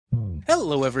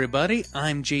Hello everybody,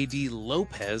 I'm JD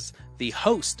Lopez, the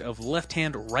host of Left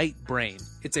Hand Right Brain.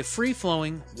 It's a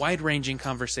free-flowing, wide-ranging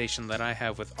conversation that I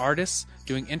have with artists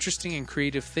doing interesting and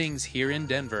creative things here in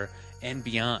Denver and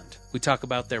beyond. We talk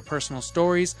about their personal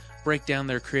stories, break down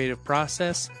their creative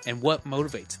process, and what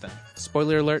motivates them.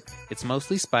 Spoiler alert, it's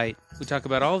mostly spite. We talk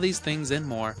about all these things and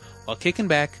more while kicking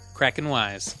back, cracking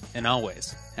wise, and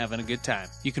always having a good time.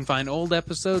 You can find old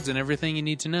episodes and everything you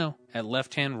need to know at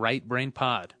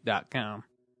lefthandrightbrainpod.com.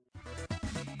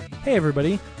 Hey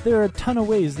everybody, there are a ton of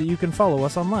ways that you can follow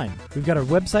us online. We've got our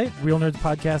website,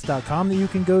 realnerdspodcast.com, that you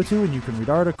can go to and you can read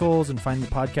articles and find the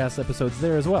podcast episodes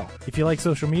there as well. If you like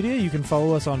social media, you can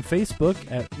follow us on Facebook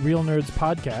at Real Nerds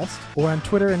Podcast or on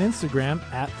Twitter and Instagram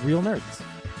at Real Nerds.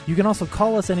 You can also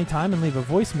call us anytime and leave a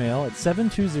voicemail at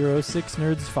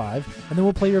 720-6nerds5, and then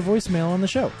we'll play your voicemail on the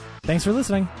show. Thanks for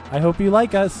listening. I hope you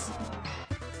like us.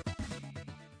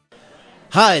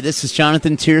 Hi, this is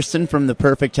Jonathan Tiersten from The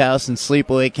Perfect House and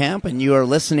Sleepaway Camp, and you are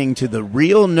listening to the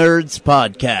Real Nerds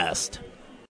Podcast.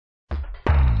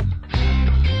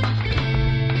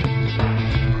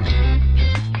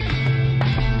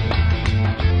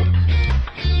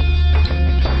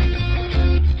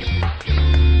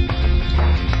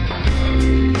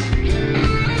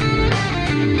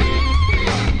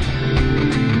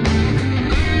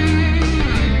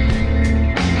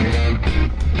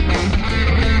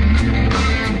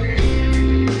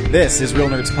 This is Real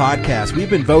Nerds Podcast. We've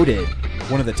been voted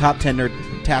one of the top 10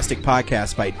 nerdtastic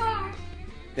podcasts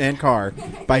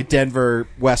by Denver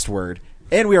Westward.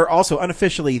 And we are also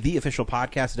unofficially the official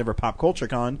podcast of Denver Pop Culture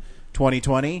Con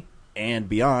 2020 and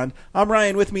beyond. I'm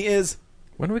Ryan. With me is...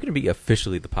 When are we going to be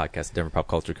officially the podcast of Denver Pop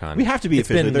Culture Con? We have to be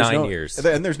officially. It's been 9 years.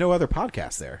 And there's no other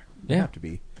podcast there. Yeah. We have to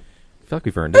be. I feel like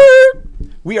we've earned it.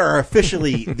 We are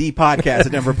officially the podcast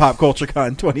of Denver Pop Culture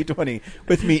Con 2020.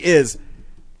 With me is...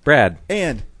 Brad.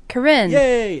 And... Corinne.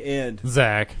 Yay! And...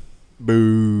 Zach.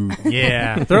 Boo.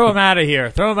 Yeah. Throw him out of here.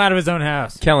 Throw him out of his own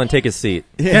house. Kellen, take his seat.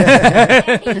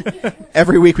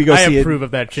 Every week we go see I approve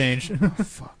of that change.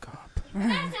 Fuck up.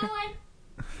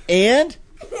 And?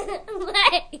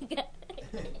 Leg.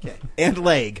 Okay. And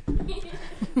leg.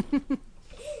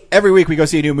 Every week we go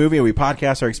see a new movie and we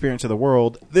podcast our experience of the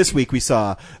world. This week we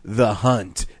saw The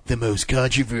Hunt, the most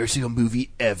controversial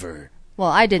movie ever. Well,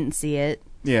 I didn't see it.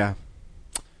 Yeah.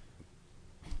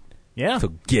 Yeah. So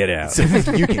get out. So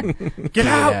you can Get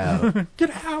out. Get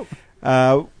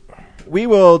out. We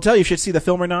will tell you if you should see the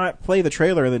film or not, play the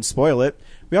trailer, and then spoil it.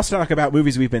 We also talk about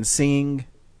movies we've been seeing,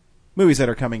 movies that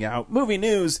are coming out, movie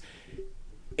news.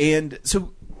 And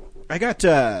so I got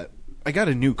a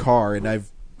new car, and I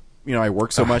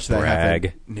work so much that brag. I have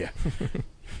to, yeah.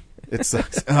 It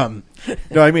sucks. No,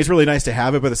 I mean, it's really nice to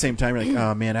have it, but at the same time, you're like,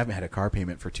 oh man, I haven't had a car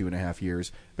payment for 2.5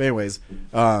 years. But anyways,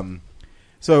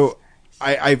 so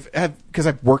I've had, because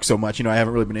I've worked so much, I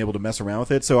haven't really been able to mess around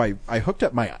with it. So I hooked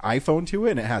up my iPhone to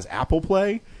it, and it has Apple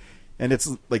Play, and it's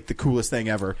like the coolest thing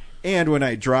ever. And when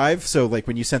I drive, so like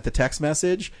when you sent the text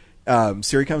message,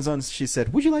 Siri comes on. She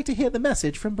said, "Would you like to hear the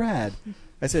message from Brad?"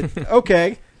 I said,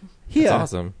 "Okay." Here,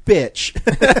 That's awesome. Bitch.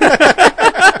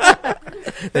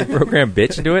 They program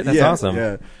bitch into it? That's yeah, awesome.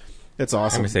 Yeah, that's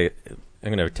awesome. I'm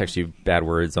going to text you bad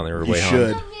words on the way You home.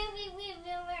 should.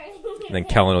 And then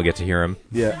Kellen will get to hear him.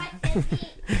 Yeah.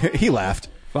 He laughed.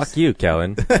 Fuck you,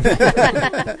 Kellen.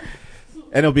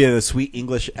 And it'll be in a sweet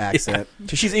English accent. Yeah.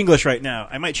 She's English right now.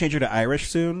 I might change her to Irish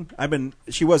soon.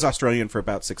 She was Australian for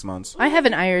about 6 months. I have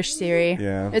an Irish Siri.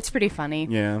 Yeah. It's pretty funny.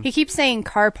 Yeah. He keeps saying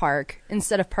car park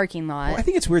instead of parking lot. Well, I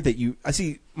think it's weird that I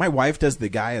see my wife does the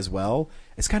guy as well.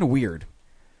 It's kind of weird.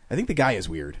 I think the guy is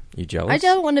weird. You jealous? I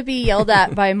don't want to be yelled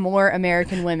at by more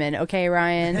American women, okay,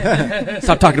 Ryan?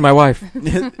 Stop talking to my wife.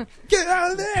 Get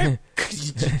out of there!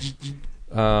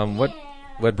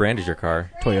 What brand is your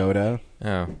car? Toyota.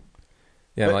 Oh.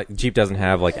 Yeah, like Jeep doesn't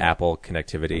have like Apple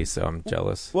connectivity, so I'm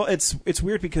jealous. Well, it's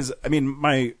weird because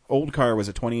my old car was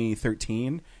a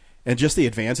 2013, and just the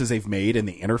advances they've made in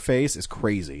the interface is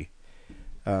crazy.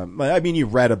 You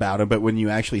read about them, but when you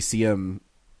actually see them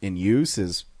in use,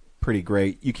 is pretty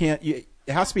great. It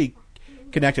has to be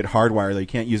connected hardwired. You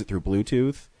can't use it through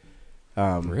Bluetooth.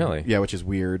 Really? Yeah, which is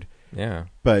weird. Yeah.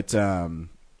 But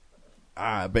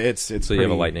it's so you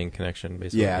have a lightning connection,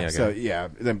 basically. Yeah. So yeah,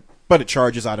 but it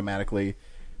charges automatically,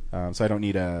 so I don't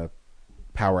need a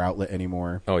power outlet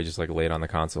anymore. Oh, you just lay it on the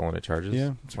console and it charges.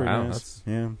 Yeah, it's pretty nice.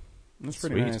 That's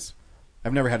pretty sweet. nice.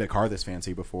 I've never had a car this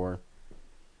fancy before.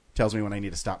 Tells me when I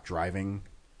need to stop driving.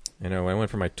 When I went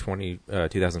from my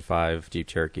 2005 Jeep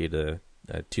Cherokee to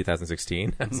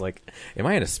 2016, I was like, "Am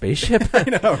I in a spaceship?" I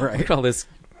know, right? Look at all this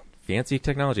fancy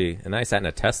technology, and then I sat in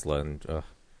a Tesla, and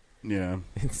yeah,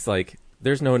 it's like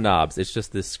there's no knobs. It's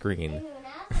just this screen.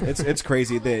 It's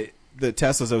crazy. The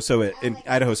Teslas, though, so in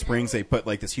Idaho Springs, they put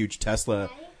like this huge Tesla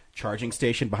charging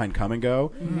station behind Come and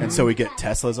Go, and so we get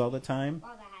Teslas all the time.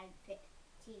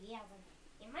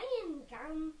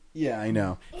 Yeah, I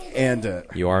know. And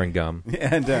You are in gum.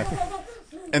 and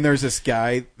there's this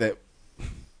guy that.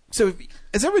 So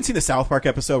has everyone seen the South Park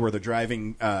episode where they're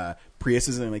driving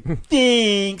Priuses and they're like,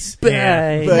 thanks,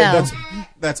 Bye. But No.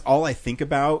 that's all I think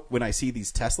about when I see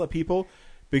these Tesla people,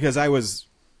 because I was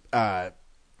at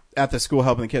the school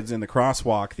helping the kids in the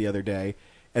crosswalk the other day,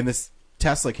 and this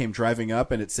Tesla came driving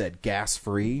up and it said gas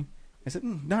free. I said,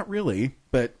 not really,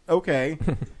 but okay.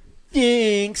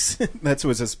 Thanks. That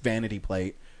was this vanity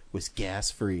plate, was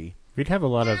gas free. We'd have a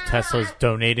lot of Teslas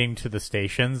donating to the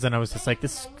stations, and I was just like,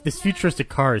 this futuristic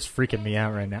car is freaking me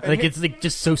out right now. Like, it's like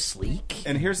just so sleek.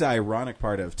 And here's the ironic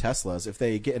part of Teslas: if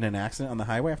they get in an accident on the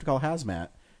highway, I have to call hazmat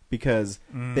because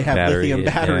they have lithium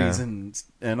batteries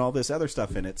and all this other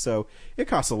stuff in it. So it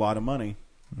costs a lot of money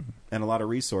and a lot of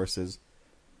resources.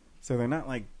 So they're not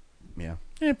like,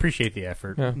 I appreciate the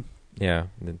effort. Yeah.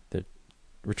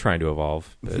 We're trying to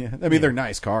evolve. But yeah. I mean, they're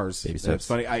nice cars. Baby It's steps.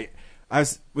 funny. I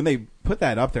was when they put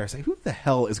that up there, I was like, who the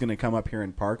hell is going to come up here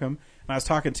and park them? And I was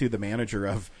talking to the manager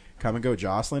of Come and Go,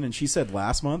 Jocelyn, and she said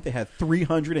last month they had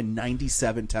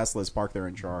 397 Teslas parked there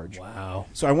in charge. Wow.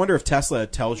 So I wonder if Tesla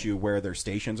tells you where their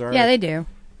stations are. Yeah, they do.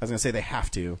 I was going to say they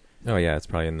have to. Oh, yeah. It's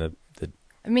probably in the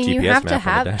I mean, GPS you have to map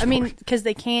on the have. I mean, dashboard. because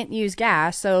they can't use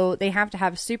gas, so they have to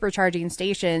have supercharging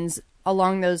stations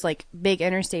along those like big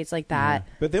interstates like that.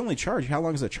 But they only charge. How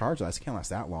long does a charge last? It can't last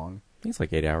that long. I think it's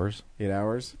like 8 hours. 8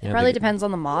 hours? Yeah, Probably depends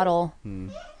on the model. I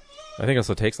think it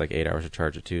also takes like 8 hours to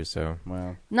charge it too. So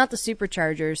Wow. Not the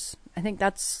superchargers. I think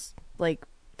that's like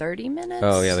 30 minutes.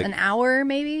 Oh, yeah, like- an hour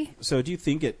maybe. So do you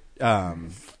think it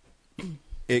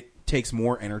takes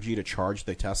more energy to charge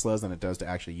the Teslas than it does to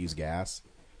actually use gas?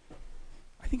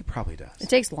 I think it probably does. It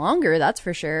takes longer, that's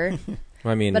for sure.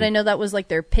 I mean, But I know that was like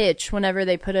their pitch whenever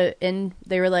they put it in.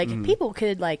 They were like, people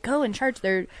could like go and charge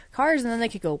their cars, and then they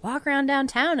could go walk around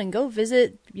downtown and go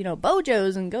visit,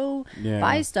 Bojos and go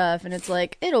buy stuff. And it's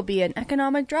like it'll be an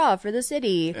economic draw for the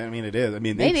city. I mean, it is. I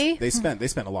mean, Maybe. they spent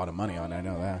a lot of money on it. I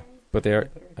know that. but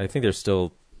I think they're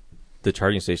still, the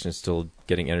charging station is still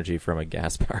getting energy from a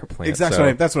gas power plant. Exactly.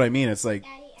 So, That's what I mean. It's like,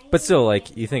 but still,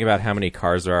 like you think about how many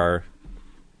cars there are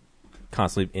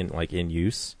constantly in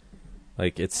use.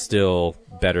 Like it's still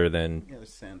better than there's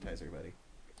sanitizer,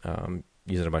 buddy.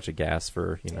 using a bunch of gas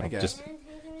for I guess.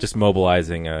 just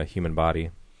mobilizing a human body.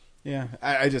 Yeah,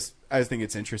 I just think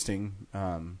it's interesting.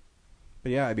 But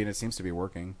yeah, I mean, it seems to be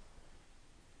working.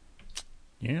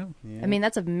 Yeah. I mean,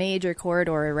 that's a major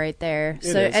corridor right there. It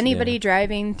So is, anybody yeah.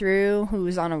 driving through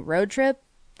who's on a road trip,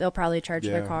 they'll probably charge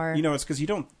their car. It's because you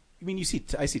don't. I mean, I see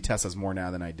Teslas more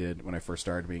now than I did when I first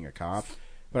started being a cop.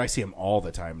 But I see them all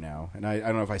the time now, and I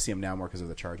don't know if I see them now more because of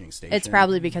the charging station. It's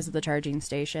probably because of the charging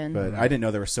station. But I didn't know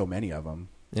there were so many of them.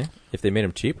 Yeah, if they made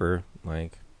them cheaper,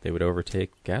 like they would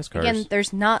overtake gas cars. Again,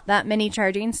 there's not that many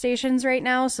charging stations right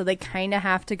now, so they kind of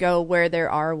have to go where there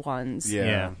are ones.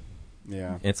 Yeah.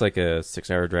 It's like a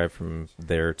 6-hour drive from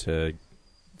there to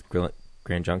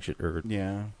Grand Junction, or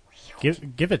Yeah.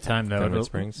 Give it time though. Glenwood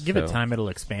Springs, Give it so- time, it'll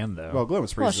expand though. Well, Glenwood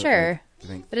Springs. Well, is, sure. I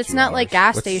think But it's 2 not like hours.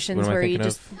 gas What stations am I where you thinking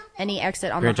just of? any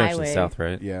exit on Grand the Junction highway. South,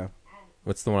 right? Yeah.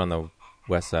 What's the one on the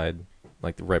west side,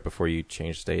 like right before you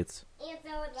change states?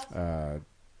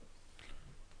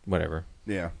 Whatever.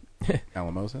 Yeah.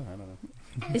 Alamosa? I don't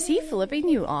know. Is he flipping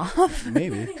you off?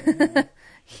 Maybe.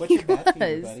 What's your bat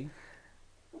fever, was. buddy?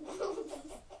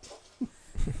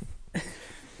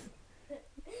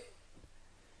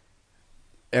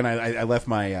 And I left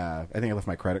my I think I left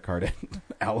my credit card at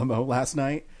Alamo last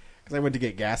night because I went to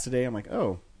get gas today. I'm like,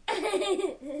 oh,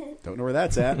 don't know where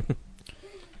that's at.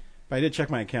 But I did check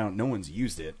my account. No one's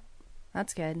used it,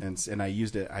 That's good. and I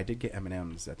used it. I did get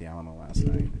M&Ms at the Alamo last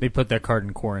night. They put that card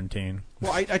in quarantine.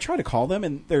 Well, I try to call them,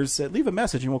 and there's leave a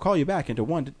message, and we'll call you back into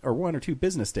 1 or 2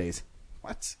 business days.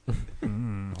 What?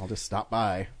 I'll just stop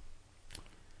by.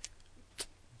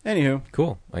 Anywho,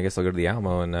 Cool. I guess I'll go to the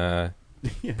Alamo and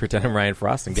pretend I'm Ryan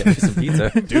Frost and get me some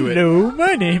pizza. do it. Hello,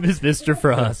 my name is Mr.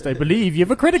 Frost. I believe you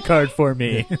have a credit card for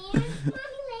me.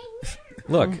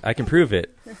 Look, I can prove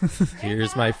it.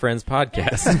 Here's my friend's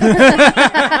podcast.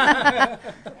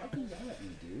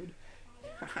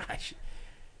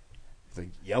 It's like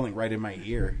yelling right in my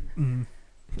ear.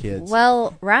 Kids.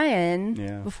 Well, Ryan,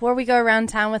 Yeah. before we go around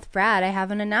town with Brad, I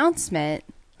have an announcement.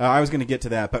 I was going to get to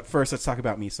that, but first let's talk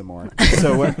about me some more.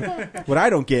 So what I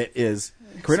don't get is,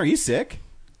 Corinne, are you sick?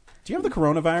 Do you have the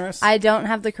coronavirus? I don't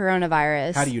have the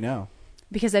coronavirus. How do you know?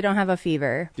 Because I don't have a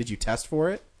fever. Did you test for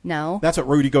it? No. That's what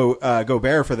Rudy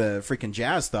Gobert for the freaking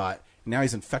Jazz thought. Now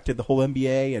he's infected the whole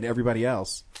NBA and everybody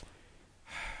else.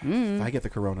 If I get the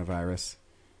coronavirus.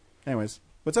 Anyways,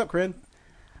 what's up, Corinne?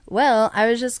 Well, I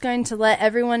was just going to let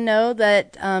everyone know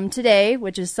that today,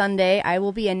 which is Sunday, I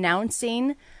will be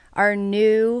announcing our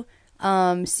new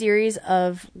series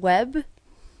of web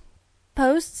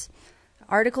posts,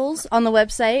 articles on the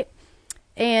website.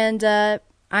 And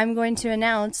I'm going to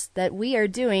announce that we are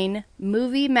doing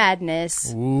Movie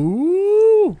Madness.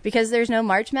 Ooh. Because there's no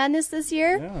March Madness this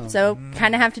year. Yeah. So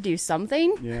kind of have to do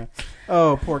something. Yeah.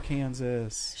 Oh, poor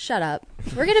Kansas. Shut up.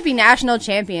 We're going to be national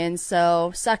champions,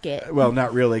 so suck it. Well,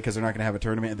 not really, because they're not going to have a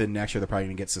tournament, and then next year they're probably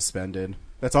going to get suspended.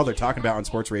 That's all they're talking about on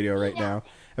sports radio right now,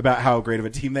 about how great of a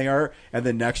team they are, and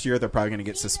then next year they're probably going to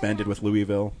get suspended with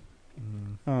Louisville.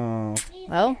 Oh,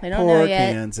 Well, we don't poor know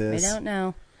yet. Kansas. We don't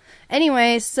know.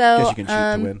 Anyway, so Guess you can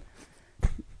cheat to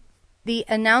win. the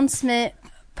announcement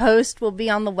post will be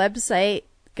on the website.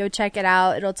 Go check it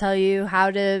out. It'll tell you how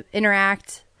to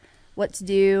interact, what to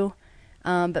do.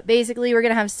 But basically, we're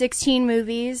going to have 16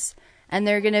 movies, and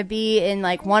they're going to be in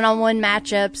like one-on-one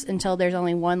matchups until there's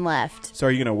only one left. So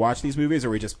are you going to watch these movies, or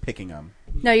are we just picking them?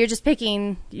 No, you're just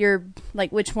picking your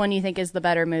like which one you think is the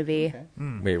better movie. Okay.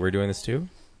 Wait, we're doing this too?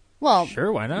 Well,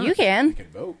 Sure, why not? you can. You can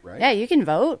vote, right? Yeah, you can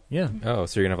vote. Yeah. Oh,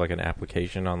 so you're gonna have like an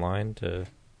application online to?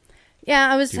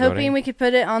 Yeah, I was Do hoping voting? we could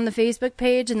put it on the Facebook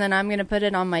page, and then I'm going to put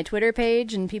it on my Twitter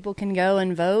page, and people can go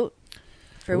and vote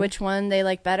for which one they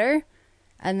like better.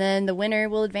 And then the winner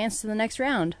will advance to the next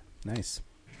round. Nice.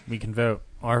 We can vote.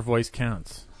 Our voice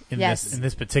counts in Yes.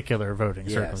 this particular voting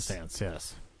Yes. circumstance.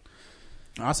 Yes.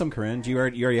 Awesome, Corinne. You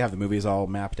already have the movies all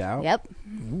mapped out? Yep.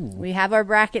 We have our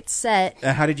brackets set.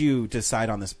 How did you decide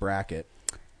on this bracket?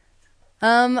 Is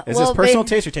Well, this personal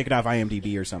taste or take it off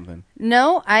IMDb or something?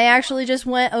 No, I actually just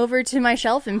went over to my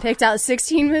shelf and picked out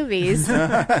 16 movies.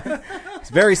 It's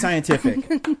very scientific.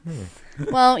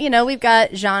 Well, we've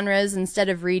got genres instead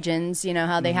of regions. You know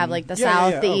how they have like the Yeah,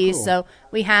 South, yeah, the oh, East. cool. So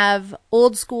we have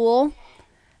old school.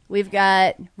 We've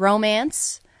got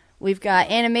romance. We've got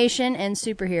animation and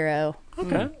superhero.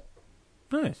 Okay.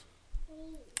 Nice.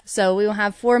 So we will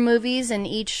have 4 movies in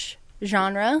each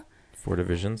genre, 4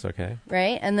 divisions, okay.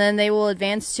 right? And then they will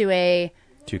advance to a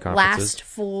 2 conferences. last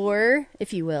 4,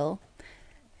 if you will.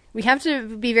 We have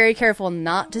to be very careful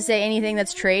not to say anything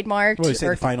that's trademarked. Well, you say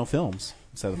or- the final films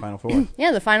instead of the final 4.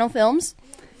 Yeah, the final films.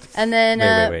 And then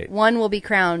Wait. one will be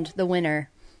crowned the winner.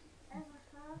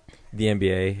 The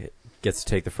NBA gets to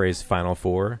take the phrase "Final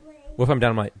Four." What if I'm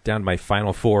down to my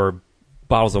final 4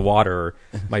 bottles of water, or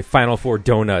my final 4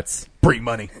 donuts? Bring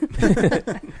money.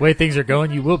 The way things are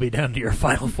going, you will be down to your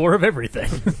final 4 of everything.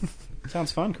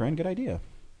 Sounds fun, Corinne. Good idea.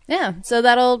 Yeah, so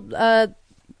that'll.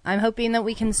 I'm hoping that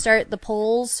we can start the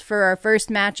polls for our first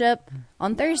matchup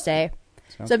on Thursday.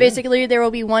 Sounds So good. basically, there will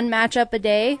be one matchup a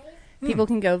day. People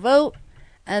can go vote,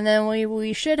 and then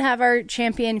we should have our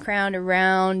champion crowned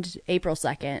around April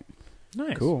 2nd.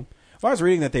 Nice. Cool. Well, I was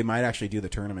reading that they might actually do the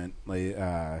tournament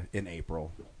in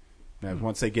April.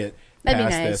 Once they get That'd be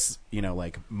past nice.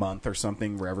 this, month or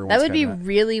something where everyone's That would be kinda-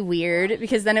 really weird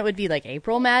because then it would be like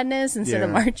April Madness instead of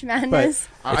Yeah. March Madness.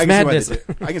 But It's I madness.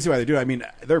 can see why they do it. I mean,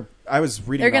 I was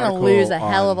reading. They're going going to to lose a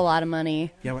hell of a lot of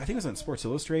money. Yeah, well, I think it was on Sports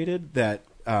Illustrated that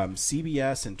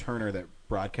CBS and Turner that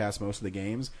broadcast most of the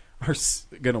games are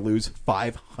going to lose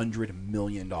 $500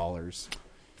 million.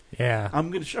 Yeah.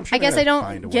 I'm sure. I guess they're I gonna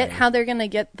find a don't get way. how they're going to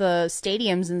get the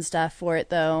stadiums and stuff for it,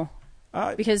 though.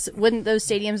 Because wouldn't those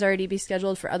stadiums already be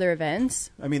scheduled for other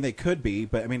events? I mean, they could be,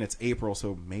 but I mean, it's April,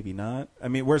 so maybe not. I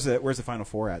mean, where's the Final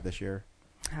Four at this year?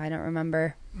 I don't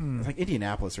remember. It's like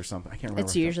Indianapolis or something. I can't remember.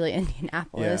 It's usually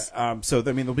Indianapolis. Yeah. So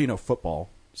I mean, there'll be no football,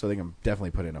 so they can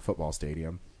definitely put in a football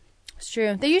stadium. It's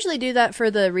true. They usually do that for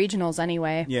the regionals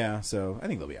anyway. Yeah. So I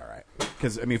think they'll be all right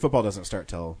because I mean, football doesn't start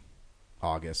till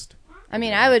August. I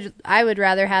mean, I would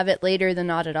rather have it later than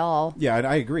not at all. Yeah,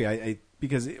 I agree.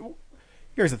 Because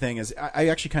here's the thing: is I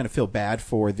actually kind of feel bad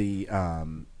for the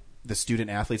student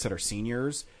athletes that are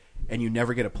seniors, and you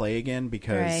never get to play again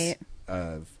because Right.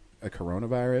 of a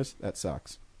coronavirus. That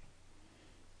sucks.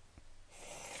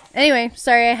 Anyway,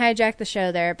 sorry I hijacked the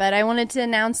show there, but I wanted to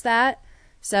announce that.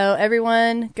 So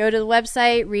everyone go to the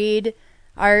website, read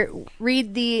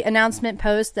the announcement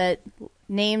post that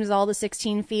names all the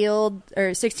 16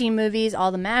 movies,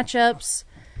 all the matchups,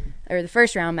 or the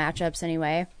first round matchups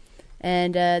anyway.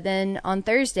 And then on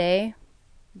Thursday,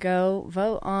 go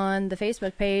vote on the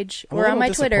Facebook page I'm or a on little my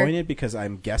Twitter. disappointed because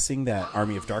I'm guessing that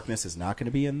Army of Darkness is not going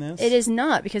to be in this. It is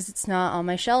not because it's not on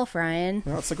my shelf, Ryan.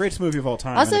 Well, it's the greatest movie of all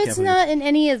time. Also, and I it's can't not in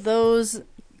any of those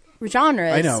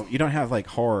genres. I know you don't have like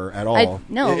horror at all.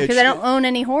 No, because I don't own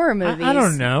any horror movies. I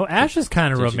don't know. Ash is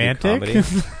kind of Did you do romantic.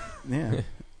 comedy?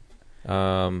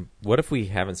 Yeah. What if we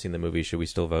haven't seen the movie? Should we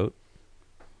still vote?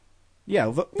 Yeah,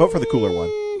 vote for the cooler one.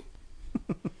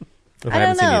 If I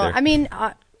don't haven't seen know.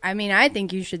 either. I mean, I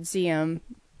think you should see them.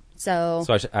 So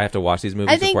I have to watch these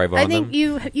movies before I vote on them? I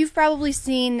think you've probably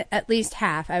seen at least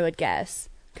half, I would guess,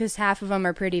 because half of them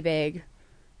are pretty big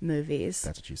movies.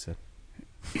 That's what you said.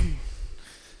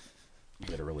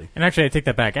 Literally. And actually, I take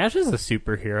that back. Ash is a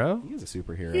superhero. He is a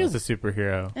superhero. He is a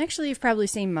superhero. Actually, you've probably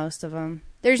seen most of them.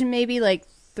 There's maybe like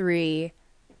 3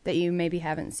 that you maybe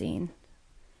haven't seen.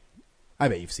 I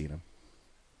bet you've seen him.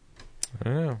 I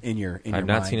don't know. I've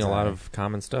not seen a lot mind's of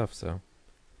common stuff, so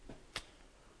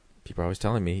people are always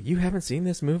telling me, "You haven't seen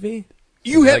this movie?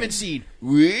 You haven't seen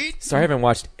what? Sorry, I haven't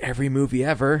watched every movie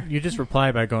ever. You just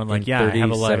reply by going like, in "Yeah, I have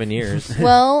a life." 37 years.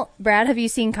 Well, Brad, have you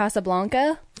seen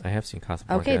Casablanca? I have seen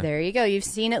Casablanca. Okay, there you go. You've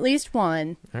seen at least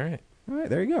one. All right. All right,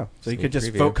 there you go. So you Sneak could just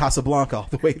preview. vote Casablanca all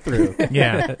the way through.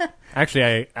 Yeah. Actually,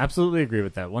 I absolutely agree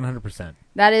with that. 100%.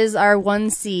 That is our 1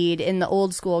 seed in the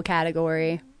old school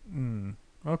category.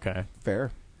 Okay.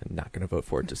 Fair. I'm not going to vote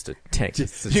for it just to tank the You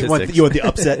statistics. want the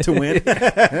upset to win?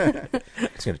 I'm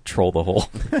just going to troll the whole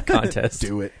contest.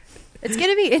 Do it. It's going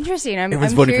to be interesting.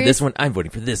 Everyone's I'm voting curious, for this one. I'm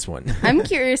voting for this one. I'm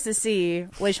curious to see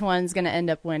which one's going to end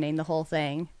up winning the whole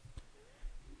thing.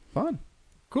 Fun.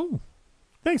 Cool.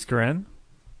 Thanks, Corinne.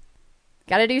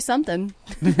 Got to do something.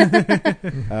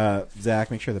 Zach,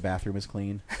 make sure the bathroom is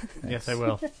clean. Yes, I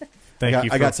will. Thank you.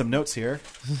 I got some notes here.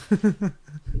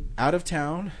 Out of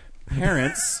town,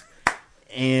 parents,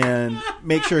 and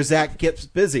make sure Zach gets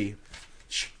busy.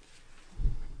 Shh.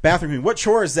 Bathroom. What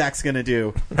chores Zach's going to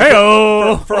do?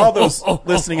 Hey-o! For all those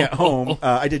listening at home,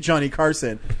 I did Johnny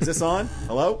Carson. Is this on?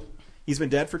 Hello? He's been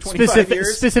dead for 25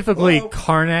 years. Specifically, Hello?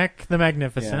 Karnak the Yeah.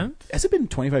 Magnificent. Has it been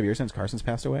 25 years since Carson's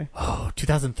passed away? Oh,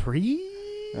 2003?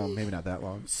 Oh, maybe not that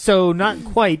long. So, not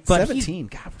quite, but 17.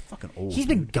 God, we're fucking old. he's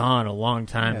been gone a long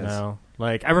time, Yes. though.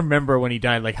 Like, I remember when he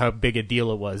died, like, how big a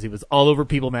deal it was. He was all over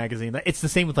People magazine. It's the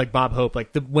same with, like, Bob Hope.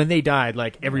 Like, when they died,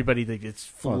 like, everybody, like,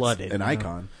 it's Well, flooded. it's an you know?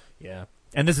 icon. Yeah.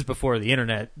 And this is before the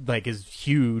internet, like, is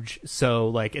huge. So,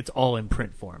 like, it's all in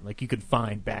print form. Like, you could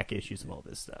find back issues of all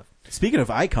this stuff. Speaking of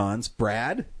icons,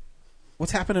 Brad,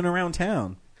 what's happening around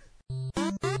town?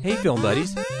 Hey, film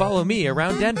buddies, follow me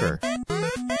around Denver.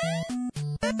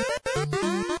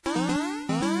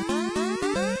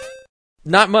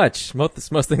 Not much.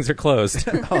 Most things are closed.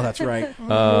 Oh, that's right.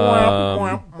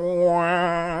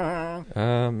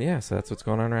 Yeah, so that's what's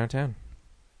going on around town.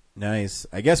 Nice.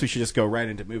 I guess we should just go right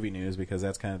into movie news because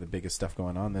that's kind of the biggest stuff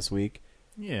going on this week.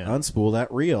 Yeah. Unspool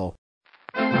that reel.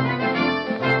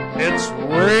 It's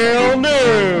real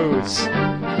news.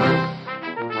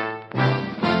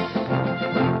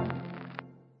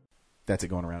 That's it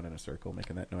going around in a circle,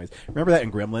 making that noise. Remember that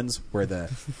in Gremlins where the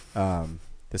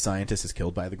scientist is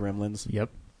killed by the gremlins? Yep.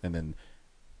 And then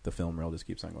the film reel just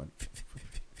keeps on going.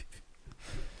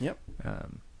 Yep.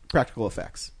 Um, Practical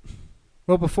effects.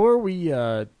 Well, before we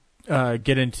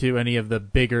get into any of the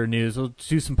bigger news, we'll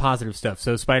do some positive stuff.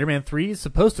 So Spider-Man 3 is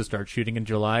supposed to start shooting in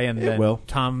July, and It then will.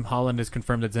 Tom Holland has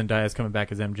confirmed that Zendaya is coming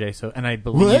back as MJ. So, and I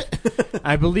believe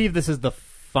I believe this is the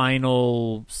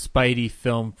final Spidey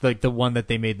film, like the one that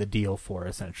they made the deal for,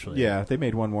 essentially. Yeah, they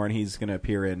made one more, and he's going to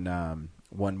appear in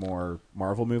one more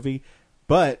Marvel movie.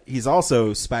 But he's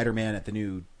also Spider-Man at the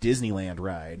new Disneyland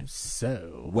ride,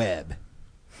 So, Web,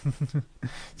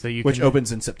 which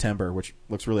opens in September, which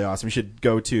looks really awesome. You should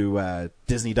go to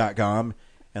Disney.com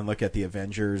and look at the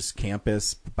Avengers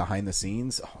campus behind the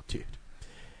scenes. Oh, dude.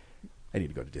 I need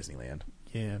to go to Disneyland.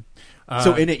 Yeah.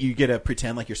 So in it, you get to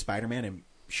pretend like you're Spider-Man and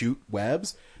shoot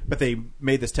webs, but they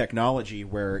made this technology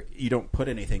where you don't put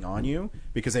anything on you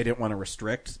because they didn't want to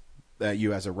restrict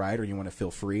you as a rider. You want to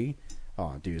feel free.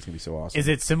 Oh, dude, it's going to be so awesome. Is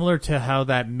it similar to how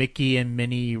that Mickey and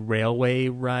Minnie Railway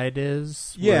ride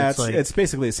is? Where Yeah, like, it's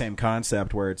basically the same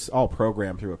concept where it's all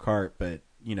programmed through a cart, but,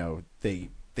 you know, they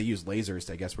use lasers,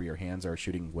 I guess, where your hands are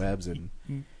shooting webs, and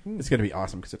it's going to be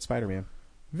awesome because it's Spider-Man.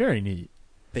 very neat.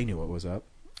 They knew what was up.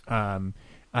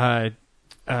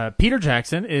 Peter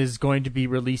Jackson is going to be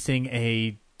releasing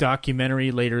a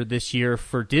documentary later this year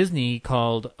for Disney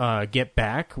called Get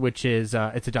Back, which is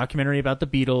it's a documentary about the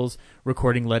Beatles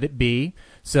recording Let It Be.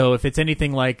 So if it's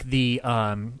anything like the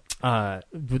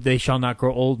They Shall Not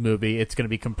Grow Old movie, it's going to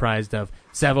be comprised of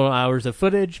several hours of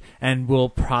footage and will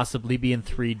possibly be in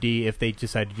 3D if they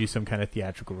decide to do some kind of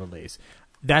theatrical release.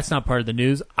 That's not part of the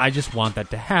news. I just want that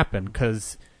to happen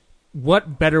because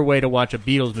what better way to watch a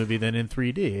Beatles movie than in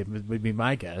 3D? It would be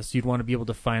my guess. You'd want to be able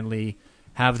to finally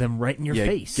have them right in your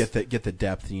face. Get the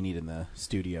depth you need in the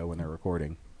studio when they're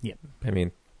recording. Yeah. I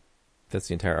mean, that's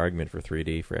the entire argument for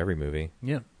 3D for every movie.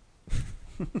 Yeah.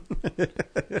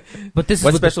 But this is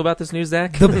What's what special about this news,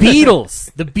 Zach? the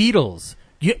Beatles. The Beatles.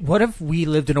 What if we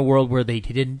lived in a world where they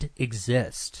didn't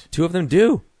exist? 2 of them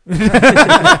do. 2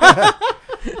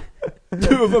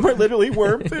 of them are literally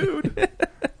worm food.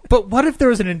 But what if there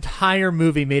was an entire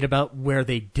movie made about where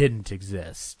they didn't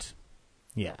exist?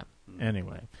 Yeah.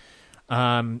 Anyway.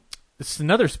 This is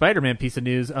another Spider-Man piece of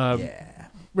news.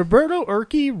 Roberto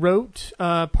Urquidi wrote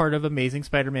part of Amazing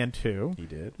Spider-Man 2. He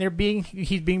did.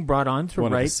 He's being brought on to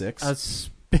One of the write 6. a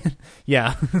spin.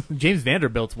 Yeah, James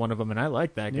Vanderbilt's one of them, and I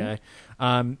like that guy.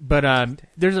 But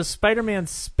there's a Spider-Man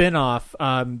spin-off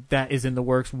that is in the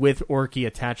works with Urquidi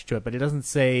attached to it, but it doesn't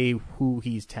say who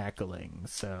he's tackling.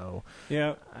 So,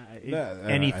 Yeah.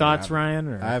 any thoughts, Ryan?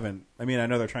 Or? I haven't. I mean, I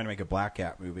know they're trying to make a Black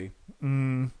Cat movie.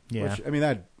 Yeah. Which,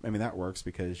 that works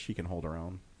because she can hold her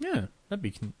own. Yeah, that'd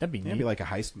be neat. It'd be like a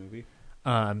heist movie.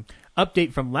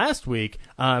 Update from last week.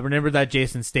 Remember that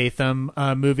Jason Statham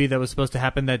movie that was supposed to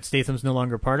happen that Statham's no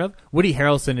longer part of? Woody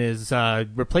Harrelson is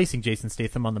replacing Jason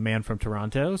Statham on The Man from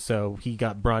Toronto, so he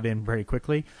got brought in very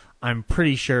quickly. I'm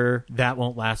pretty sure that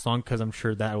won't last long because I'm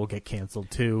sure that will get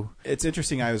canceled too. It's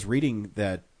interesting. I was reading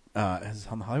that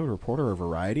on the Hollywood Reporter or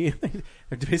Variety.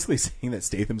 They're basically saying that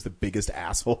Statham's the biggest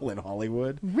asshole in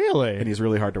Hollywood. Really? And he's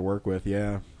really hard to work with,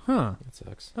 yeah. Huh. That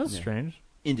sucks. That's strange.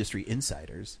 Industry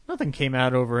insiders. Nothing came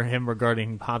out over him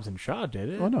regarding Hobbs and Shaw, did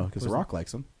it? Oh, no, because The Rock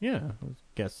likes him. Yeah, I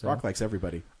guess so. Rock likes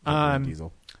everybody.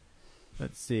 Diesel.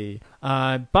 Let's see.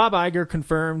 Bob Iger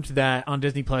confirmed that on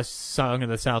Disney Plus, Song of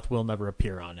the South will never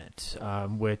appear on it,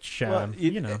 which,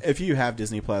 if you have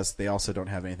Disney Plus, they also don't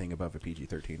have anything above a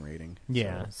PG-13 rating.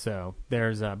 Yeah, so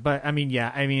there's but I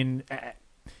mean,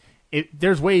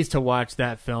 there's ways to watch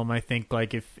that film. I think,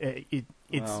 like, if I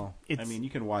mean, you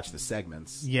can watch the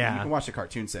segments. Yeah. You can watch the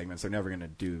cartoon segments. They're never going to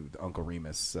do the Uncle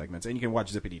Remus segments. And you can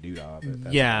watch Zippity Doo-Dah.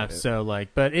 Yeah, so,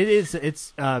 like, but it's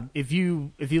if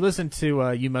you listen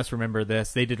to You Must Remember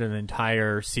This, they did an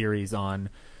entire series on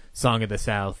Song of the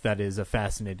South that is a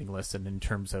fascinating listen in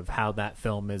terms of how that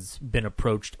film has been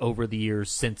approached over the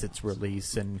years since its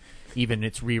release and even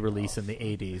its re-release in the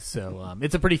 80s. So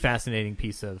it's a pretty fascinating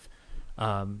piece of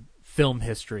film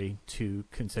history to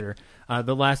consider.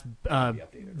 The last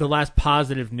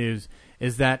positive news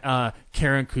is that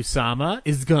Karen Kusama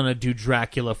is gonna do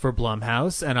Dracula for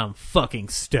Blumhouse, and I'm fucking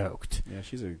stoked. Yeah,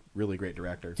 she's a really great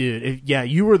director, dude.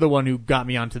 You were the one who got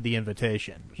me onto The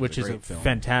Invitation, which is a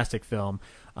fantastic film.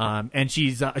 And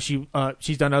she's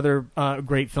done other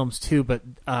great films too, but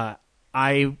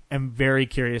I am very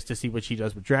curious to see what she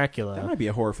does with Dracula. That might be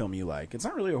a horror film you like. It's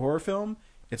not really a horror film.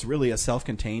 It's really a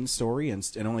self-contained story, and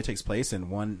it only takes place in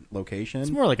one location.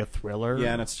 It's more like a thriller.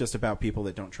 Yeah, and it's just about people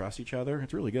that don't trust each other.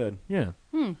 It's really good. Yeah.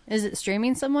 Is it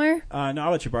streaming somewhere? No,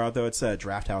 I'll let you borrow it, though. It's a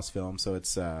Draft House film, so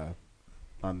it's on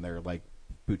their like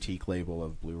boutique label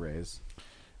of Blu-rays.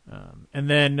 And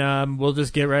then we'll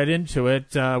just get right into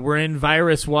it. We're in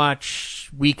Virus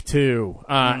Watch Week 2.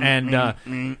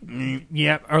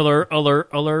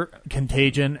 Alert,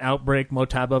 contagion, outbreak,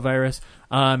 Motaba virus.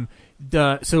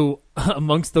 So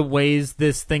amongst the ways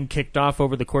this thing kicked off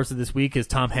over the course of this week is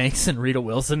Tom Hanks and Rita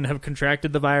Wilson have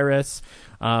contracted the virus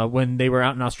when they were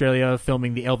out in Australia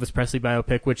filming the Elvis Presley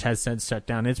biopic, which has since shut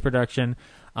down its production.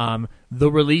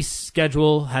 The release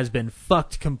schedule has been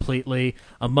fucked completely.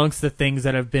 Amongst the things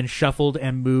that have been shuffled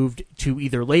and moved to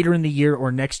either later in the year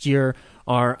or next year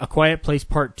are A Quiet Place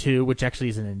Part 2, which actually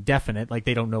is an indefinite, like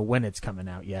they don't know when it's coming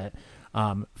out yet.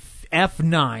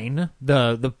 F9,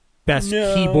 the best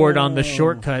keyboard on the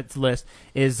shortcuts list,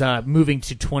 is moving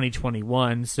to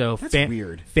 2021. So that's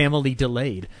weird. Family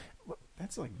delayed.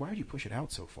 That's like, why would you push it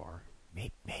out so far?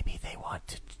 Maybe they want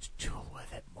to tool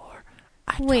with it more.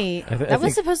 Wait, that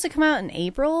was supposed to come out in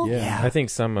April? Yeah. I think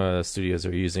some studios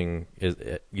are using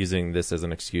this as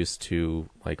an excuse to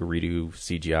like redo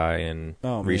CGI and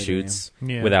reshoots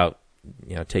without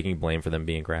taking blame for them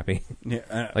being crappy.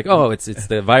 Yeah, it's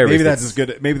the virus. Maybe that's as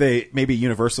good. Maybe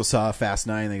Universal saw Fast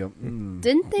 9. And they go,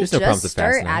 Didn't they just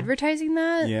start advertising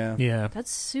that? Yeah.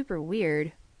 That's super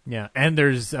weird. Yeah, and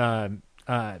there's a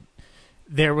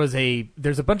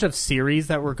bunch of series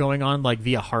that were going on like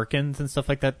via Harkins and stuff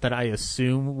like that I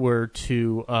assume were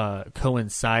to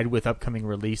coincide with upcoming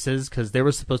releases, because there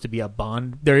was supposed to be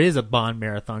there is a Bond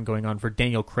marathon going on for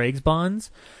Daniel Craig's Bonds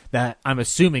that I'm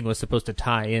assuming was supposed to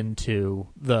tie into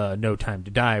the No Time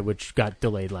to Die, which got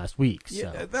delayed last week. So.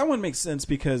 Yeah, that one makes sense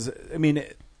because, I mean,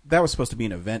 that was supposed to be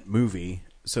an event movie,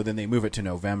 so then they move it to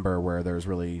November where there's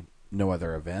really no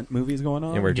other event movies going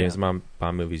on. And where James Bond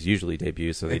movies usually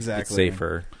debut, so it's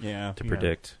safer to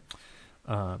predict.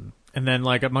 And then,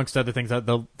 like, amongst other things,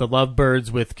 the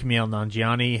Lovebirds with Kumail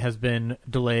Nanjiani has been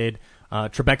delayed.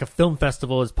 Tribeca Film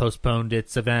Festival has postponed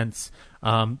its events.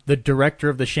 The director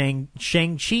of the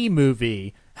Shang-Chi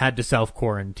movie had to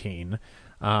self-quarantine.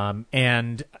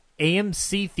 And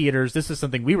AMC theaters, this is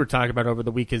something we were talking about over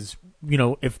the week, is, you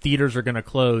know, if theaters are going to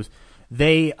close,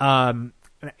 they,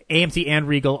 AMC and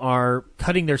Regal are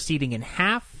cutting their seating in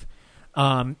half.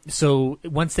 So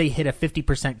once they hit a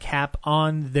 50% cap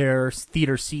on their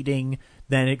theater seating,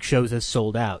 then it shows as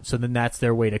sold out. So then that's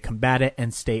their way to combat it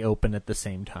and stay open at the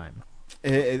same time.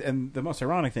 And the most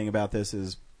ironic thing about this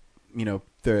is, you know,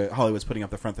 Hollywood's putting up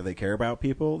the front that they care about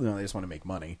people. You know, they just want to make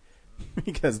money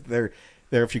because they're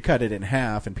if you cut it in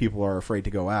half and people are afraid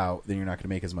to go out, then you're not going to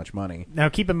make as much money. Now,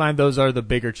 keep in mind those are the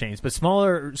bigger chains, but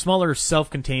smaller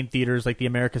self-contained theaters like the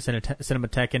America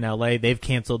Cinematheque in LA, they've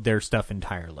canceled their stuff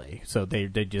entirely. So they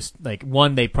just, like,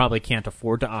 one, they probably can't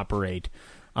afford to operate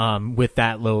with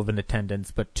that low of an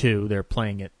attendance, but two, they're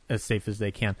playing it as safe as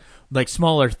they can. Like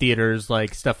smaller theaters,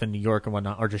 like stuff in New York and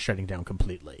whatnot, are just shutting down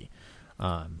completely.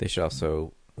 They should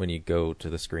also, when you go to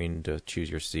the screen to choose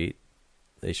your seat,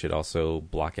 they should also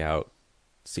block out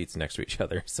seats next to each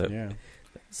other. So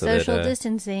social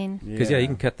distancing. Because you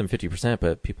can cut them 50%,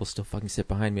 but people still fucking sit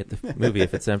behind me at the movie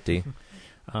if it's empty.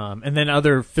 And then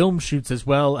other film shoots as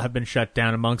well have been shut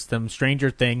down, amongst them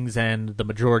Stranger Things and the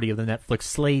majority of the Netflix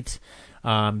slate.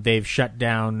 They've shut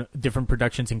down different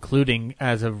productions, including,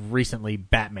 as of recently,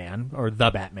 Batman, or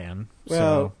The Batman.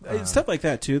 Well, stuff like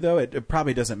that, too, though, it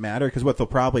probably doesn't matter, because what they'll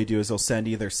probably do is they'll send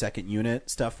either second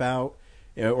unit stuff out,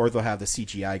 or they'll have the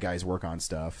CGI guys work on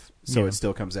stuff, so it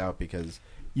still comes out, because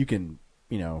you can,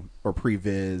 you know, or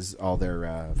previs all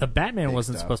their The Batman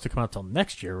wasn't stuff. supposed to come out till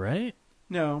next year, right?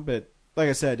 No, but like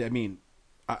I said, I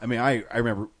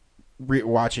remember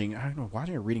watching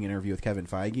or reading an interview with Kevin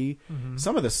Feige. Mm-hmm.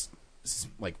 Some of this,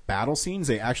 like, battle scenes,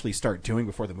 they actually start doing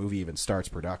before the movie even starts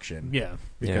production. Yeah.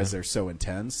 Because they're so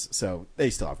intense. So they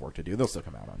still have work to do. They'll still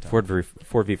come out on time.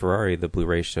 Ford v Ferrari, the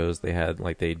Blu-ray shows, they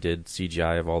did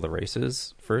CGI of all the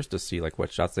races first to see, like,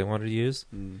 what shots they wanted to use.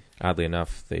 Oddly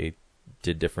enough, they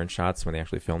did different shots when they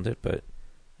actually filmed it, but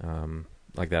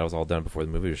like, that was all done before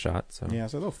the movie was shot. So yeah,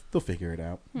 so they'll figure it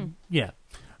out. Yeah.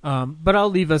 But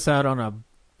I'll leave us out on a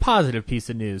positive piece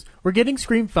of news. We're getting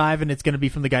Scream 5, and it's going to be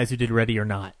from the guys who did Ready or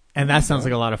Not. And that sounds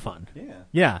like a lot of fun. Yeah.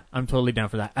 Yeah, I'm totally down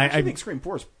for that. I think Scream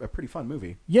 4 is a pretty fun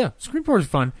movie. Yeah, Scream 4 is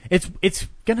fun. It's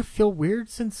going to feel weird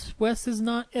since Wes is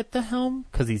not at the helm,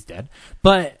 because he's dead.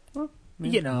 But,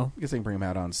 you know. I guess they can bring him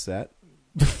out on set.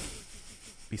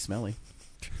 Be smelly.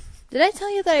 Did I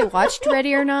tell you that I watched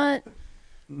Ready or Not?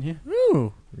 Yeah.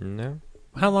 Ooh. No.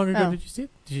 How long ago did you see it?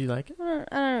 Did you like it? I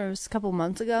don't know. It was a couple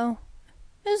months ago.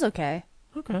 It was okay.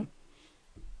 Okay.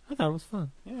 I thought it was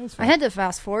fun. Yeah, it was fun. I had to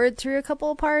fast forward through a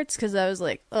couple of parts because I was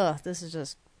like, ugh, this is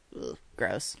just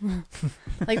gross.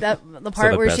 Like the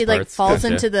part where she like falls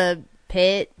into the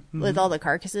pit with all the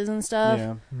carcasses and stuff.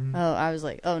 Yeah. Oh, I was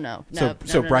like, oh no. So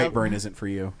Brightburn isn't for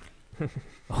you.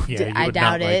 Oh yeah, I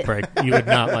doubt it. You would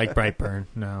not like Brightburn.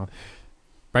 No.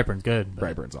 Brightburn's good.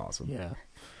 Brightburn's awesome. Yeah.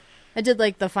 I did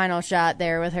like the final shot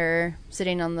there with her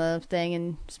sitting on the thing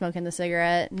and smoking the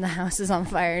cigarette, and the house is on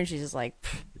fire, and she's just like,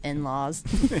 in-laws,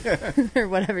 or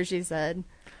whatever she said.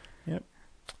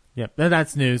 Yep.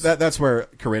 That's news. That's where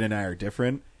Corinne and I are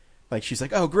different. Like, she's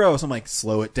like, oh, gross. I'm like,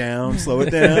 slow it down.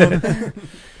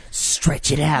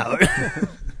 Stretch it out.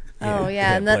 Oh,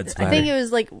 yeah. And I think it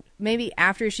was like maybe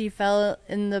after she fell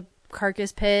in the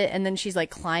carcass pit, and then she's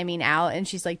like climbing out, and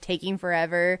she's like taking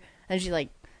forever, and she like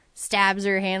stabs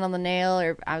her hand on the nail,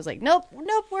 or I was like, nope,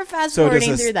 we're fast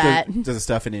forwarding through that. Does the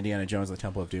stuff in Indiana Jones and the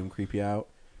Temple of Doom creep you out?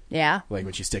 Yeah. Like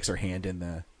when she sticks her hand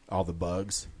in all the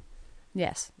bugs?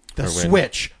 Yes. The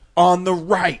switch on the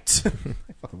right. I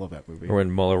fucking love that movie. Or when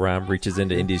Mola Ram reaches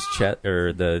into Indy's chest,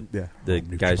 or the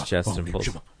guy's chest, and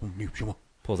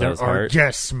pulls out his heart.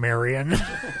 Yes, Marion.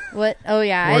 What? Oh,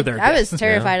 yeah. I was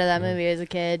terrified of that movie as a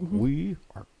kid. We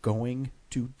are going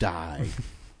to die.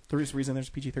 The reason there's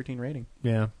a PG-13 rating.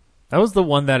 Yeah. That was the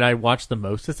one that I watched the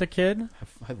most as a kid.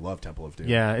 I love Temple of Doom.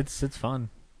 Yeah, it's fun.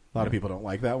 A lot of people don't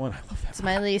like that one. I love that. It's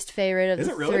my least favorite of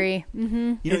the three.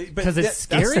 Mm-hmm. Because it's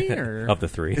scary? Or? Of the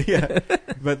three. Yeah.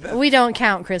 But we don't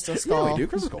count Crystal Skull. Yeah, we do.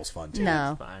 Crystal Skull's fun, too.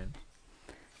 No. It's fine.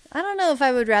 I don't know if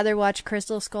I would rather watch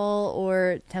Crystal Skull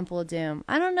or Temple of Doom.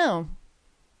 I don't know.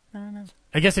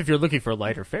 I guess if you're looking for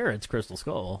lighter fare, it's Crystal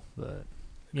Skull. But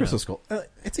Crystal Skull.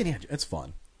 It's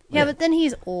fun. Yeah, but then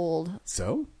he's old.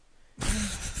 So?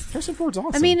 Harrison Ford's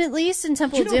awesome. I mean, at least in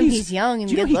Temple of Doom, he's young and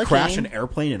good looking. He crashed an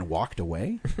airplane and walked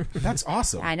away? That's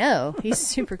awesome. I know. He's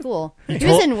super cool. He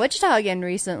was in Wichita again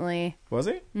recently. Was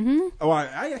he? Mm-hmm. Oh,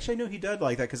 I actually knew he did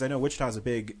like that because I know Wichita's a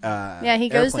big yeah, he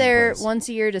goes there once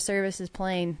a year to service his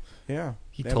plane. Yeah.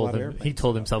 He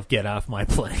told himself, get off my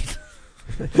plane.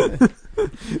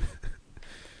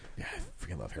 Yeah, I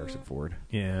freaking love Harrison Ford.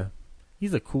 Yeah.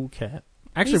 He's a cool cat.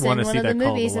 I actually want to see that Call of the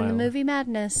movies in the movie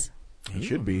Madness. He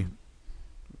should be.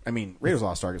 I mean, Raiders of the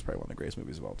Lost Ark is probably one of the greatest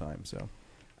movies of all time. So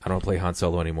I don't play Han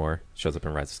Solo anymore. Shows up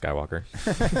in Rise of Skywalker.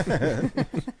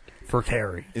 For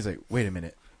Carrie. He's like, wait a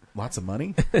minute, lots of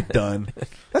money? Done.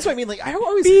 That's what I mean. Like I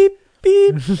always beep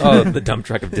beep. Oh, the dump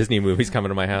truck of Disney movies coming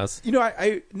to my house. You know,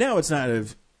 I now it's not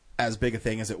as big a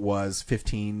thing as it was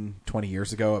 15, 20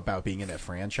 years ago about being in a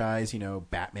franchise. You know,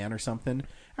 Batman or something.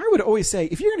 I would always say,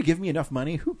 if you're going to give me enough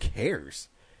money, who cares?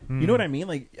 You know what I mean?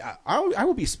 Like, I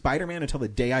will be Spider-Man until the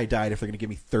day I died if they're going to give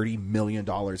me $30 million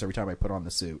every time I put on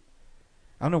the suit.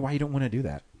 I don't know why you don't want to do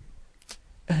that.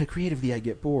 Creatively, I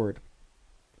get bored.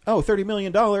 Oh, $30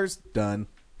 million. Done.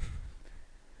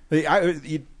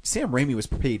 Sam Raimi was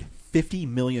paid $50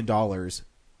 million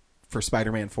for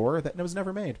Spider-Man 4 that was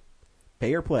never made.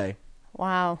 Pay or play.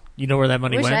 Wow. You know where that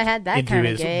money Wish went? I had that into kind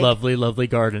of his gig. lovely, lovely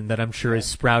garden that I'm sure is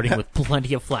sprouting with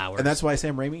plenty of flowers. And that's why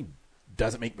Sam Raimi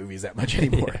doesn't make movies that much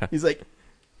anymore. Yeah. He's like,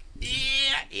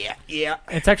 yeah.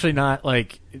 It's actually not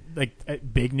like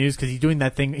big news because he's doing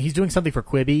that thing. He's doing something for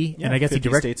Quibi, and I guess he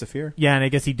directed States of Fear. Yeah, and I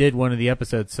guess he did one of the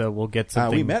episodes, so we'll get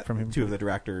something we met from him. Two of the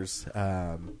directors,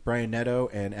 Brian Netto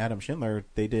and Adam Schindler.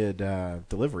 They did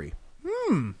Delivery.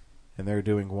 And they're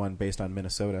doing one based on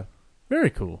Minnesota. Very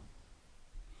cool.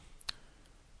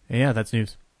 Yeah, that's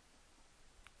news.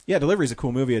 Yeah, Delivery is a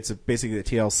cool movie. It's basically a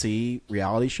TLC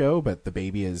reality show, but the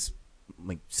baby is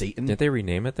like Satan. Didn't they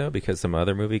rename it though? Because some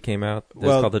other movie came out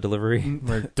that's called The Delivery.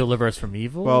 Or Deliver Us from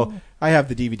Evil. Well, I have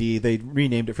the DVD. They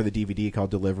renamed it for the DVD called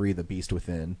Delivery: The Beast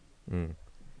Within.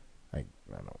 I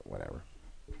don't know, whatever.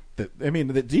 The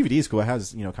DVD is cool. It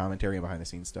has commentary and behind the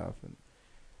scenes stuff, and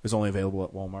it was only available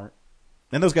at Walmart.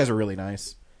 And those guys are really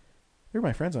nice. They're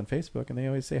my friends on Facebook, and they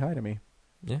always say hi to me.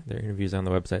 Yeah, their interviews on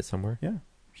the website somewhere. Yeah, you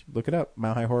should look it up.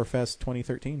 Mile High Horror Fest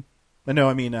 2013. No,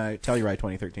 I mean Telluride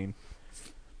 2013.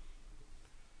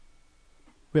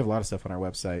 We have a lot of stuff on our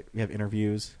website. We have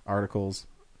interviews, articles.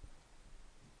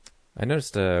 I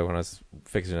noticed when I was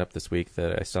fixing it up this week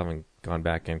that I still haven't gone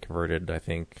back and converted, I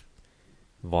think,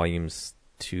 volumes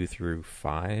 2 through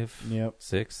 5,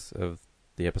 6 of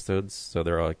the episodes. So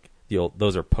they're like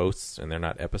those are posts and they're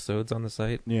not episodes on the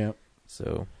site. Yeah.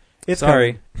 So it's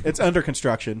it's under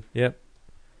construction. Yep.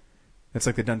 It's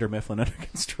like the Dunder Mifflin under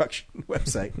construction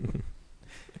website.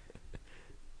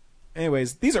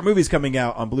 Anyways, these are movies coming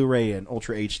out on Blu-ray and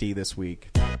Ultra HD this week.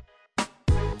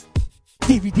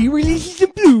 DVD releases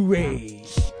and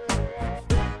Blu-rays.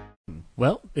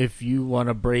 Well, if you want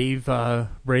to brave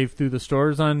through the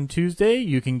stores on Tuesday,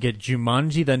 you can get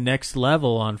Jumanji: The Next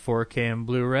Level on 4K and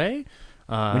Blu-ray.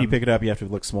 When you pick it up, you have to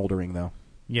look smoldering, though.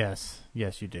 Yes,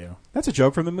 you do. That's a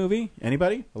joke from the movie.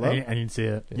 Anybody? Hello? I didn't see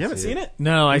it. You haven't seen it?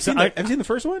 No, have you seen the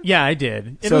first one? Yeah, I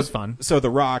did. It was fun. So The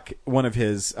Rock, one of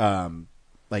his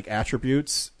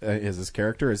attributes is his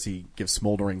character, is he gives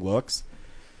smoldering looks.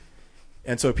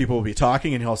 And so people will be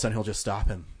talking, and all of a sudden he'll just stop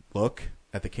and look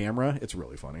at the camera. It's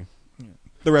really funny. Yeah.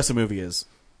 The rest of the movie is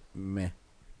meh.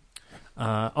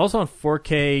 Also on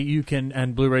 4K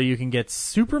and Blu-ray, you can get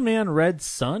Superman Red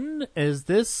Sun. Is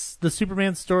this the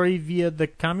Superman story via the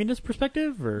communist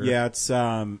perspective? Or? Yeah, it's based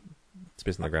on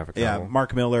the graphic novel. Yeah,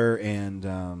 Mark Miller and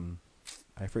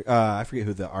I forget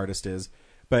who the artist is.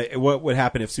 But what would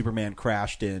happen if Superman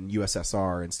crashed in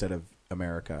USSR instead of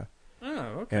America? Oh,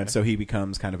 okay. And so he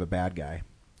becomes kind of a bad guy.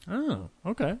 Oh,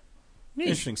 okay. Neat.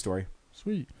 Interesting story.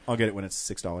 Sweet. I'll get it when it's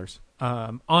 $6.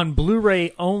 On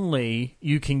Blu-ray only,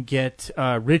 you can get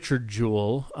Richard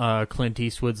Jewell, Clint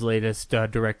Eastwood's latest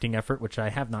directing effort, which I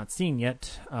have not seen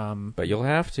yet. But you'll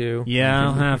have to. Yeah,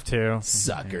 I'll have to.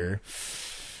 Sucker.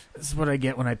 This is what I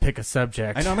get when I pick a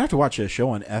subject. I know I'm going to have to watch a show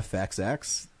on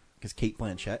FXX because Cate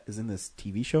Blanchett is in this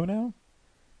TV show now.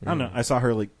 I don't know. I saw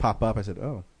her pop up. I said,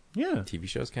 oh. Yeah. TV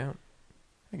shows count?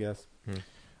 I guess.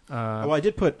 Well, I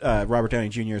did put Robert Downey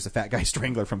Jr. as the fat guy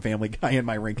strangler from Family Guy in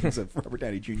my rankings of Robert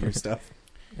Downey Jr. stuff.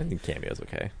 I think cameo's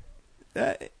okay.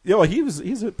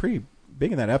 He's pretty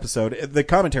big in that episode. The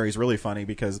commentary is really funny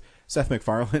because Seth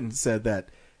MacFarlane said that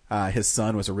his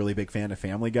son was a really big fan of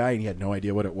Family Guy and he had no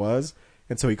idea what it was,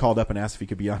 and so he called up and asked if he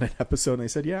could be on an episode, and they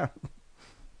said yeah.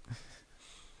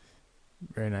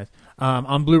 Very nice.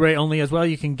 On Blu-ray only as well,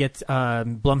 you can get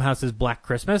Blumhouse's Black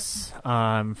Christmas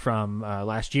from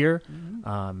last year.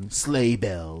 Sleigh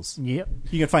Bells. Yep.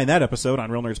 You can find that episode on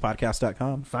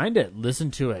realnerdspodcast.com. Find it,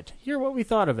 listen to it, hear what we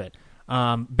thought of it.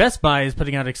 Best Buy is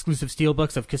putting out exclusive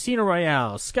steelbooks of Casino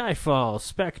Royale, Skyfall,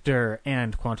 Spectre,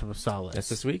 and Quantum of Solace. That's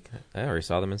this week? I already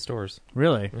saw them in stores.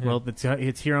 Really? Mm-hmm. Well,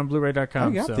 it's here on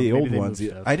Blu-ray.com. I got so the old ones.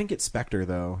 I didn't get Spectre,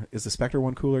 though. Is the Spectre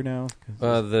one cooler now?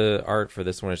 The art for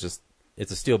this one is just,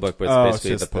 it's a steelbook, but it's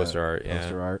basically the poster art.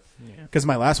 Poster art. Because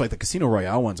my last one, the Casino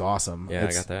Royale one's awesome. Yeah,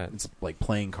 I got that. It's like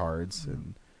playing cards.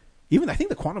 And even, I think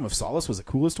the Quantum of Solace was the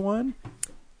coolest one.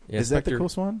 Yeah, is that the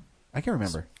coolest one? I can't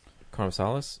remember. Quantum of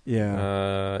Solace?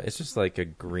 Yeah. It's just like a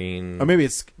green... Oh, maybe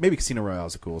Casino Royale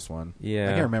is the coolest one. Yeah.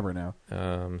 I can't remember now.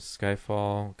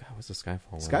 Skyfall... God, what's the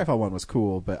Skyfall one? Skyfall one was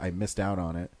cool, but I missed out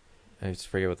on it. I just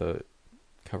forget what the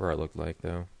cover art looked like,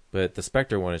 though. But the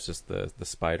Spectre one is just the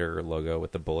spider logo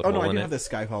with the bullet hole in it. Oh, no, I didn't have the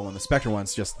Skyfall one. The Spectre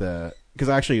one's just the... Because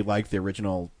I actually liked the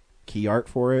original key art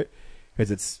for it,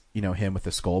 because it's, him with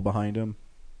the skull behind him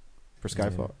for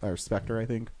Skyfall, or Spectre, I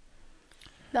think.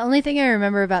 The only thing I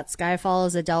remember about Skyfall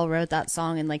is Adele wrote that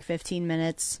song in like 15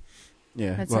 minutes.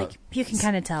 Yeah. It's like, you can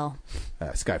kind of tell.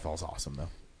 Skyfall's awesome, though.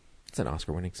 It's an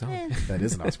Oscar-winning song. That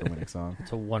is an Oscar-winning song.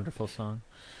 It's a wonderful song.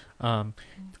 Awesome.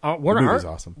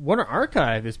 Warner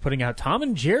Archive is putting out Tom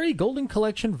and Jerry Golden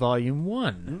Collection Volume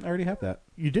 1. I already have that.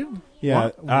 You do?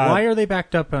 Yeah. Why are they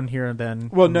backed up on here then?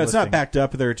 Well, no, it's not backed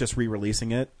up. They're just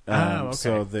re-releasing it. Okay.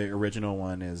 So the original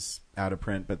one is out of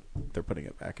print, but they're putting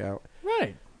it back out.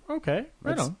 Right. Okay.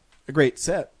 Right on. A great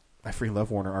set. I freaking love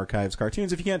Warner Archives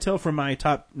cartoons. If you can't tell from my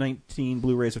top 19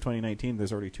 Blu-rays of 2019,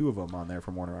 there's already 2 of them on there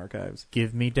from Warner Archives.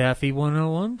 Give me Daffy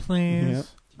 101, please.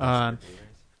 Huh?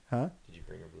 Did you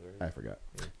bring your Blu-ray? I forgot.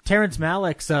 Terrence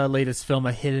Malick's latest film,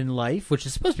 A Hidden Life, which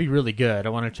is supposed to be really good. I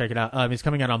want to check it out. It's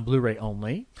coming out on Blu-ray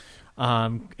only.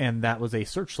 And that was a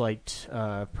Searchlight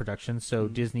production, so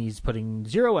Disney's putting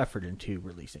zero effort into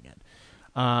releasing it.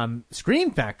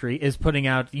 Scream Factory is putting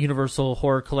out Universal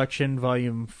Horror Collection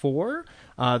Volume 4.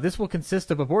 This will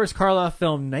consist of a Boris Karloff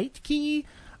film, Night Key,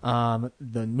 the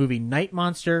movie Night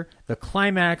Monster, The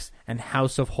Climax, and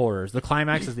House of Horrors. The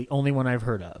Climax is the only one I've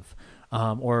heard of.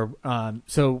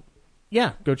 So,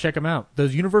 yeah, go check them out.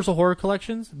 Those Universal Horror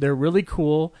Collections, they're really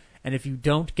cool, and if you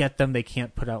don't get them, they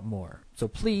can't put out more. So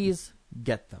please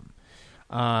get them.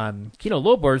 Kino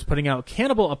Lorber is putting out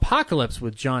Cannibal Apocalypse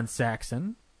with John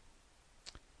Saxon.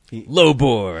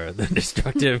 Lobor, the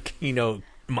destructive Kino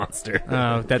monster.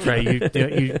 Oh, that's right.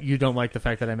 You don't like the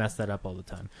fact that I mess that up all the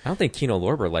time. I don't think Kino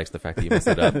Lorber likes the fact that you messed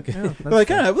it up. I'm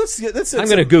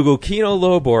going to Google Kino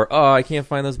Lorber. Oh, I can't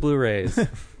find those Blu-rays.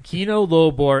 Kino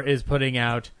Lorber is putting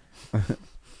out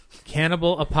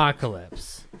Cannibal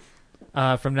Apocalypse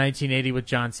from 1980 with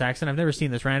John Saxon. I've never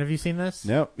seen this. Ryan, have you seen this?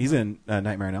 No, he's in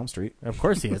Nightmare on Elm Street. Of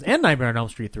course he is. And Nightmare on Elm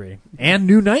Street 3. And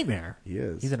New Nightmare. He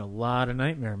is. He's in a lot of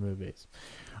Nightmare movies.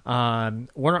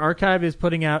 Warner Archive is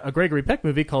putting out a Gregory Peck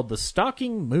movie called The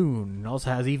Stalking Moon. It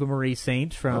also has Eva Marie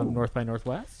Saint from North by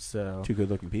Northwest. So 2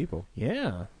 good-looking people.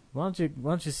 Yeah. Why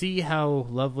don't you see how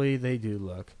lovely they do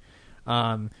look?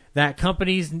 That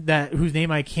company's whose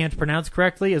name I can't pronounce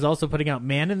correctly is also putting out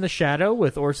Man in the Shadow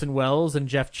with Orson Welles and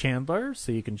Jeff Chandler,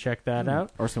 so you can check that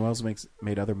out. Orson Welles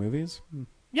made other movies?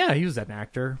 Yeah, he was an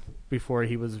actor before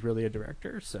he was really a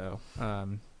director, so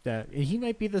he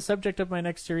might be the subject of my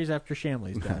next series after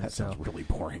Shamley's done. That sounds really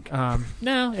boring.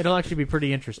 No, it'll actually be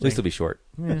pretty interesting. At least it'll be short.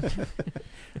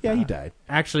 Yeah, he died.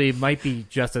 Actually, it might be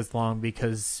just as long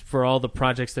because for all the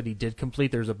projects that he did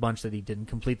complete, there's a bunch that he didn't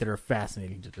complete that are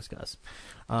fascinating to discuss.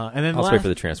 And then I'll wait for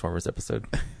the Transformers episode.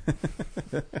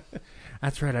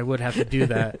 That's right, I would have to do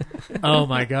that. Oh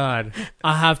my God.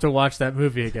 I'll have to watch that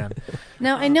movie again.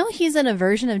 Now, I know he's in a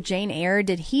version of Jane Eyre.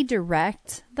 Did he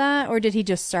direct that or did he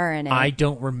just star in it? I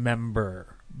don't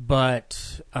remember,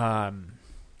 but I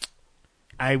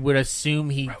would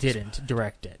assume he didn't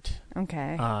direct it.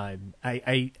 Okay.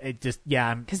 I just,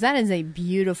 yeah. Because that is a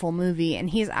beautiful movie, and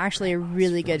he's actually a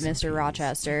really good Mr.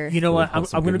 Rochester. You know what? I'm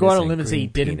going to go out on a limb and say he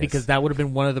didn't because that would have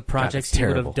been one of the projects he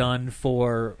would have done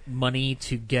for money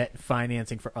to get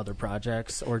financing for other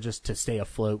projects or just to stay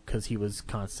afloat because he was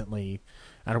constantly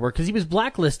out of work because he was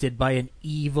blacklisted by an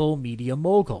evil media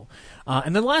mogul.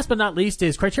 And then last but not least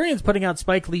is Criterion's putting out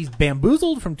Spike Lee's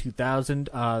Bamboozled from 2000.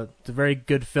 It's a very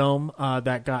good film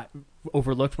that got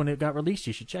overlooked when it got released.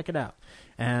 You should check it out.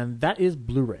 And that is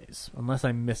Blu-rays, unless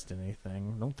I missed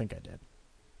anything. I don't think I did.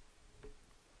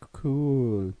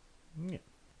 Cool. Yeah.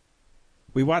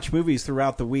 We watch movies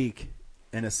throughout the week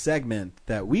in a segment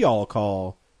that we all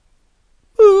call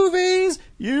Movies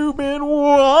You've Been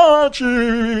Watching.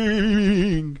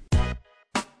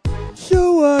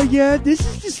 So, yeah, this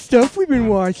is the stuff we've been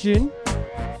watching.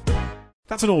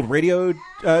 That's an old radio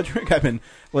trick. I've been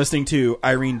listening to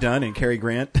Irene Dunn and Cary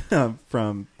Grant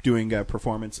from doing a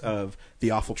performance of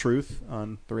The Awful Truth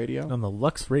on the radio. On the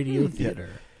Lux Radio Theater.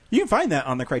 Yeah. You can find that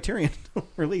on the Criterion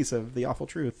release of The Awful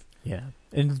Truth. Yeah.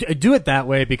 And do it that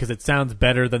way because it sounds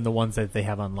better than the ones that they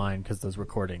have online because those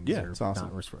recordings are it's awesome.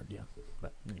 not restored. Yeah.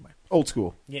 But anyway. Old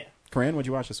school. Yeah. Corinne, what'd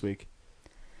you watch this week?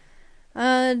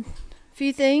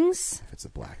 Few things. If it's a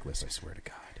blacklist, I swear to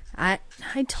God.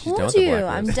 I told you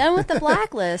I'm done with the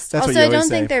blacklist. That's also, what you I don't always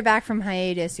think say. they're back from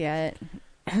hiatus yet.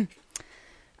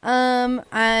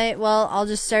 I'll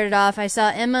just start it off. I saw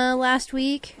Emma last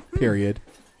week. Period.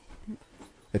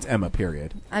 It's Emma,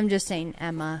 period. I'm just saying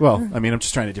Emma. Well, I mean, I'm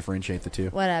just trying to differentiate the two.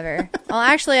 Whatever. Well,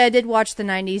 actually, I did watch the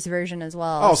 90s version as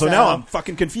well. Oh, so now I'm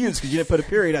fucking confused because you didn't put a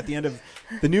period at the end of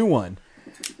the new one.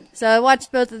 So I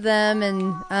watched both of them,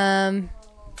 and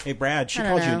Hey, Brad, she I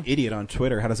called don't you know. an idiot on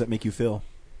Twitter. How does that make you feel?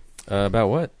 About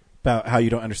what? About how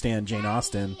you don't understand Jane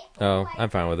Austen. Oh,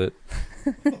 I'm fine with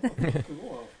it.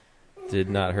 Did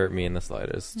not hurt me in the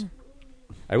slightest.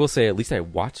 I will say, at least I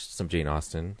watched some Jane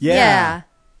Austen. Yeah.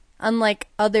 Unlike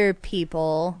other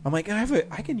people. I'm like, I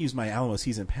can use my Alamo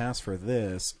season pass for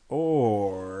this,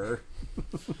 or...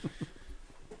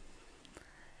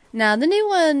 Now, the new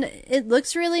one, it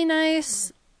looks really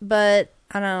nice, but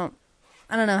I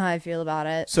don't know how I feel about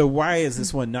it. So why is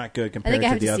this one not good compared I to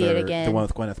have the to see it other, again. the one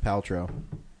with Gwyneth Paltrow?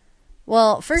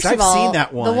 Well, first I've of all, seen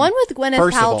that one. the one with Gwyneth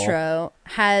First of all. Paltrow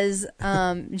has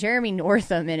Jeremy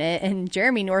Northam in it, and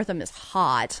Jeremy Northam is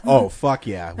hot. Oh, fuck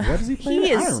yeah. What does he play?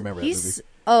 He I is. don't remember that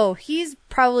movie. He's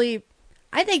probably.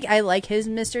 I think I like his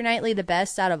Mr. Knightley the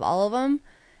best out of all of them,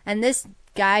 and this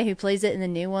guy who plays it in the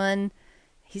new one,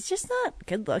 he's just not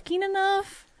good looking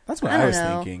enough. That's what I was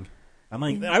thinking. I'm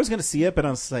like, I was going to see it, but I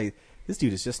was like, this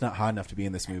dude is just not hot enough to be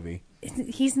in this movie.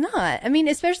 He's not. I mean,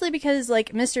 especially because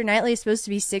like Mr. Knightley is supposed to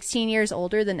be 16 years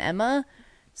older than Emma,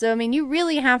 so I mean, you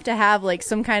really have to have like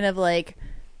some kind of like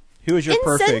Who is your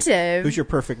incentive. perfect? Who's your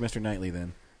perfect Mr. Knightley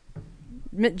then?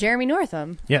 Jeremy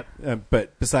Northam. Yep.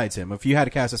 But besides him, if you had to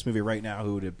cast this movie right now,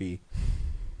 who would it be?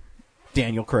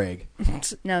 Daniel Craig.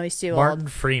 No, he's too Martin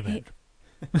old. Freeman.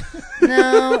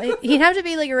 No, he'd have to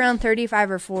be like around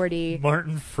 35 or 40.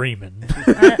 Martin Freeman.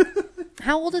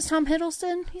 How old is Tom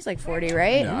Hiddleston? He's like 40,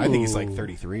 right? No, I think he's like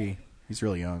 33. He's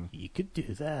really young. He could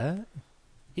do that.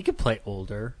 He could play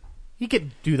older. He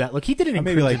could do that. Look, he did it in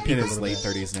Maybe Crimson like in Peak his a late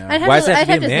little bit. 30s now. I'd have Why to, does it have I'd to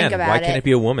be a have to think man? about Why it. can't it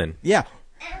be a woman? Yeah.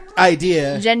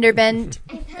 Idea. Gender bent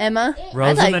Emma. I like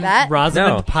Rosamund, that.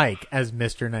 Rosamund No. Pike as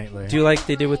Mr. Knightley. Do like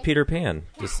they did with Peter Pan.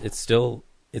 Just it's still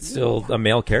a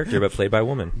male character, but played by a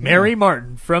woman. Mary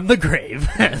Martin from the grave.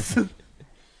 That'd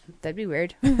be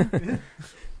weird.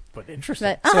 But interesting.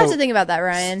 But I'll have to think about that,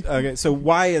 Ryan. Okay, so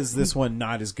why is this one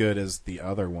not as good as the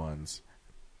other ones?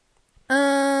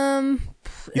 You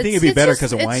think it'd be better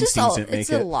because of Weinstein didn't make it's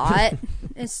it? a lot.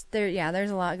 It's there. Yeah,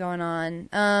 there's a lot going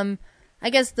on. I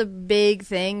guess the big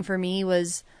thing for me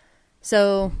was,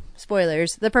 so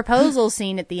spoilers, the proposal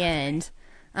scene at the end.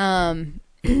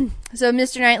 So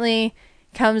Mr. Knightley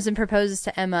comes and proposes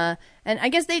to Emma, and I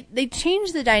guess they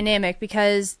changed the dynamic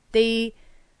because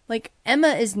Emma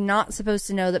is not supposed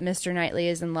to know that Mr. Knightley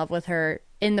is in love with her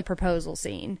in the proposal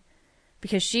scene,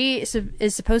 because she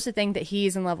is supposed to think that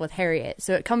he's in love with Harriet.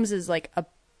 So it comes as like a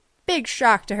big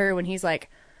shock to her when he's like,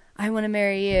 I want to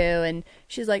marry you. And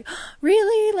she's like,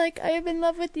 really? Like, I am in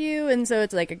love with you. And so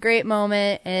it's like a great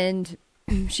moment. And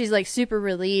she's like super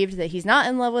relieved that he's not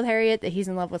in love with Harriet, that he's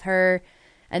in love with her.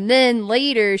 And then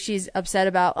later she's upset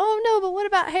about, oh no, but what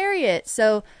about Harriet?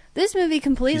 So this movie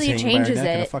completely She's hanging by her changes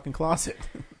neck in a it. fucking closet.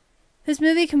 This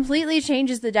movie completely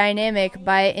changes the dynamic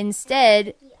by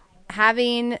instead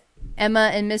having Emma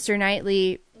and Mr.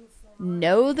 Knightley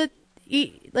know that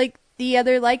the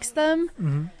other likes them.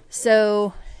 Mm-hmm.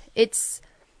 So it's,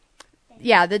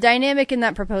 yeah, the dynamic in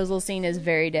that proposal scene is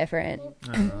very different.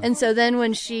 And so then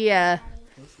when she, I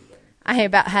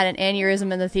about had an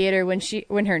aneurysm in the theater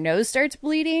when her nose starts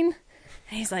bleeding,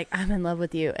 and he's like, I'm in love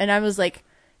with you. And I was like,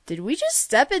 did we just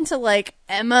step into like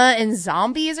Emma and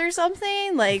zombies or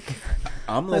something? Like,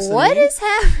 I'm listening. what is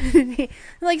happening?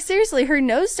 Like, seriously, her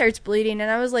nose starts bleeding, and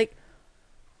I was like,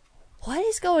 what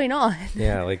is going on?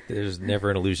 Yeah, like there's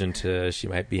never an allusion to she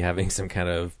might be having some kind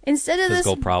of Instead of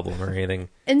physical this problem or anything.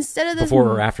 Instead of this, before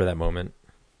or after that moment.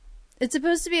 It's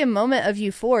supposed to be a moment of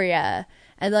euphoria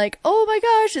and like, oh my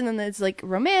gosh, and then it's like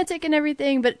romantic and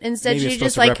everything, but instead Maybe she it's supposed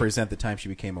just to like represent the time she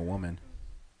became a woman.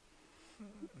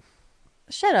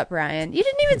 Shut up, Ryan. You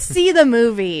didn't even see the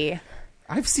movie.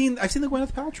 I've seen the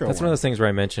Gwyneth Paltrow. That's one of those things where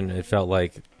I mentioned it felt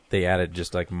like they added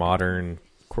just like modern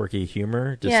quirky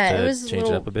humor just to change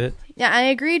it up a bit. Yeah, I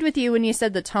agreed with you when you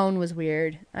said the tone was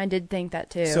weird. I did think that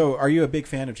too. So, are you a big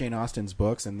fan of Jane Austen's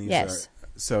books? And these yes.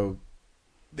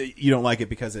 You don't like it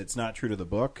because it's not true to the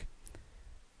book?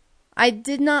 I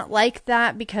did not like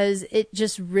that because it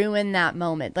just ruined that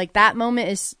moment. Like, that moment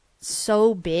is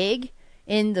so big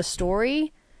in the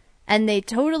story, and they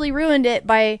totally ruined it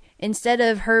by, instead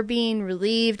of her being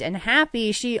relieved and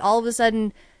happy, she all of a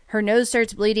sudden, her nose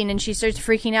starts bleeding and she starts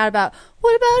freaking out about,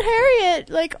 what about Harriet?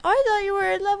 Like, I thought you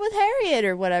were in love with Harriet,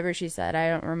 or whatever she said. I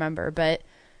don't remember, but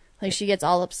like, she gets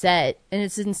all upset, and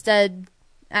it's instead,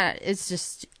 it's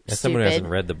just as someone who hasn't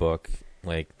read the book,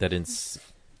 like, that it's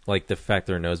like the fact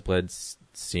that her nose bled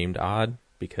seemed odd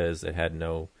because it had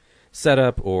no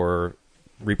setup or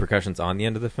repercussions on the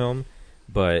end of the film.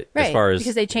 But right, as far as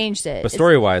because they changed it, but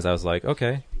story wise, I was like,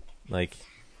 okay, like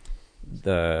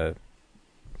the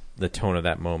tone of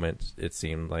that moment, it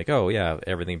seemed like, oh yeah,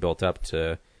 everything built up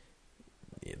to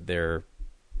their.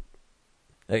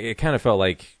 It kind of felt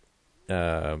like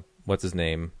what's his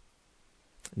name,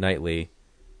 Knightley,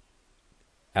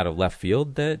 out of left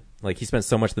field. That like he spent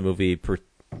so much of the movie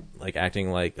like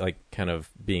acting like kind of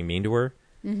being mean to her,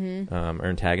 or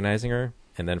antagonizing her,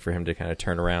 and then for him to kind of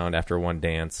turn around after one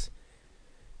dance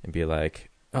and be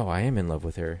like, oh, I am in love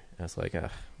with her. I was like,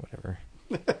 whatever.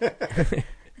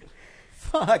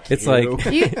 Fuck it's you. Like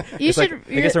you it's should. Like,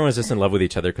 I guess everyone's just in love with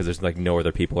each other because there's like no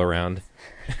other people around.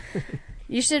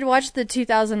 You should watch the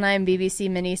 2009 BBC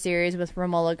miniseries with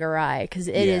Romola Garai because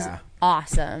it is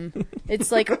awesome.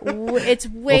 It's like it's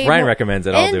way. Well, if Ryan recommends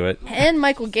it, I'll do it. And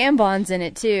Michael Gambon's in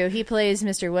it too. He plays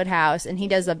Mr. Woodhouse, and he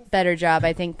does a better job,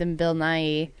 I think, than Bill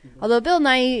Nighy. Although Bill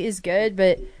Nighy is good,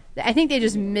 but I think they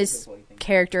just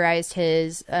mischaracterized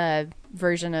his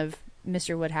version of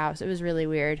Mr. Woodhouse. It was really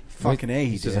weird. Fucking A,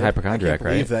 he's just a hypochondriac, I can't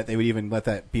believe that they would even let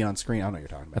that be on screen. I don't know what you're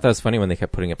talking about. I thought it was funny when they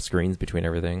kept putting up screens between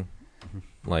everything,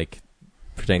 like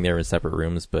pretending they were in separate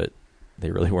rooms, but they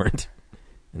really weren't,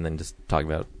 and then just talking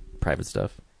about private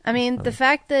stuff. I mean, the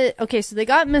fact that so they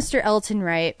got Mr. Elton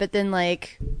right, but then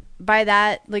by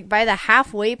the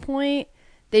halfway point,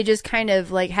 they just kind of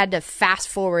had to fast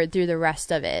forward through the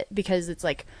rest of it because it's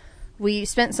like we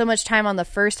spent so much time on the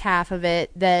first half of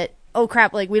it that oh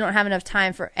crap, we don't have enough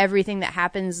time for everything that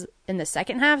happens in the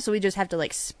second half, so we just have to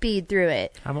speed through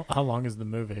it. How long is the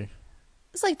movie?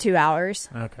 It's 2 hours.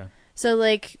 Okay. So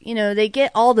they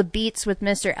get all the beats with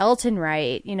Mr. Elton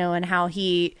right, and how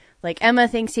he Emma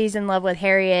thinks he's in love with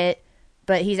Harriet,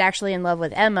 but he's actually in love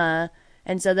with Emma.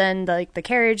 And so then the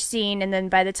carriage scene, and then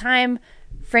by the time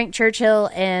Frank Churchill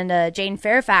and Jane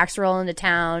Fairfax roll into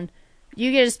town,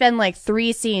 you get to spend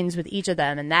 3 scenes with each of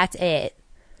them, and that's it.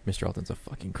 Mr. Elton's a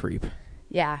fucking creep.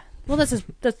 Yeah. Well, that's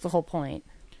the whole point.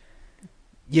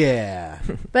 Yeah.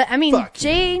 But I mean,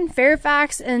 Jane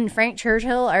Fairfax and Frank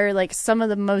Churchill are some of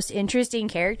the most interesting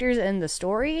characters in the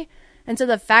story. And so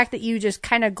the fact that you just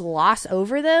kind of gloss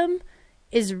over them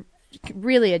is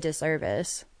really a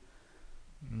disservice.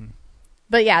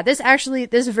 But yeah, this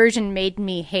version made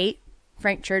me hate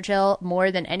Frank Churchill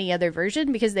more than any other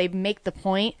version because they make the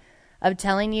point of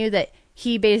telling you that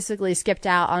he basically skipped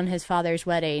out on his father's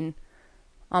wedding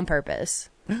on purpose.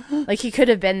 He could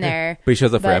have been there. But he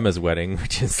shows up for Emma's wedding,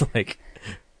 which is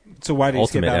So why did he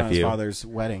skip out on his father's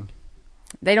wedding?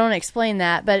 They don't explain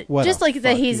that, but what just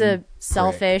that he's a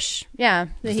selfish, that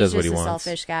he's just a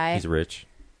selfish guy. He's rich.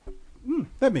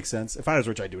 That makes sense. If I was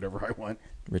rich, I'd do whatever I want.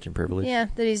 Rich and privileged. Yeah,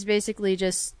 that he's basically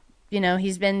just,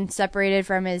 he's been separated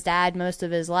from his dad most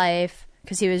of his life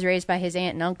because he was raised by his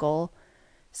aunt and uncle.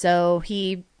 So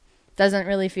he doesn't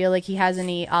really feel like he has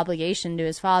any obligation to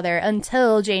his father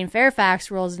until Jane Fairfax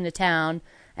rolls into town.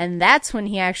 And that's when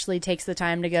he actually takes the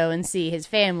time to go and see his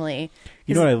family.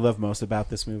 You know what I love most about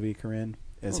this movie, Corinne?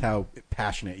 Is how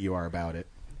passionate you are about it.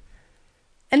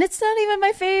 And it's not even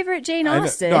my favorite Jane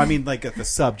Austen. No, I mean the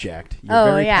subject. You're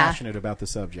very passionate about the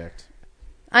subject.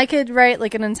 I could write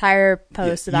an entire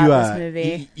post about this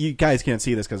movie. You guys can't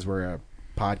see this because we're a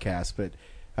podcast, but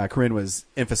Corinne was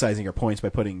emphasizing her points by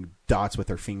putting dots with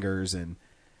her fingers and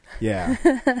yeah.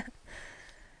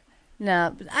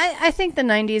 No, I think the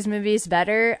 90s movie is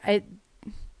better. I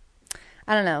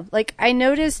don't know. I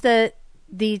noticed that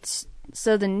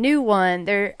the new one,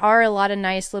 there are a lot of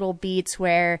nice little beats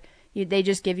where they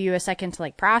just give you a second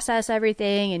to process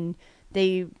everything, and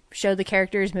they show the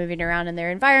characters moving around in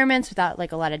their environments without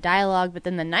a lot of dialogue. But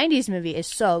then the 90s movie is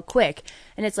so quick,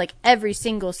 and it's every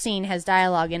single scene has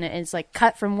dialogue in it, and it's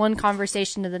cut from one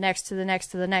conversation to the next to the next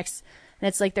to the next. And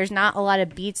it's there's not a lot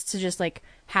of beats to just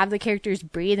have the characters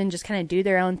breathe and just kind of do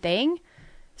their own thing.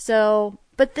 So,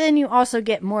 but then you also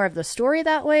get more of the story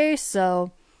that way.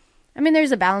 So, I mean,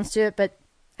 there's a balance to it, but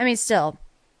I mean, still,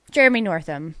 Jeremy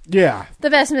Northam. Yeah. The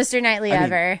best Mr. Knightley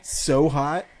ever. So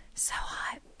hot. So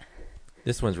hot.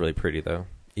 This one's really pretty, though.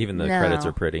 Even the No. credits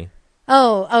are pretty.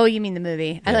 Oh, you mean the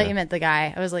movie. I Yeah. thought you meant the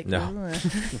guy. I was like, No.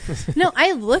 No,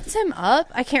 I looked him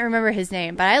up. I can't remember his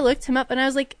name, but I looked him up and I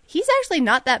was like, he's actually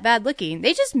not that bad looking.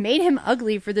 They just made him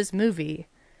ugly for this movie.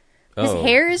 His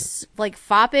hair is like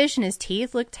foppish and his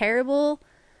teeth look terrible.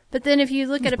 But then if you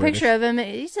look at a picture of him,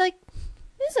 he's like,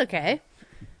 he's okay.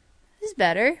 He's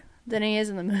better than he is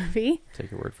in the movie.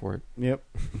 Take your word for it. Yep.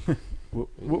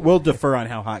 We'll defer on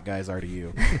how hot guys are to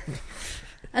you.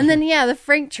 And then, the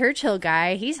Frank Churchill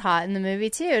guy, he's hot in the movie,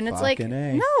 too. And it's Fucking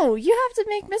like, A. no, you have to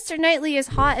make Mr. Knightley as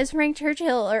hot as Frank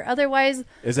Churchill, or otherwise,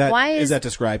 Is that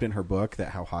described in her book,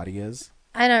 that how hot he is?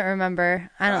 I don't remember.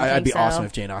 I don't think I'd be so. awesome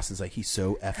if Jane Austen's like, he's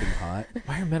so effing hot.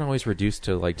 Why are men always reduced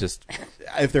to, like, just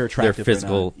If they're attractive their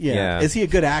physical... or not. Yeah. Is he a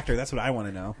good actor? That's what I want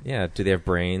to know. Yeah, do they have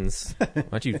brains? Why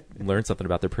don't you learn something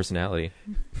about their personality?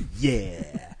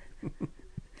 Yeah.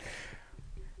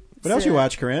 What else you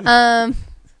watch, Corinne?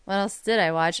 What else did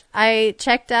I watch? I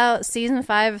checked out season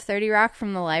 5 of 30 Rock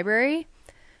from the library.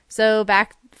 So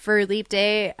back for Leap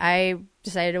Day, I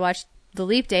decided to watch the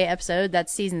Leap Day episode.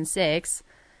 That's season 6.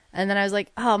 And then I was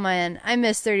like, oh man, I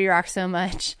miss 30 Rock so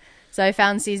much. So I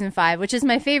found season 5, which is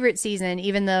my favorite season,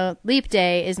 even though Leap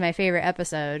Day is my favorite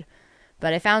episode.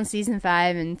 But I found season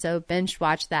 5, and so binge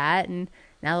watched that. And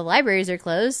now the libraries are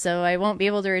closed, so I won't be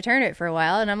able to return it for a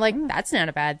while. And I'm like, that's not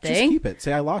a bad thing. Just keep it.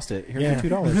 Say I lost it. Here's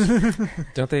your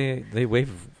 $2. Don't they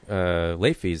waive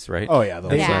late fees, right? Oh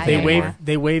yeah,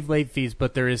 They waive late fees,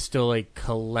 but there is still a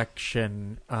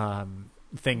collection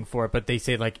thing for it. But they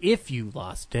say, like, if you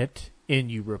lost it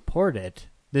and you report it,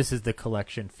 this is the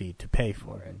collection fee to pay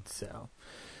for it. So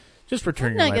just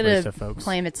return your libraries to folks. I'm not going to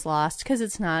claim it's lost because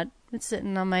it's not. It's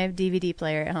sitting on my DVD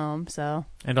player at home. So.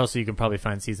 And also, you can probably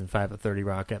find season 5 of 30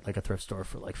 Rock at like a thrift store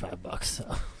for like $5.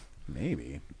 So.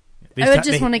 Maybe. I would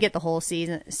just want to get the whole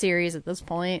series at this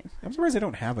point. I'm surprised they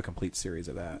don't have a complete series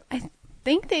of that. I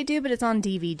think they do, but it's on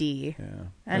DVD. Yeah.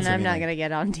 And I'm not going to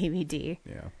get it on DVD.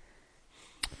 Yeah.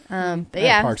 But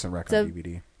yeah. Parks and Rec on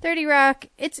DVD. 30 Rock,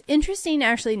 it's interesting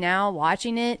actually now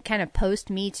watching it kind of post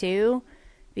Me Too,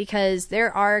 because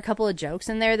there are a couple of jokes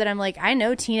in there that I'm like, I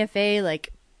know Tina Fey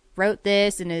like wrote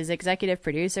this and is executive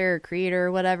producer or creator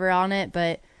or whatever on it,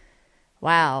 but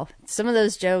wow, some of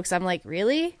those jokes I'm like,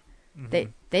 really? Mm-hmm.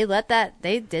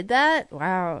 They did that?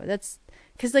 Wow. That's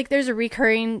because like there's a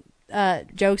recurring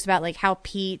jokes about like how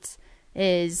Pete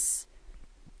is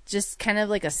just kind of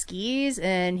like a skis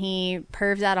and he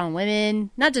pervs out on women,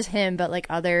 not just him, but like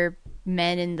other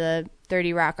men in the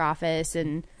 30 Rock office.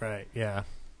 And right. Yeah.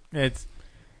 It's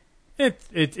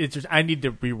just, I need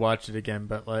to rewatch it again,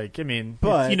 but like, I mean,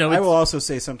 but I will also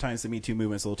say sometimes the Me Too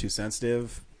movement's a little too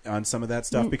sensitive on some of that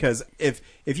stuff, because if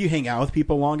you hang out with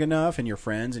people long enough and you're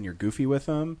friends and you're goofy with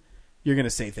them, you're going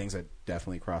to say things that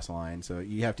definitely cross the line. So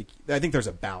you have to, I think there's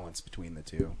a balance between the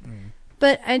two.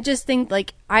 But I just think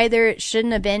like either it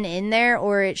shouldn't have been in there,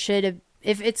 or it should have,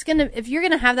 if you're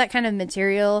going to have that kind of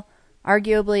material,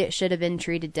 arguably it should have been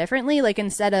treated differently. Like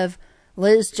instead of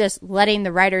Liz just letting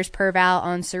the writers perv out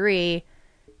on Cirie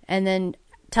and then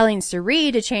telling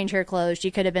Cirie to change her clothes, she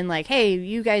could have been like, hey,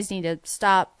 you guys need to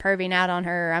stop perving out on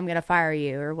her, or I'm going to fire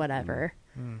you, or whatever.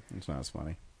 It's not as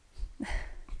funny.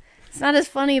 It's not as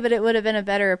funny, but it would have been a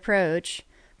better approach.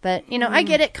 But, you know, I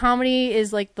get it. Comedy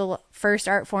is like the first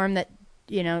art form that,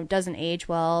 you know, doesn't age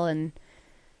well.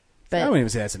 But I wouldn't even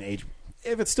say that's an age.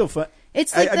 If it's still fun.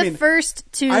 It's like the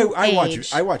first to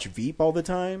age. I watch Veep all the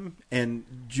time, and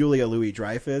Julia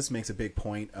Louis-Dreyfus makes a big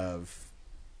point of,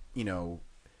 you know,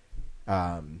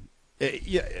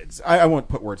 I won't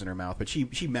put words in her mouth, but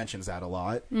she mentions that a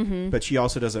lot. Mm-hmm. But she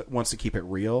also wants to keep it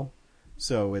real.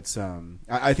 So it's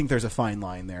I think there's a fine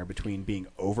line there between being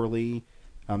overly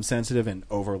sensitive and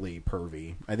overly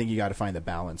pervy. I think you got to find the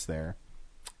balance there.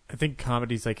 I think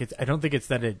comedy's like I don't think it's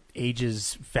that it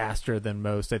ages faster than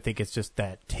most. I think it's just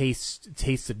that taste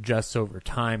adjusts over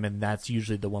time, and that's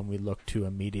usually the one we look to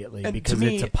immediately, and because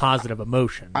it's a positive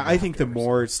emotion. I think the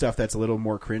more stuff that's a little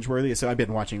more cringeworthy. So I've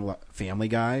been watching Family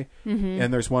Guy,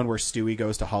 and there's one where Stewie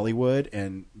goes to Hollywood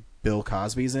and Bill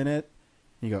Cosby's in it.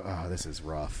 And you go, oh, this is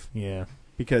rough. Yeah,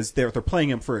 because they're playing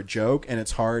him for a joke, and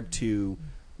it's hard to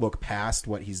look past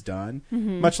what he's done.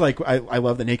 Mm-hmm. Much like I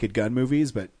love the Naked Gun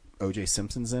movies, but O.J.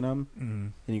 Simpson's in them,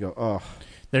 and you go, oh.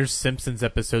 There's Simpsons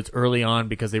episodes early on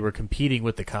because they were competing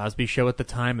with the Cosby Show at the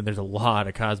time, and there's a lot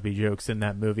of Cosby jokes in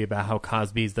that movie about how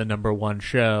Cosby's the #1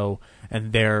 show,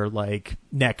 and they're like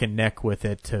neck and neck with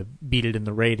it to beat it in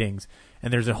the ratings.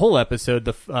 And there's a whole episode,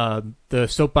 the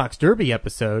Soapbox Derby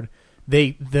episode,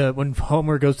 when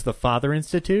Homer goes to the Fatherhood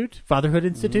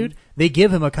Institute, they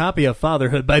give him a copy of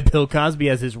Fatherhood by Bill Cosby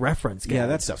as his reference guide. Yeah,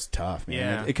 that stuff's tough, man.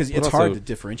 Yeah. Because it's hard to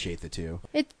differentiate the two.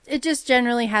 It just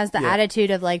generally has the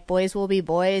attitude of like boys will be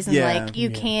boys, and like you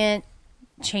can't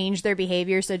change their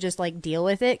behavior, so just like deal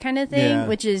with it kind of thing,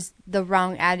 which is the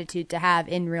wrong attitude to have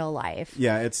in real life.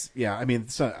 I mean,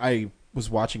 I was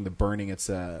watching The Burning. It's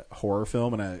a horror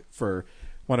film, and for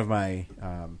one of my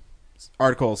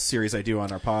article series I do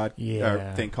on our pod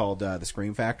thing called The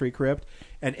Scream Factory Crypt,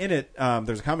 and in it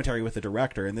there's a commentary with the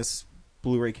director, and this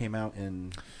Blu-ray came out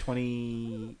in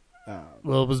 20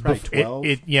 well, it was 12.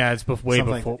 It's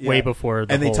way before.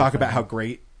 And they talk about how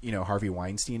great Harvey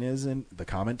Weinstein is in the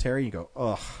commentary. You go,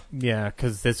 ugh. Yeah,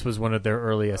 because this was one of their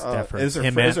earliest efforts.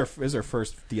 It was their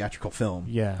first theatrical film.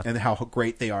 Yeah, and how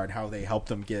great they are and how they helped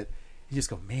them get. You just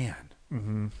go, man.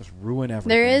 Just ruin everything.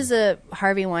 There is a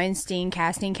Harvey Weinstein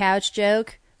casting couch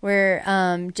joke where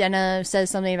Jenna says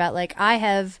something about like, I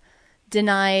have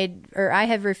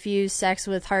refused sex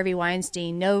with Harvey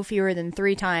Weinstein no fewer than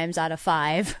 3 times out of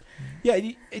 5. Yeah,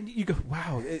 and you go,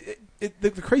 wow.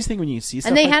 The crazy thing when you see stuff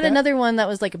and they like had that, another one that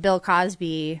was like a Bill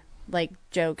Cosby like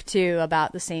joke too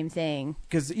about the same thing.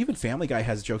 Because even Family Guy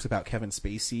has jokes about Kevin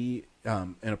Spacey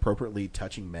inappropriately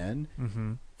touching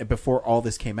men. Before all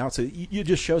this came out, so it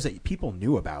just shows that people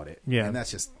knew about it. Yeah, and that's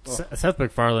just Seth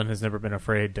MacFarlane has never been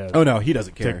afraid to. Oh no, he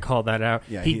doesn't care to call that out.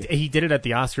 Yeah, he did it at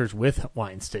the Oscars with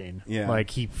Weinstein. Yeah,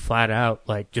 like he flat out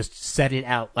like just said it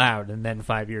out loud, and then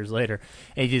 5 years later,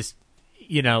 it just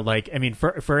like I mean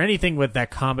for anything with that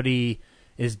comedy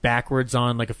is backwards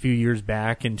on like a few years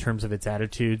back in terms of its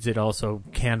attitudes, it also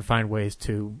can find ways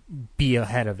to be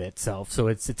ahead of itself. So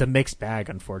it's a mixed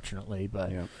bag, unfortunately, but.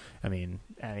 Yeah. I mean,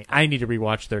 I need to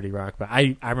rewatch 30 Rock, but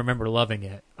I remember loving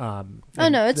it.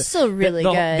 It's still really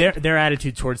good. Their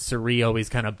attitude towards Suri always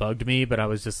kind of bugged me, but I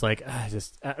was just like,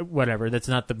 whatever. That's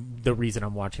not the reason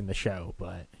I'm watching the show,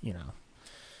 but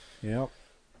Yep.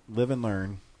 Live and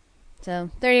learn. So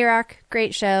 30 Rock,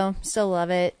 great show. Still love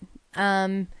it.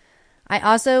 I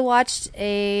also watched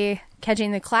a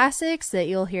Catching the Classics that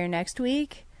you'll hear next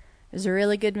week. It was a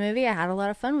really good movie. I had a lot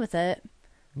of fun with it.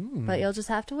 But you'll just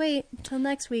have to wait until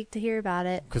next week to hear about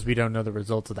it. Because we don't know the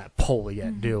results of that poll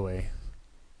yet, do we?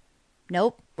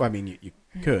 Nope. Well, I mean, you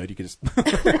could. You could just...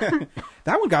 That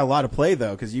one got a lot of play,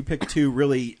 though, because you picked 2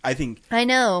 really, I think... I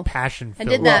know. Passion-filled. I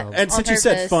did that and since you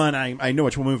said fun, I know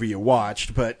which movie you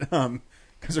watched, but...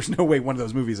 Because there's no way one of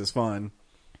those movies is fun.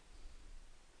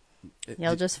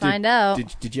 You'll just find out.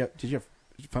 Did you have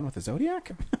fun with the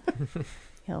Zodiac?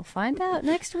 You'll find out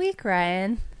next week,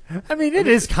 Ryan. I mean, it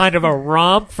is kind of a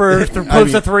romp for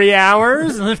close to 3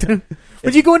 hours.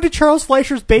 Would you go into Charles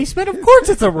Fleischer's basement? Of course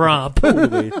it's a romp.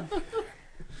 Totally.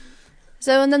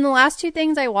 So, and then the last 2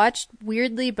 things I watched,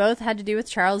 weirdly, both had to do with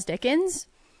Charles Dickens.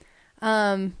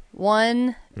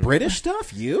 One... British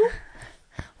stuff? You?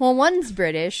 Well, one's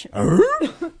British.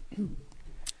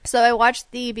 So I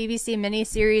watched the BBC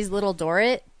miniseries Little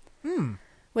Dorrit.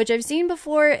 Which I've seen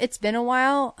before. It's been a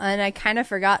while, and I kind of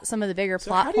forgot some of the bigger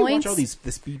plot points. How do you watch all this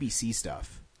BBC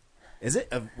stuff? Is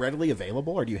it readily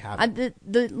available, or do you have it?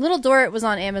 The Little Dorrit was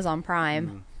on Amazon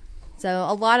Prime. So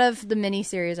a lot of the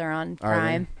miniseries are on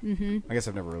Prime. I guess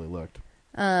I've never really looked.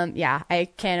 Yeah, I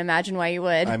can't imagine why you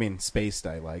would. I mean, Spaced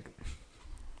I like.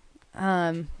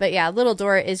 But yeah, Little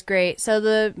Dorrit is great. So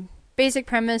the basic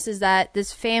premise is that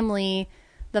this family,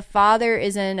 the father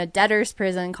is in a debtor's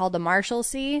prison called the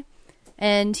Marshalsea.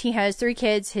 And he has 3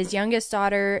 kids. His youngest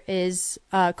daughter is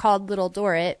called Little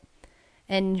Dorrit,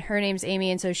 and her name's Amy.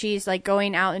 And so she's like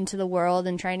going out into the world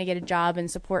and trying to get a job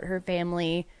and support her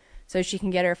family so she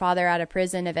can get her father out of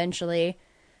prison eventually.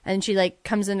 And she like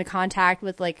comes into contact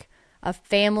with like a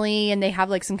family, and they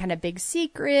have like some kind of big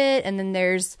secret. And then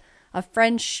there's a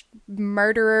French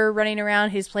murderer running around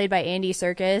who's played by Andy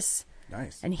Serkis.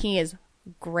 Nice. And he is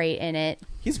great in it.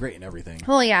 He's great in everything.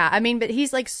 Well, yeah. I mean, but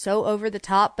he's like so over the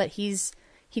top, but he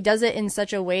does it in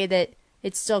such a way that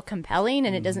it's still compelling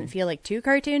and it doesn't feel like too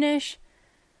cartoonish.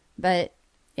 But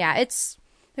yeah,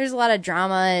 there's a lot of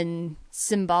drama and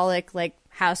symbolic like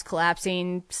house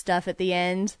collapsing stuff at the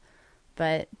end,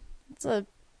 but it's a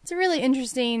really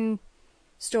interesting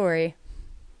story.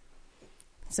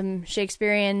 Some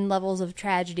Shakespearean levels of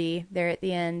tragedy there at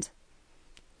the end.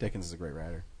 Dickens is a great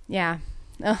writer. Yeah.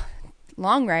 Oh,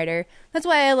 long writer. That's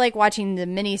why I like watching the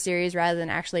miniseries rather than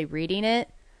actually reading it.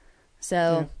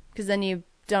 So, because then you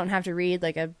don't have to read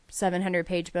like a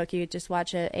 700-page book. You just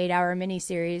watch an 8-hour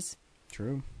miniseries.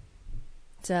 True.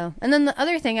 So, and then the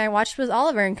other thing I watched was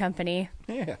Oliver and Company.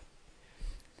 Yeah.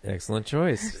 Excellent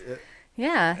choice.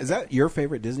 Yeah. Is that your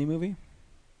favorite Disney movie?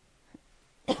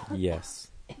 Yes.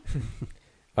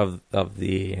 Of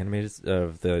the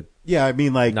animated Yeah, I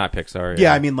mean like not Pixar.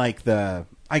 Yeah, I mean like I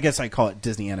guess I call it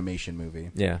Disney animation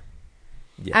movie. Yeah.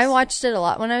 Yes. I watched it a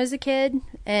lot when I was a kid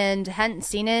and hadn't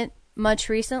seen it much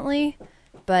recently,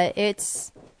 but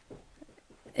it's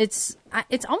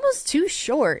almost too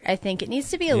short. I think it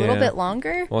needs to be a little bit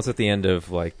longer. Well, it's at the end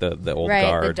of like the old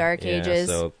guard, the Dark Ages.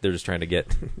 So they're just trying to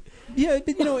get. Yeah,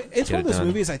 but it's one of those done.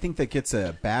 movies I think that gets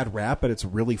a bad rap, but it's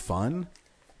really fun.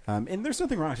 And there's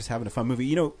nothing wrong with just having a fun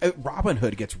movie. Robin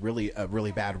Hood gets a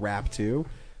really bad rap too.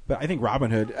 But I think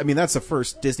Robin Hood, I mean, that's the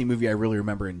first Disney movie I really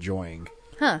remember enjoying.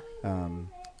 Huh.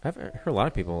 I've heard a lot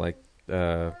of people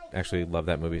actually love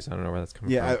that movie, so I don't know where that's coming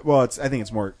from. Yeah, I think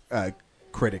it's more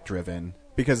critic driven.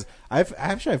 Because I've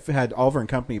had Oliver and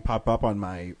Company pop up on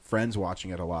my friends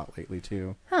watching it a lot lately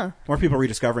too. Huh. More people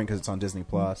rediscovering because it's on Disney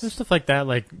Plus. There's stuff like that,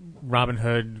 like Robin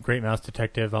Hood, Great Mouse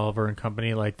Detective, Oliver and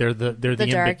Company. Like they're the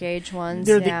Dark Age ones.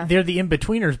 They're the in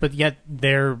betweeners, but yet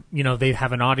they're they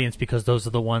have an audience because those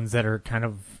are the ones that are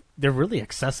they're really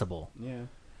accessible. Yeah,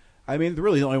 I mean,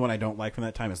 really the only one I don't like from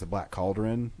that time is the Black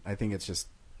Cauldron. I think it's just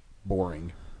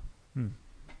boring.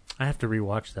 I have to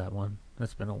rewatch that one.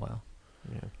 That's been a while.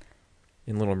 Yeah.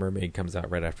 And Little Mermaid comes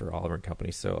out right after Oliver and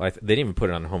Company, so they didn't even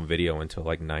put it on home video until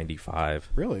like '95.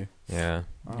 Really? Yeah.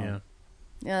 Oh. Yeah,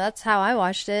 that's how I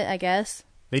watched it. I guess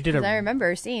they did. I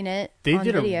remember seeing it. They on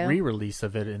did video. a re-release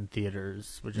of it in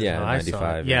theaters, which is how I saw it.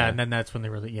 '95. Yeah, and then that's when they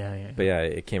really. Yeah. But yeah,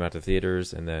 it came out to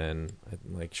theaters, and then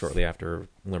like shortly after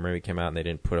Little Mermaid came out, and they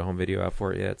didn't put a home video out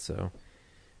for it yet. So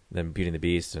then Beauty and the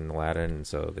Beast and Aladdin, and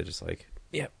so they just like,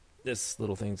 this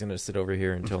little thing's gonna sit over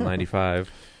here until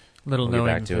 '95. Little we'll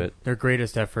knowing back to it. Their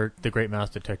greatest effort, the Great Mouse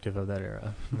Detective of that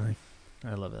era.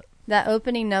 I love it. That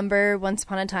opening number, Once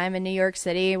Upon a Time in New York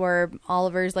City, where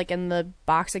Oliver's like in the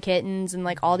box of kittens and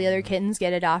like all the other kittens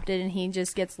get adopted and he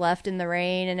just gets left in the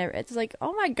rain, and it's like,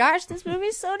 oh my gosh, this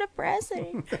movie's so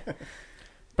depressing.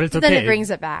 But it's okay. Then it brings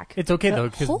it back. It's okay though,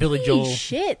 because Billy Joel. Holy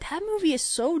shit, that movie is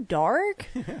so dark.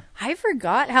 I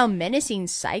forgot how menacing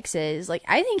Sykes is. Like,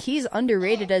 I think he's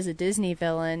underrated as a Disney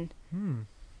villain.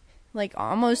 Like,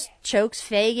 almost chokes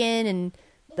Fagin, and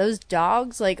those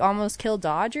dogs like almost kill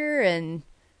Dodger, and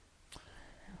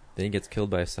then he gets killed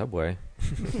by a subway.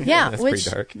 Yeah, that's which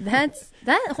pretty dark.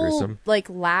 that whole gruesome. like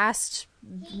last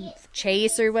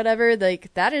chase or whatever,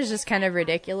 like that is just kind of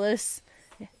ridiculous.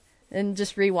 And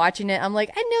just rewatching it, I'm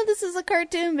like, I know this is a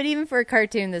cartoon, but even for a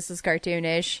cartoon, this is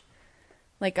cartoonish.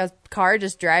 Like a car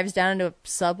just drives down into a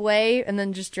subway and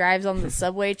then just drives on the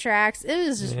subway tracks. It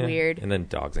was just weird. And then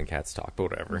dogs and cats talk, but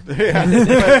whatever. But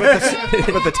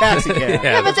the taxi cab.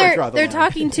 Yeah, but they're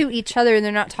talking to each other and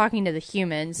they're not talking to the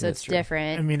humans, so it's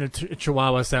different. I mean, a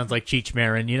Chihuahua sounds like Cheech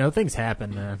Marin. Things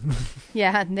happen, man.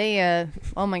 Yeah, they.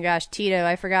 Oh my gosh, Tito!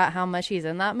 I forgot how much he's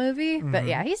in that movie, but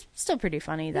yeah, he's still pretty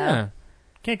funny though. Yeah.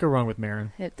 Can't go wrong with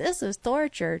Marin. If this is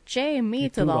torture, chain me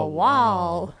to the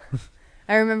wall.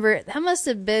 I remember that must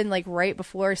have been like right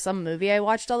before some movie I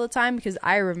watched all the time, because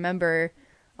I remember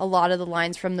a lot of the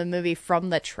lines from the movie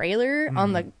from the trailer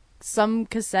on some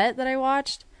cassette that I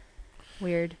watched.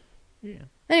 Weird. Yeah.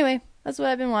 Anyway, that's what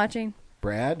I've been watching.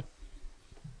 Brad?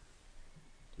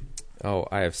 Oh,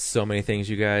 I have so many things,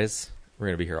 you guys. We're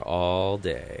going to be here all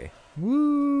day.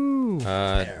 Woo!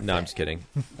 No, I'm just kidding.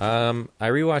 I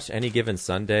rewatched Any Given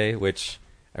Sunday, which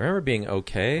I remember being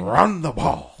okay. Run the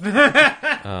ball.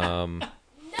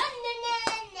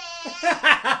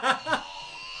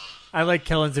 I like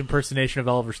Kellen's impersonation of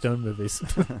Oliver Stone movies.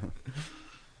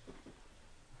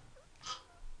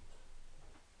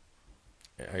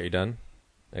 Are you done?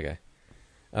 Okay.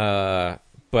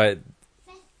 But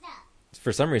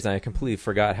for some reason, I completely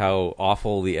forgot how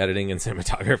awful the editing and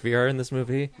cinematography are in this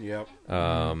movie. Yep.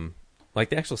 Like,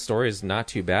 the actual story is not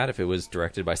too bad if it was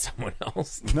directed by someone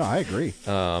else. No, I agree.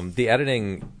 The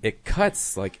editing, it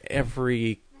cuts like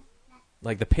every...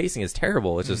 Like, the pacing is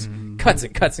terrible. It just cuts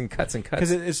and cuts and cuts and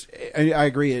cuts. Because I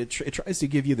agree. It tries to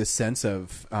give you the sense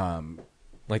of...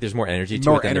 like, there's more energy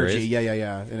to it than there is.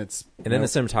 Yeah. And then the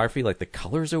cinematography, like, the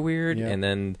colors are weird. Yeah. And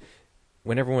then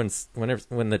when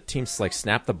the teams, like,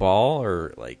 snap the ball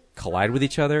or, like, collide with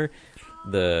each other,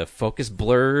 the focus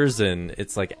blurs, and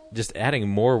it's, like, just adding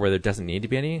more where there doesn't need to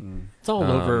be any. It's all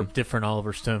over different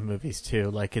Oliver Stone movies,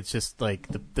 too. Like, it's just, like,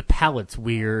 the palette's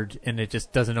weird, and it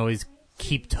just doesn't always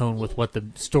keep tone with what the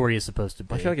story is supposed to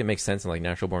be. I feel like it makes sense in like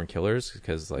Natural Born Killers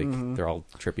because like they're all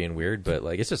trippy and weird, but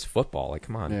like it's just football. Like,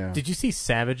 come on. Yeah. Did you see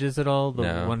Savages at all? The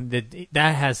No. one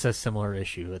that has a similar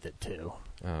issue with it too,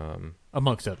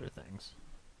 amongst other things.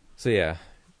 So yeah,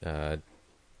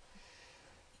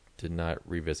 did not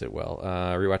revisit well.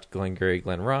 Rewatched Glengarry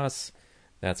Glen Ross.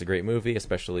 That's a great movie,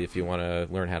 especially if you want to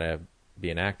learn how to be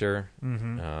an actor.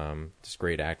 Just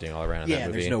great acting all around in that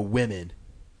movie. There's no women.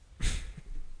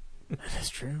 That's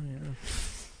true,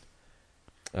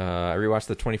 I rewatched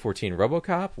the 2014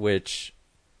 RoboCop, which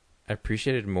I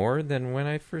appreciated more than when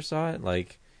I first saw it.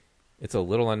 Like, it's a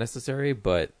little unnecessary,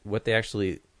 but what they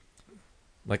actually...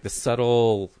 Like, the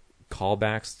subtle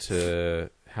callbacks to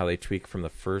how they tweak from the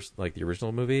first, like, the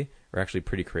original movie are actually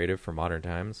pretty creative for modern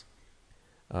times.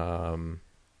 I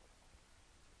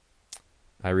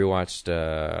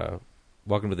rewatched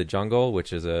Welcome to the Jungle,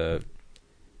 which is it's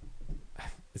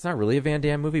not really a Van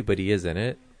Damme movie, but he is in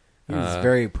it. He's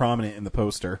very prominent in the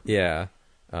poster. Yeah.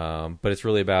 But it's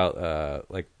really about,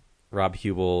 like, Rob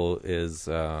Hubel is,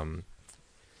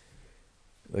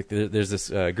 like, there's this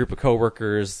group of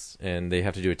coworkers, and they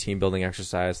have to do a team building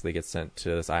exercise. So they get sent to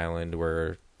this island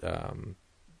where,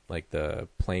 like, the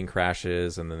plane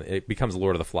crashes, and then it becomes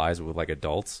Lord of the Flies with, like,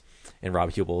 adults. And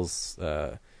Rob Hubel's,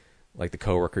 like, the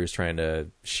coworker who's trying to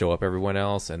show up everyone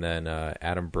else. And then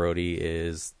Adam Brody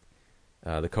is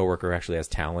the coworker who actually has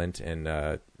talent, and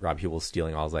Rob Hubel's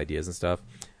stealing all his ideas and stuff.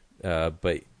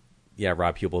 But yeah,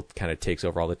 Rob Hubel kind of takes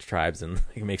over all the tribes and,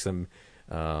 like, makes them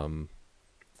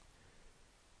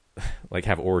like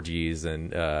have orgies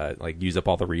and like use up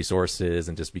all the resources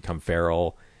and just become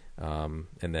feral. And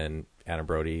then Adam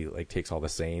Brody, like, takes all the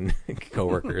sane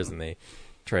coworkers and they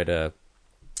try to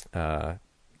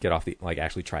get off the, like,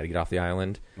 actually try to get off the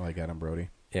island. Like Adam Brody.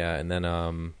 Yeah, and then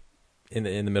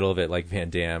in the middle of it, like, Van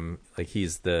Damme, like,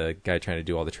 he's the guy trying to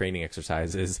do all the training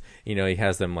exercises. You know, he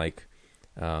has them, like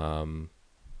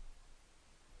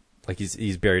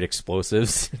he's buried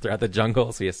explosives throughout the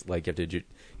jungle, so he has, like, you have to do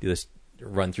this,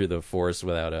 run through the forest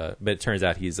without but it turns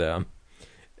out he's a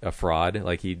fraud.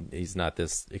 Like, he's not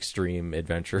this extreme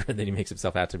adventurer that he makes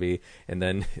himself out to be. And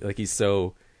then, like, he's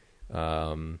so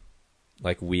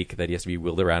like, weak that he has to be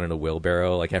wheeled around in a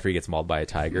wheelbarrow, like, after he gets mauled by a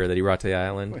tiger that he brought to the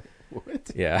island. Wait,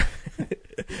 what? Yeah.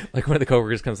 Like, one of the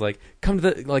coworkers comes, like, come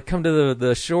to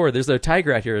the shore, there's no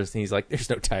tiger out here. And he's like, there's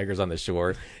no tigers on the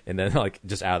shore. And then, like,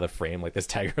 just out of the frame, like, this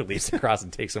tiger leaps across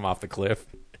and takes him off the cliff.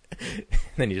 And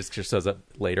then he just shows up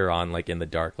later on, like, in the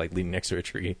dark, like, leaning next to a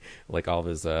tree, like, all of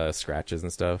his scratches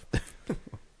and stuff.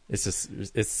 It's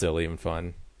silly and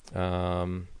fun.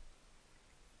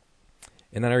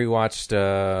 And then I rewatched,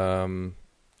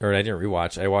 or I didn't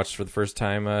rewatch, I watched for the first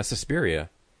time Suspiria,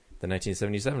 the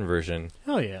 1977 version.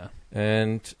 Hell yeah.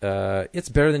 And it's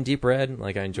better than Deep Red.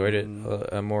 Like, I enjoyed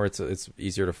it more. It's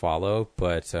easier to follow,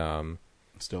 but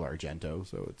still Argento,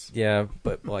 so it's yeah.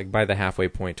 But, like, by the halfway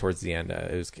point towards the end,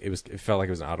 it felt like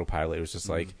it was an autopilot. It was just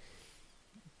like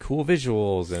cool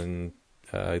visuals and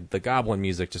the goblin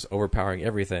music just overpowering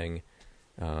everything.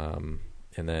 And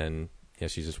then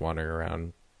she's just wandering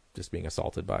around, just being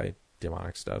assaulted by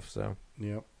demonic stuff. So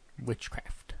yep,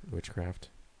 witchcraft.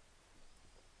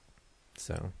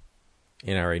 So,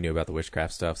 and I already knew about the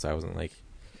witchcraft stuff, so I wasn't, like,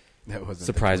 that wasn't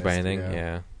surprised by anything.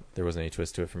 Yeah, there wasn't any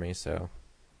twist to it for me. So,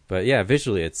 but yeah,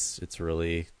 visually it's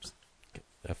really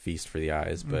a feast for the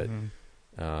eyes. But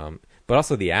but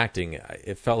also the acting,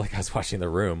 it felt like I was watching The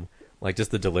Room. Like,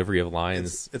 just the delivery of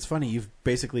lines. It's funny. You've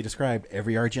basically described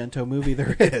every Argento movie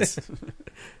there is.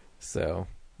 So,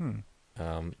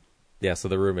 yeah. So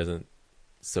The Room isn't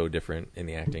so different in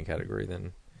the acting category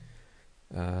than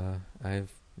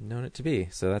I've known it to be.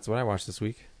 So that's what I watched this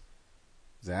week.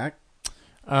 Zach?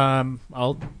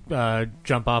 I'll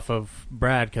jump off of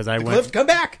Brad because I went. Cliff, come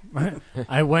back!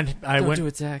 Don't do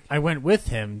it, Zach. I went with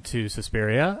him to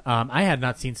Suspiria. I had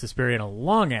not seen Suspiria in a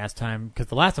long ass time because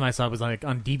the last time I saw it was, like,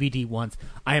 on DVD once.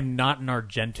 I am not an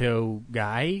Argento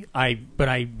guy. But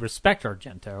I respect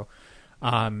Argento.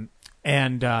 And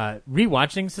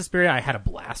rewatching Suspiria, I had a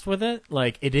blast with it.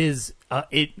 Like, it is,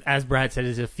 as Brad said,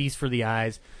 is a feast for the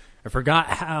eyes. I forgot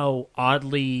how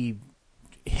oddly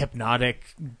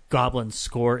hypnotic Goblin's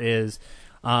score is.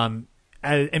 I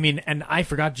mean, and I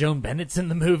forgot Joan Bennett's in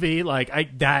the movie. Like,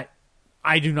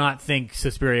 I do not think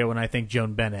Suspiria when I think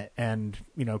Joan Bennett, and,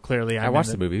 you know, clearly I watched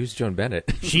the movie. Who's Joan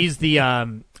Bennett? She's the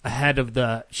head of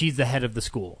the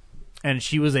school, and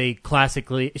she was a classic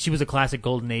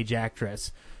Golden Age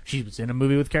actress. She was in a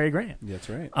movie with Cary Grant. That's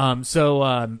right.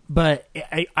 But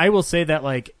I will say that,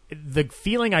 like, the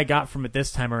feeling I got from it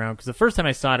this time around, because the first time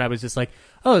I saw it, I was just like,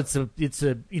 oh, it's a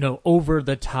you know, over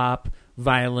the top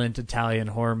violent Italian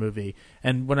horror movie.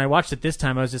 And when I watched it this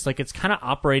time, I was just like, it's kind of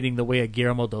operating the way a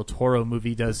Guillermo del Toro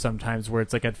movie does sometimes, where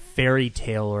it's like a fairy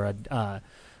tale or a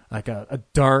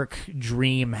dark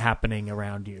dream happening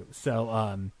around you.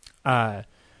 So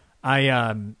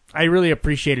I really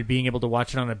appreciated being able to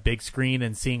watch it on a big screen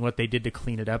and seeing what they did to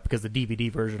clean it up, because the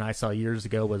DVD version I saw years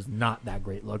ago was not that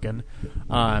great looking,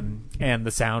 and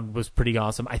the sound was pretty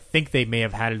awesome. I think they may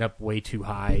have had it up way too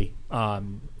high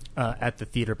at the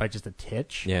theater by just a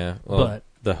titch. Yeah, well, but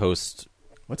the host.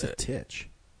 What's a titch?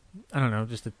 I don't know,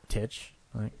 just a titch,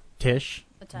 like tish.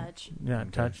 A touch. Yeah,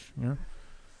 touch. Yeah.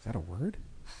 Is that a word?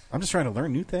 I'm just trying to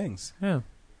learn new things. Yeah,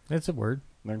 it's a word.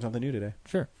 Learn something new today.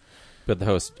 Sure. But the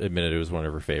host admitted it was one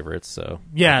of her favorites, so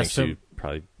yeah, I think so she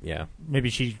probably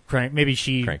maybe she cranked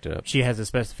it up. She has a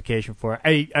specification for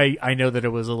it. I know that it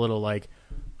was a little like,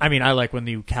 I mean, I like when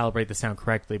you calibrate the sound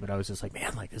correctly, but I was just like,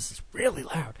 man, like this is really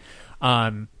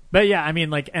loud. But yeah, I mean,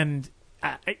 like, and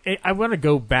I want to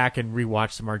go back and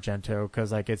rewatch some Argento,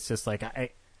 because like it's just like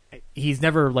he's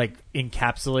never like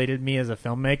encapsulated me as a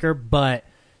filmmaker, but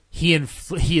he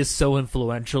is so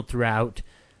influential throughout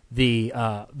the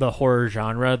horror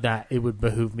genre that it would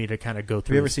behoove me to kind of go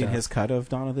through. Have you ever seen his cut of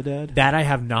Dawn of the Dead? That I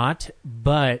have not,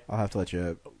 but I'll have to let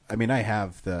you. I mean, I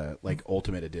have the like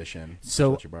Ultimate Edition.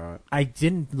 So I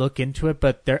didn't look into it,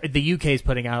 but the UK is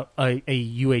putting out a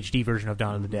UHD version of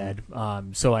Dawn of the Dead.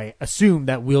 So I assume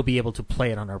that we'll be able to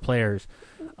play it on our players.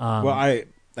 Well, I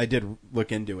did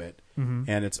look into it,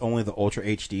 and it's only the Ultra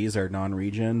HDs are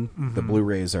non-region. The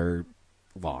Blu-rays are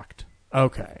locked.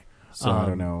 Okay, so I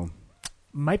don't know.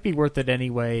 Might be worth it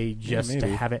anyway, just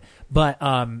to have it. But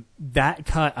that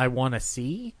cut I want to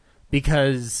see,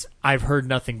 because I've heard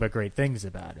nothing but great things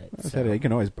about it. So. You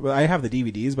can always. I have the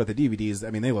DVDs, but the DVDs,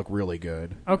 I mean, they look really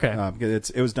good. Okay,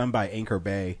 it was done by Anchor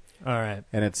Bay. All right,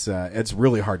 and it's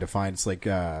really hard to find. It's like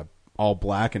all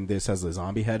black, and this has the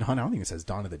zombie head on. I don't think it says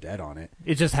Dawn of the Dead on it.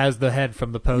 It just has the head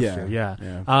from the poster. Yeah.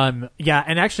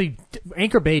 And actually,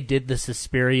 Anchor Bay did the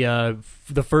Suspiria,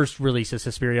 the first release of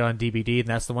Suspiria on DVD, and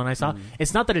that's the one I saw.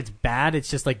 It's not that it's bad; it's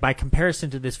just like by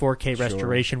comparison to this 4K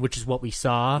restoration, which is what we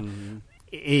saw,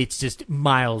 it's just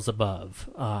miles above.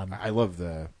 I love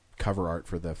the cover art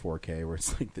for the 4K where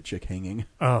it's like the chick hanging.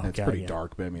 Oh, it's pretty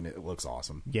dark, but I mean, it looks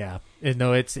awesome. Yeah,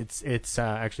 no, it's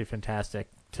actually fantastic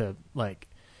to like.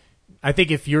 I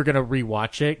think if you're gonna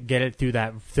rewatch it, get it through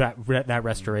that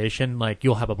restoration, like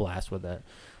you'll have a blast with it.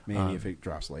 Maybe if it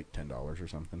drops like $10 or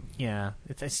something. Yeah,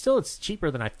 it's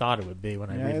cheaper than I thought it would be when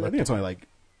I think it's only like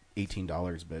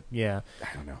 $18, but yeah,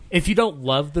 I don't know. If you don't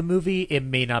love the movie, it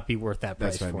may not be worth that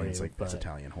price. That's what for I mean. you. It's like it's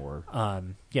Italian horror.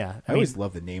 Yeah, I always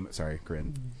love the name. Sorry,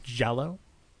 Corinne. Giallo.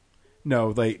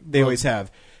 No, they always have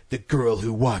the girl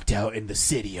who walked out in the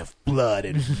city of blood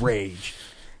and rage.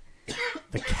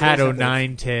 The Cat O'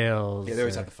 Nine Tails. Yeah, they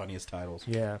always have the funniest titles.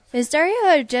 Yeah. Is Dario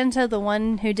Argento the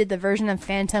one who did the version of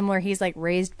Phantom where he's like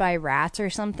raised by rats or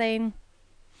something?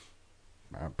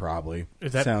 Probably.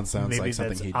 Sounds like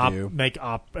something he'd do.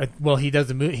 Well, he does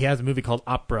he has a movie called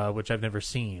Opera, which I've never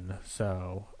seen.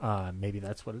 So maybe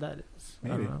that's what that is.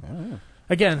 Maybe. I don't know.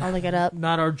 Again, I'll look it up.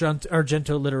 Not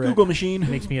Argento literate. Google machine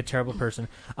makes me a terrible person.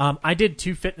 I did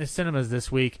 2 fitness cinemas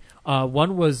this week.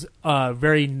 One was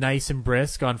very nice and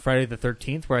brisk on Friday the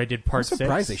 13th, where I did part 6. I'm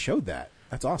surprised they showed that.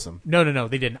 That's awesome. No,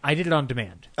 they didn't. I did it on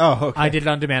demand. Oh, okay. I did it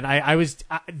on demand.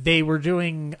 They were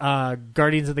doing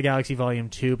Guardians of the Galaxy Volume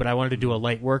 2, but I wanted to do a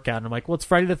light workout, and I'm like, well, it's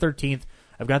Friday the 13th.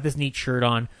 I've got this neat shirt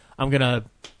on. I'm gonna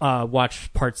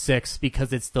watch part 6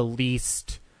 because it's the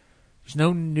least. There's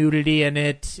no nudity in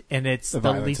it, and it's the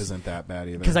violence least, isn't that bad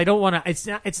either. Because I don't want to.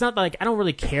 It's not like I don't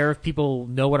really care if people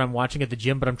know what I'm watching at the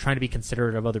gym, but I'm trying to be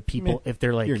considerate of other people if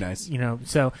they're like, you're nice,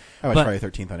 So I watch Friday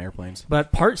 13th on airplanes,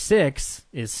 but part 6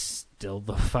 is still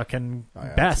the fucking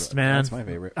best, man. That's my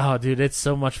favorite. Oh, dude, it's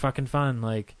so much fucking fun.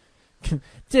 Like,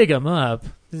 dig him up.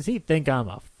 Does he think I'm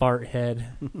a fart head?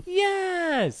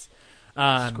 Yes.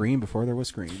 Scream before there was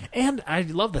Scream. And I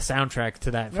love the soundtrack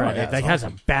to that Friday. That has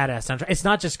a badass soundtrack. It's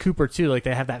not just Cooper too. Like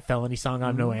they have that Felony song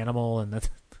 "I'm No Animal," and that's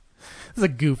a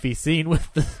goofy scene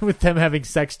with them having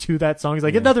sex to that song. It's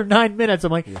like another 9 minutes.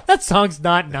 I'm like, that song's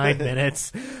not 9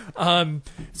 minutes.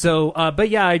 But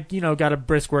yeah, I got a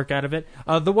brisk work out of it.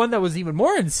 The one that was even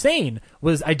more insane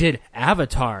was I did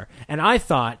Avatar, and I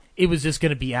thought it was just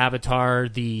going to be Avatar,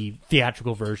 the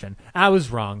theatrical version. I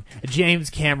was wrong. James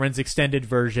Cameron's extended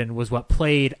version was what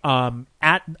played on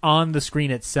the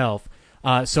screen itself.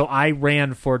 So I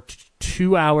ran for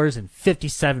 2 hours and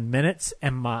 57 minutes,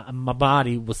 and my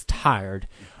body was tired.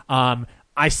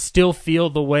 I still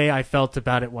feel the way I felt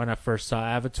about it when I first saw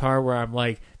Avatar, where I'm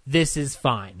like, this is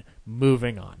fine,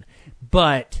 moving on.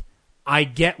 But I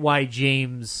get why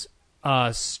James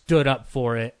stood up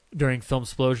for it during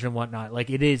Filmsplosion and whatnot. Like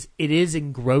it is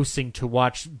engrossing to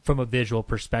watch from a visual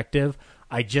perspective.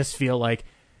 I just feel like,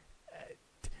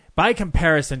 by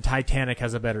comparison, Titanic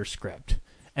has a better script.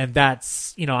 And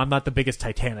that's, I'm not the biggest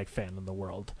Titanic fan in the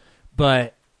world.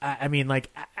 but I mean, like,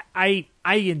 I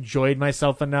enjoyed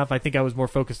myself enough. I think I was more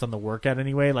focused on the workout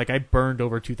anyway. Like, I burned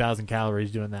over 2,000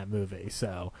 calories doing that movie.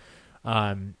 So,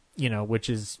 you know, which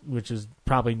is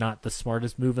probably not the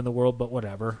smartest move in the world, but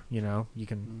whatever. You know, you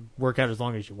can work out as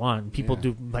long as you want. People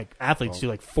do, like, athletes do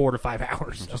like 4 to 5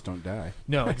 hours. Just don't die.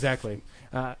 No, exactly.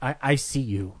 I see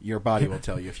you. Your body will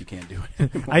tell you if you can't do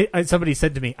it. Somebody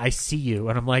said to me, "I see you,"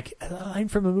 and I'm like, "I'm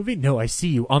from a movie." No, I see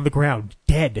you on the ground,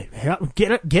 dead.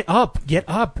 Get up.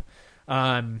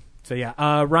 So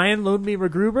yeah, Ryan loaned me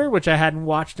MacGruber, which I hadn't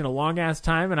watched in a long ass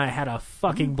time, and I had a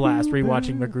fucking blast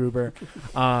rewatching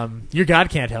MacGruber. Your God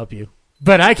can't help you,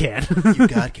 but I can. Your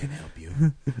God can't help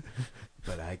you,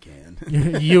 but I can.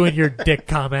 You and your dick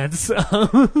comments.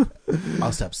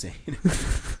 I'll stop saying it.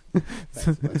 That's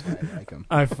why I like him.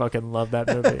 I fucking love that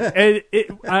movie.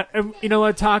 You know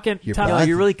what? Talking,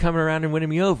 you're really coming around and winning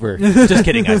me over. Just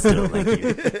kidding. I still like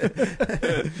you.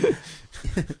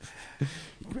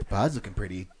 Pod's looking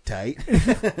pretty tight.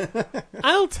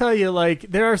 I'll tell you, like,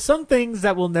 there are some things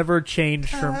that will never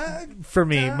change for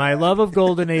me. My love of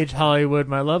Golden Age Hollywood,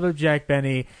 my love of Jack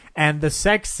Benny, and the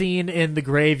sex scene in the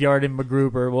graveyard in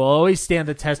MacGruber will always stand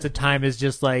the test of time as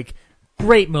just, like,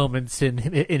 great moments in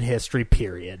history,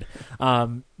 period.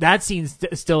 That scene's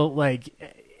still, like...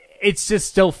 It's just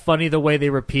still funny the way they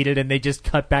repeat it, and they just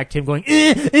cut back to him going...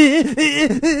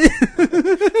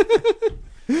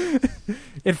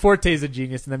 And Forte's a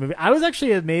genius in that movie. I was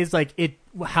actually amazed, like,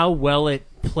 how well it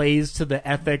plays to the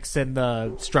ethics and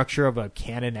the structure of a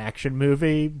canon action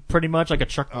movie, pretty much like a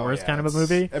Chuck Norris kind of a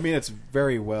movie. I mean, it's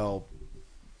very well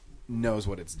knows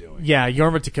what it's doing. Yeah,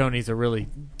 Jorma Taccone's a really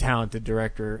talented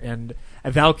director, and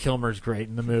Val Kilmer's great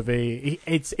in the movie.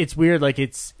 It's weird, like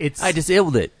it's. I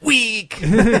disabled it. Weak.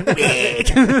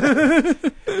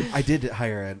 I did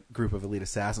hire a group of elite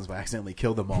assassins, but I accidentally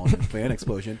killed them all in a fan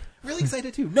explosion. Really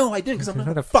excited too. No, I didn't, because I'm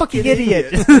not a fucking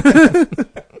idiot.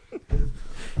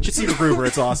 Should see MacGruber.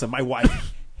 It's awesome. My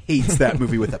wife hates that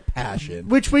movie with a passion.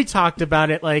 Which we talked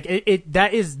about it. Like it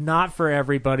that is not for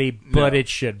everybody, but it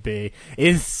should be.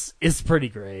 It's pretty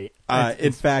great.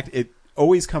 In fact, it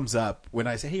always comes up when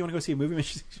I say, "Hey, you want to go see a movie?" And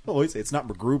she'll always say, "It's not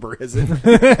MacGruber, is it?"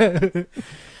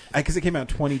 Because it came out in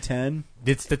 2010.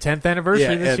 It's the 10th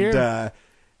anniversary this year.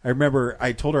 I remember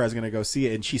I told her I was going to go see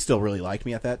it, and she still really liked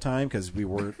me at that time because we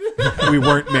weren't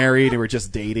married and we were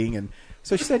just dating. And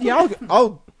so she said, "Yeah,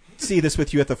 I'll see this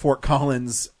with you at the Fort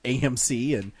Collins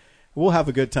AMC, and we'll have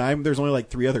a good time." There's only like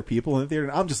 3 other people in the theater,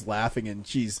 and I'm just laughing, and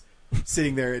she's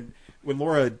sitting there. And when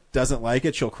Laura doesn't like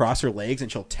it, she'll cross her legs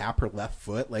and she'll tap her left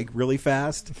foot like really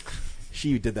fast.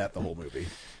 She did that the whole movie.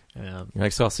 Yeah. You're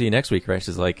like, "So I'll see you next week, right?"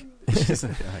 She's like,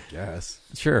 I guess.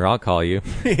 "Sure, I'll call you."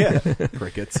 Yeah,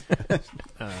 crickets.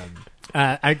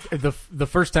 The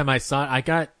first time I saw it, I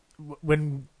got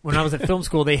when I was at film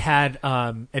school, they had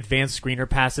advanced screener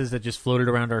passes that just floated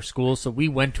around our school. So we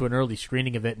went to an early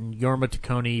screening of it, and Jorma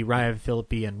Taccone, Ryan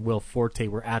Phillippe, and Will Forte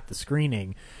were at the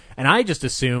screening. And I just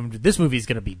assumed this movie's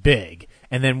going to be big.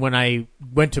 And then when I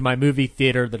went to my movie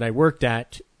theater that I worked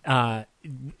at,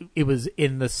 it was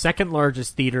in the second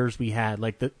largest theaters we had,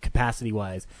 like the capacity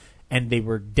wise, and they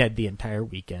were dead the entire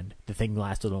weekend. The thing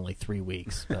lasted only 3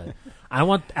 weeks. But I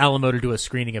want Alamo to do a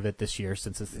screening of it this year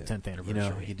since it's the 10th anniversary. You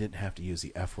know, he didn't have to use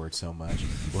the F word so much.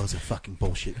 Well, it was a fucking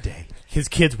bullshit day. His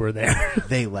kids were there.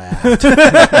 They laughed.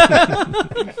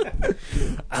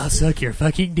 I'll suck your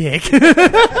fucking dick.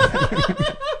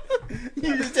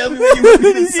 You just tell me what you want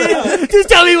me to suck. Just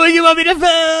tell me what you want me to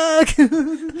fuck.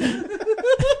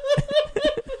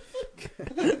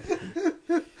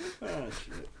 Oh,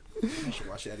 shit. I should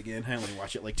watch that again. I only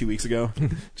watched it like 2 weeks ago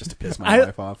just to piss my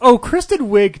wife off. Oh, Kristen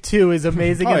Wiig, too, is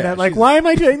amazing in that. Like, why am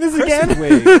I doing this Kristen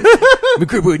again?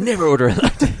 MacGruber would never order a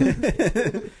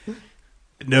latte.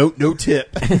 No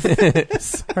tip.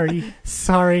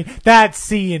 Sorry. That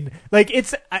scene, like,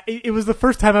 it was the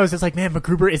first time I was just like, man,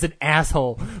 MacGruber is an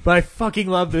asshole, but I fucking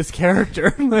love this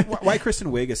character. Why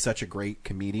Kristen Wiig is such a great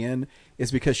comedian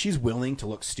is because she's willing to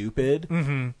look stupid.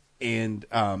 Mm-hmm. And,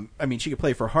 I mean, she can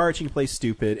play for heart, she can play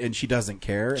stupid, and she doesn't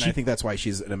care. And I think that's why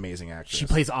she's an amazing actress. She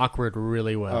plays awkward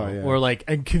really well. Oh, yeah. Or, like,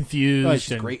 and confused. Oh,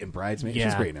 she's great in Bridesmaids. Yeah.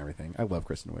 She's great in everything. I love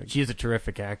Kristen Wiig. She is a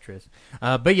terrific actress.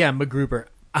 But yeah, MacGruber.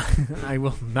 I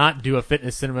will not do a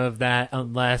fitness cinema of that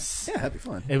unless that'd be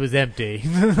fun. It was empty.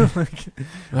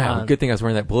 Wow, good thing I was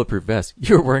wearing that bulletproof vest.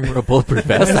 You were wearing a bulletproof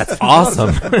vest? That's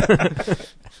awesome.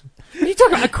 What are you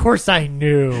talking about? Of course I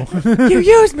knew. You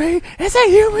used me as a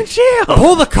human shield.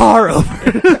 Pull the car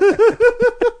over.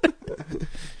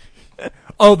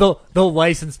 Oh, the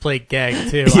license plate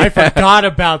gag too. Yeah. I forgot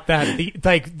about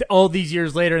that. All these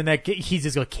years later, and that he's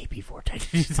just going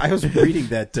KP-14. I was reading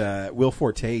that Will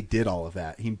Forte did all of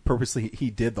that. He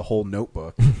did the whole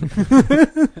Notebook.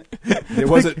 It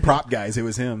wasn't prop guys; it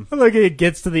was him. Like it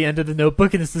gets to the end of the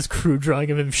Notebook, and it's this crew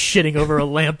drawing of him shitting over a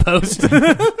lamppost.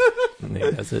 And he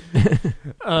does it.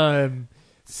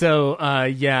 So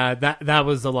that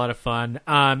was a lot of fun.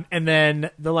 And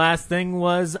then the last thing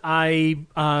was I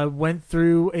went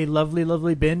through a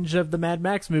lovely binge of the Mad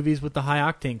Max movies with the High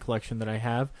Octane collection that I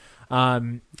have.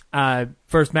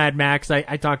 First Mad Max,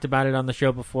 I talked about it on the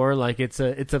show before. Like it's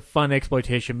a fun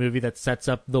exploitation movie that sets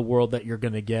up the world that you're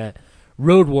gonna get.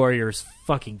 Road Warrior's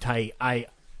fucking tight.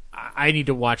 I need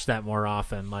to watch that more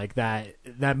often. Like that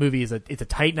movie it's a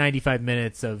tight 95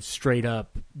 minutes of straight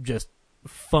up just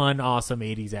fun, awesome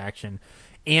 80s action.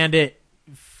 And it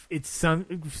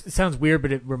sounds weird,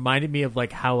 but it reminded me of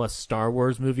like how a Star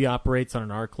Wars movie operates on an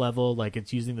arc level. Like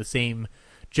it's using the same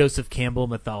Joseph Campbell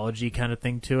mythology kind of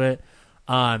thing to it.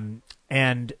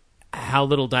 And how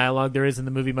little dialogue there is in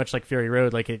the movie, much like Fury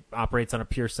Road, like it operates on a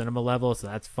pure cinema level, so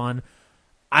that's fun.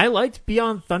 I liked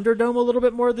Beyond Thunderdome a little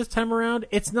bit more this time around.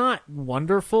 It's not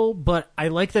wonderful, but I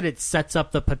like that it sets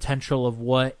up the potential of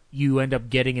what you end up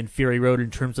getting in Fury Road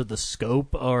in terms of the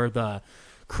scope or the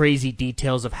crazy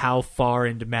details of how far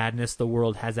into madness the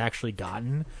world has actually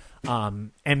gotten. I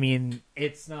mean,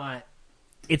 it's not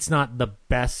the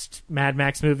best Mad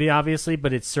Max movie, obviously,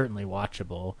 but it's certainly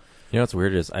watchable. You know what's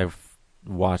weird is I've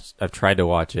tried to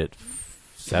watch it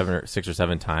 6 or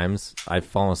 7 times. I've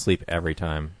fallen asleep every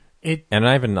time. And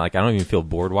I don't even feel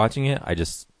bored watching it. I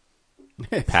just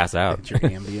pass out. Your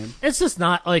Ambien. It's just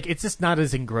not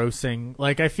as engrossing.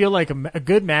 Like I feel like a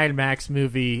good Mad Max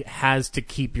movie has to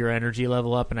keep your energy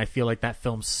level up, and I feel like that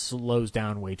film slows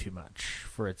down way too much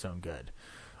for its own good.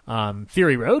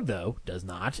 Fury Road though does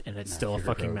not, and it's still Fury a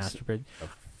fucking Road's masterpiece.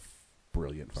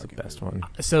 Brilliant, fucking the best movie. one.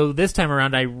 So this time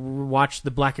around, I watched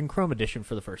the black and chrome edition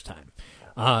for the first time.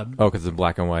 Because it's in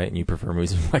black and white, and you prefer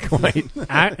movies in black and white.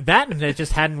 I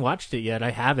just hadn't watched it yet.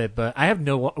 I have it, but I have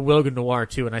no Logan Noir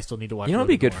too, and I still need to watch. You know, what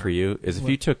would be good for you is if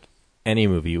you took any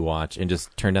movie you watch and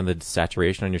just turned down the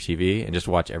saturation on your TV and just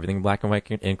watch everything in black and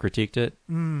white and critiqued it.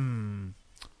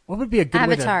 What would be a good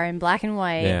Avatar in black and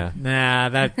white? Yeah,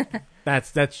 nah,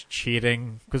 that's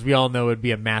cheating because we all know it'd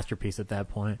be a masterpiece at that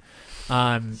point.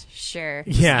 Sure.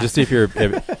 Yeah. Just see if you're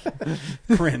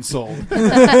Grand sold.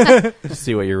 Just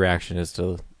see what your reaction is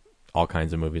to all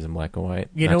kinds of movies in black and white.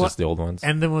 You not know just what? the old ones.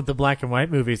 And then with the black and white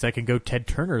movies, I can go Ted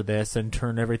Turner this and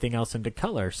turn everything else into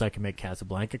color. So I can make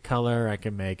Casablanca color. I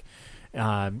can make,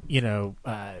 I've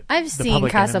seen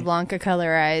Casablanca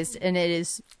colorized, and it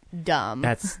is dumb.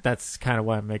 That's kind of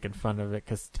why I'm making fun of it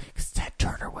because Ted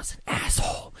Turner was an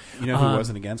asshole. You know who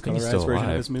wasn't against he's colorized still version of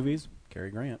alive. his movies? Cary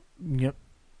Grant. Yep.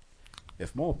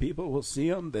 If more people will see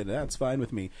him, then that's fine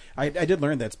with me. I did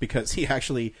learn that's because he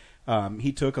actually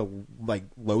he took a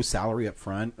low salary up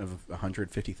front of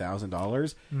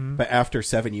 $150,000, but after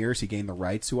 7 years he gained the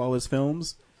rights to all his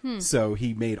films. So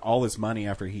he made all his money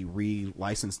after he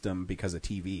re-licensed them because of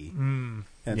TV.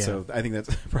 So I think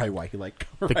that's probably why he liked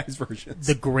colorized versions.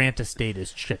 The Grant estate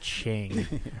is cha-ching.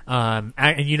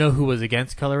 And you know who was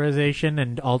against colorization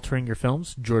and altering your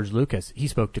films? George Lucas. He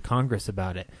spoke to Congress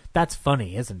about it. That's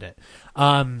funny, isn't it?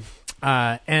 But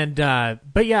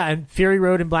yeah, and Fury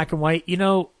Road in black and white, you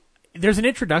know, there's an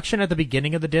introduction at the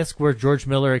beginning of the disc where George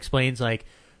Miller explains, like,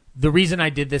 the reason I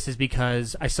did this is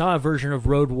because I saw a version of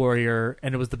Road Warrior,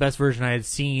 and it was the best version I had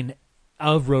seen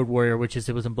of Road Warrior, which is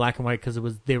it was in black and white because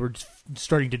they were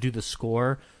starting to do the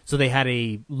score, so they had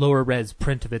a lower res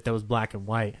print of it that was black and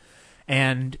white.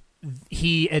 And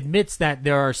he admits that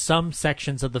there are some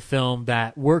sections of the film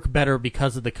that work better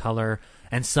because of the color,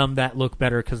 and some that look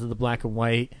better because of the black and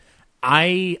white.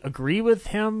 I agree with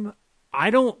him. I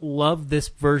don't love this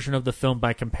version of the film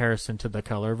by comparison to the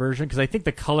color version because I think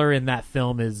the color in that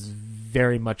film is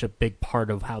very much a big part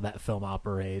of how that film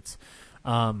operates.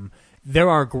 There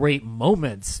are great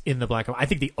moments in the black and white. I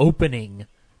think the opening,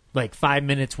 5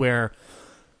 minutes where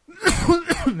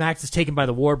Max is taken by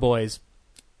the War Boys,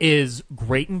 is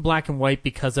great in black and white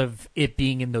because of it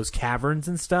being in those caverns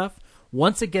and stuff.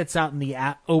 Once it gets out in the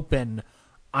open,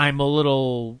 I'm a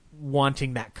little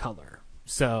wanting that color.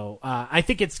 So I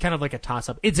think it's kind of like a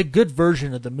toss-up. It's a good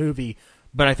version of the movie,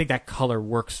 but I think that color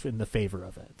works in the favor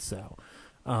of it. So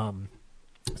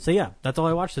yeah, that's all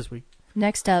I watched this week.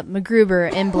 Next up,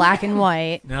 MacGruber in black and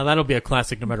white. Now that'll be a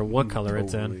classic no matter what color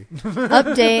it's in.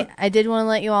 Update, I did want to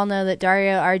let you all know that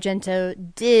Dario Argento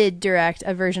did direct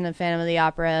a version of Phantom of the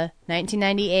Opera,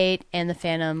 1998, and the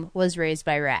Phantom was raised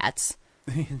by rats.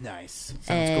 Nice.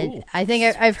 Sounds cool. I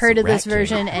think I've heard of this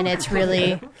version, and it's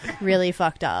really, really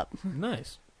fucked up.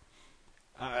 Nice.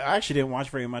 I actually didn't watch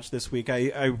very much this week.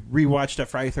 I rewatched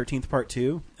Friday 13th Part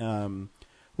 2,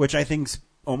 which I think's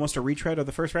almost a retread of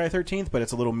the first Friday 13th, but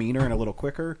it's a little meaner and a little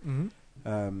quicker.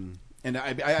 Mm-hmm. And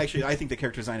I think the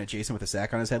character design of Jason with a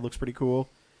sack on his head looks pretty cool.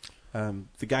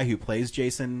 The guy who plays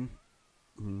Jason,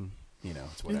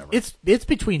 it's whatever. It's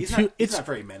between two. It's not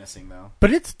very menacing though.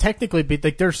 But it's technically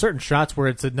like there are certain shots where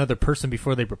it's another person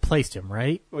before they replaced him,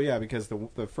 right? Well, yeah, because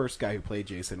the first guy who played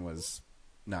Jason was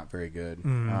not very good.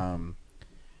 Mm.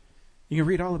 You can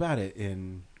read all about it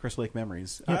in Crystal Lake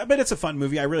Memories. But it's a fun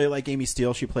movie. I really like Amy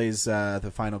Steele. She plays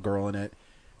the final girl in it.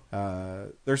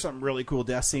 There's some really cool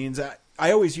death scenes.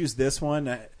 I always use this one.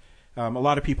 A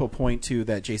lot of people point to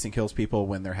that Jason kills people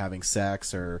when they're having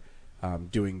sex or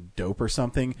doing dope or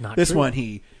something. Not this true. one,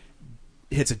 he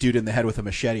hits a dude in the head with a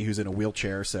machete who's in a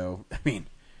wheelchair. So, I mean,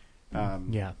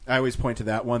 I always point to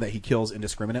that one, that he kills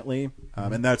indiscriminately.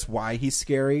 And that's why he's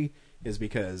scary, is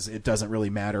because it doesn't really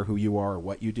matter who you are or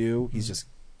what you do. He's just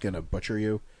going to butcher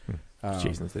you.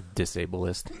 Jason's a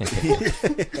disableist.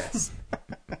 Yes.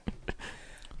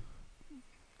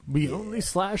 We only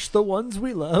slash the ones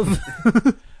we love.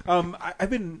 I've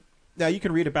been... Now, you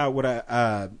can read about what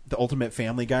the Ultimate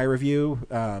Family Guy review,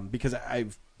 because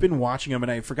I've been watching them,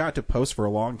 and I forgot to post for a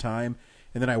long time,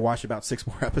 and then I watched about 6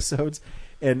 more episodes,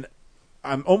 and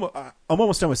I'm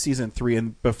almost done with season 3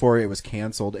 and before it was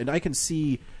canceled, and I can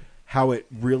see how it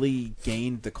really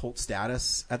gained the cult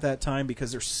status at that time,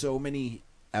 because there's so many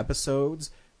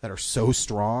episodes that are so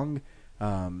strong.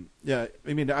 I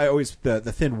mean, I always the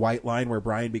thin white line where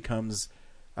Brian becomes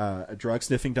a drug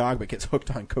sniffing dog but gets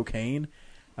hooked on cocaine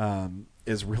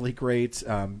is really great,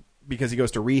 because he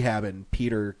goes to rehab and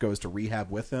Peter goes to rehab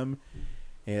with him,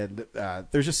 and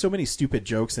there's just so many stupid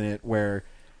jokes in it where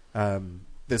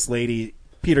this lady,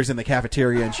 Peter's in the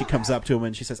cafeteria, and she comes up to him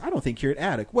and she says, "I don't think you're an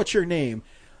addict. What's your name?"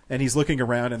 And he's looking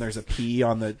around and there's a P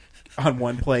on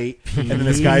one plate, and then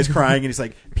this guy's crying and he's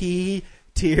like, "P."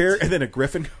 Tear, and then a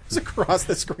griffin goes across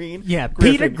the screen. Yeah,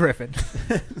 Peter Griffin.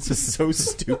 It's just so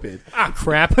stupid.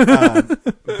 Crap.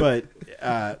 But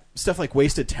stuff like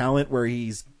Wasted Talent, where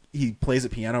he plays the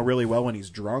piano really well when he's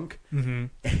drunk, mm-hmm.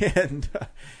 and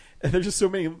there's just so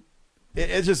many.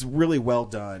 It's just really well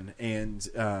done, and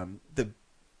the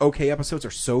okay episodes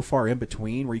are so far in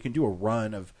between where you can do a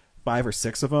run of 5 or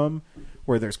 6 of them,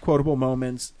 where there's quotable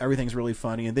moments, everything's really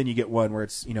funny, and then you get one where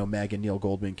it's Meg and Neil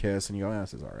Goldman kiss, and you go,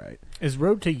 this is all right. Is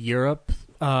Road to Europe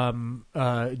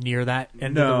near that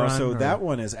end of the run? So that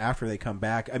one is after they come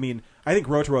back. I mean, I think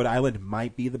Road to Rhode Island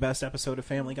might be the best episode of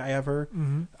Family Guy ever.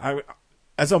 Mm-hmm.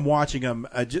 As I'm watching them,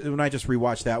 when I just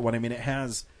rewatched that one, I mean, it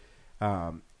has...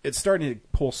 it's starting to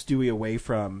pull Stewie away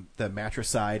from the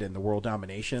matricide and the world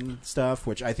domination stuff,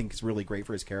 which I think is really great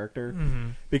for his character. Mm-hmm.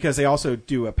 Because they also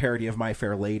do a parody of My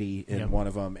Fair Lady in one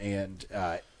of them, and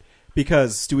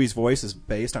because Stewie's voice is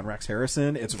based on Rex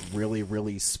Harrison, it's really,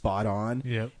 really spot on.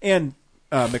 Yep. And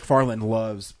McFarlane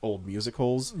loves old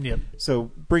musicals. Yep. So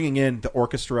bringing in the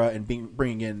orchestra and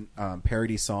bringing in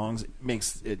parody songs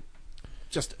makes it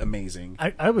just amazing.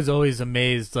 I was always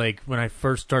amazed, like, when I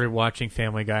first started watching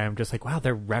Family Guy, I'm just like, wow,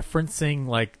 they're referencing,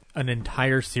 like, an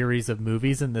entire series of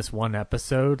movies in this one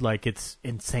episode. Like, it's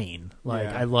insane. Like,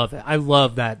 Yeah. I love it. I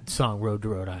love that song, Road to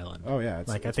Rhode Island. Oh, yeah. I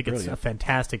think brilliant. it's a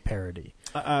fantastic parody.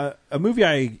 A movie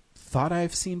I thought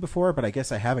I've seen before, but I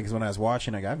guess I haven't, because when I was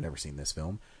watching, I've never seen this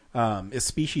film, is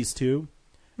Species 2.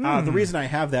 The reason I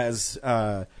have that is...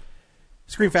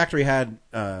 Scream Factory had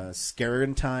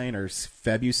Scarantine or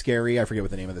Febuscary. I forget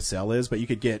what the name of the cell is, but you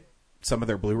could get some of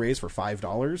their Blu-rays for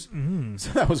 $5.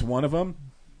 So that was one of them.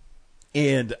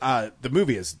 And the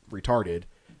movie is retarded.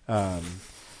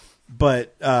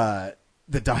 But the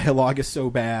dialogue is so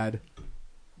bad.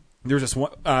 There's just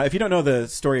one. If you don't know the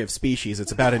story of Species,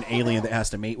 it's about an alien that has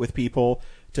to mate with people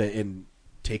to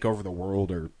take over the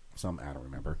world or something. I don't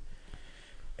remember.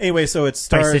 Anyway, so it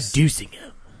stars... By seducing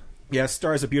him. Yeah,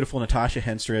 stars a beautiful Natasha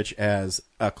Henstridge as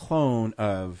a clone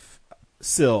of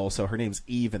Syl, so her name's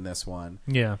Eve in this one.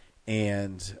 Yeah.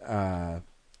 And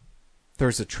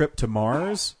there's a trip to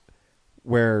Mars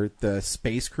where the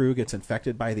space crew gets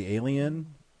infected by the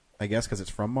alien, I guess because it's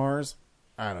from Mars.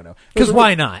 I don't know. Because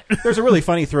why not? There's a really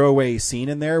funny throwaway scene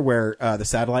in there where the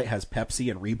satellite has Pepsi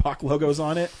and Reebok logos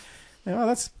on it. Oh,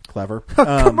 that's clever.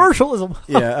 Commercialism.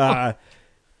 Yeah.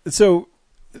 So...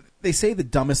 They say the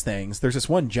dumbest things. There's this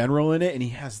one general in it, and he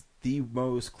has the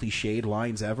most cliched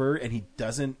lines ever, and he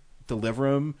doesn't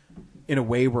deliver them in a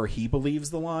way where he believes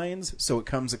the lines, so it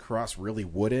comes across really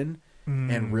wooden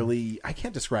and really... I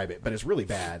can't describe it, but it's really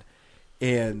bad.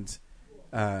 And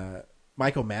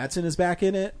Michael Madsen is back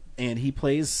in it, and he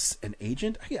plays an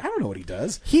agent. I don't know what he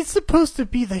does. He's supposed to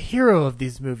be the hero of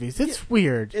these movies. It's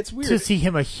weird. It's weird to see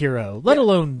him a hero, let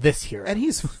alone this hero. And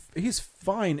he's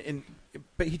fine,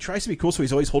 but he tries to be cool, so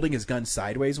he's always holding his gun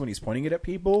sideways when he's pointing it at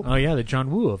people. Oh yeah, the John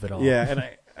Woo of it all. Yeah, and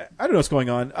I don't know what's going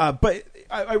on, but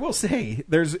I will say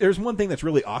there's one thing that's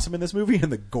really awesome in this movie,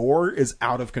 and the gore is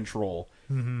out of control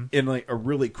in like a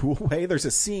really cool way. There's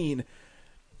a scene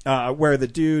where the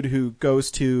dude who goes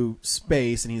to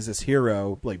space and he's this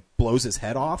hero like blows his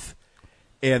head off,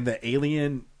 and the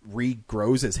alien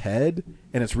regrows his head,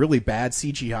 and it's really bad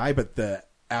CGI, but the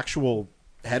actual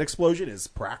head explosion is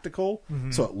practical,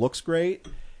 so it looks great.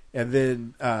 And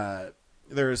then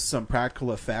there's some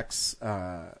practical effects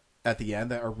at the end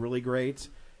that are really great.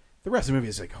 The rest of the movie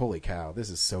is like, holy cow,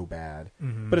 this is so bad.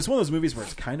 But it's one of those movies where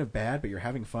it's kind of bad, but you're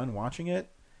having fun watching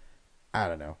it. I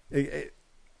don't know.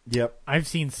 Yep. I've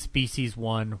seen Species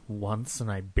 1 once,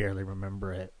 and I barely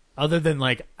remember it. Other than,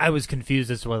 like, I was confused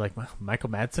as to why, like, Michael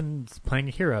Madsen's playing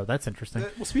a hero. That's interesting.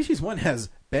 Well, Species 1 has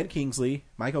Ben Kingsley,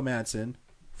 Michael Madsen,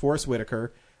 Forrest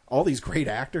Whitaker, all these great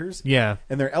actors. Yeah.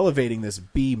 And they're elevating this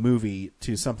B movie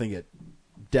to something it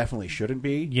definitely shouldn't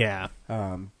be. Yeah.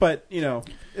 But, you know,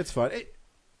 it's fun.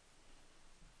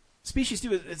 Species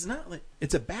 2, it's not like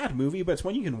it's a bad movie, but it's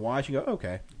one you can watch and go,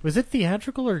 okay. Was it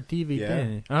theatrical or DVD?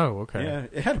 Yeah. Oh, okay. Yeah,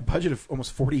 it had a budget of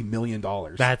almost $40 million.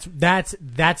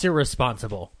 That's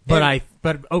irresponsible. But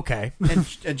okay.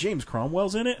 and James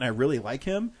Cromwell's in it, and I really like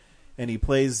him. And he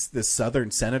plays this Southern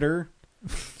senator,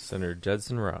 Senator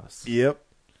Judson Ross. Yep.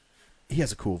 He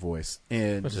has a cool voice.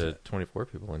 And bunch of 24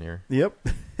 people in here. Yep.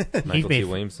 Michael T.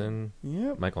 Williamson.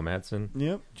 Yep. Michael Madsen.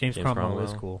 Yep. James Cromwell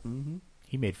is cool. Mm-hmm.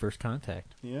 He made First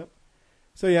Contact. Yep.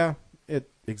 So yeah, it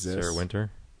exists. Sarah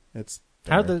Winter. It's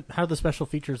how the special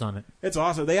features on it. It's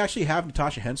awesome. They actually have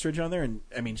Natasha Henstridge on there, and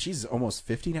I mean she's almost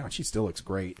 50 now, and she still looks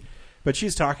great. But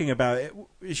she's talking about it.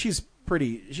 She's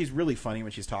really funny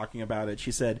when she's talking about it.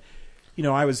 She said, "You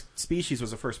know, Species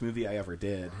was the first movie I ever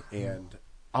did, and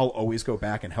I'll always go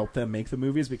back and help them make the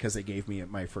movies because they gave me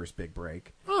my first big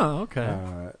break." Oh,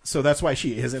 okay. So that's why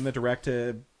she is in the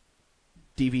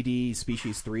direct-to-DVD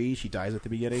Species 3. She dies at the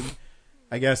beginning,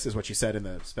 I guess, is what she said in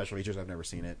the special features. I've never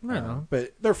seen it.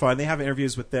 But they're fun. They have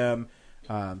interviews with them,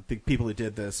 the people who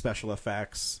did the special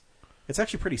effects. It's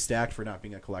actually pretty stacked for not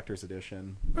being a collector's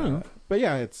edition. But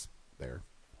yeah, it's there.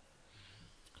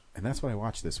 And that's what I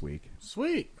watched this week.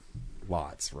 Sweet.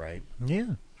 Lots, right?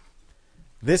 Yeah.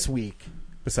 This week,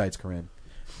 besides Corinne,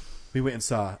 we went and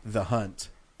saw The Hunt.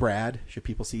 Brad, should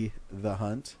people see The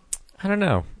Hunt? I don't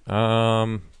know.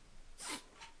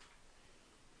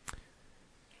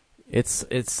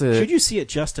 Should you see it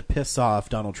just to piss off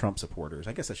Donald Trump supporters?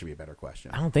 I guess that should be a better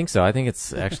question. I don't think so. I think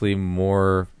it's actually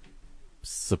more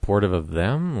supportive of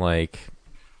them. Like,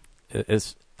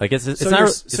 it's not.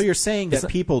 So you're saying that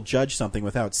people judge something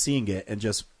without seeing it and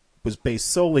just was based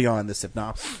solely on the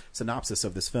synopsis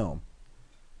of this film?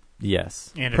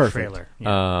 Yes, and Perfect. A trailer.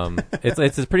 Yeah.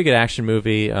 It's a pretty good action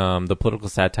movie. The political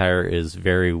satire is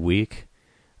very weak.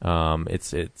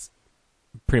 It's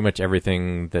pretty much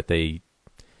everything that they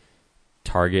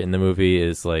target in the movie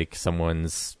is like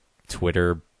someone's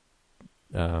Twitter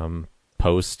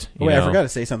post. Wait, I forgot to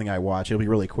say something I watched. It'll be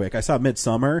really quick. I saw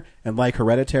Midsommar, and like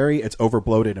Hereditary, it's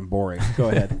overbloated and boring. Go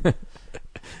ahead.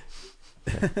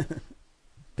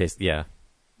 Yeah.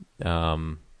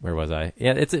 Where was I?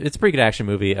 Yeah, it's a pretty good action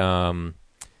movie.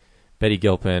 Betty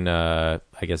Gilpin, I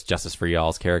guess Justice for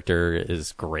Y'all's character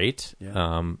is great.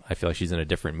 Yeah. I feel like she's in a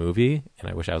different movie, and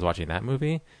I wish I was watching that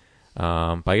movie.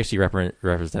 But I guess she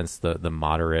represents the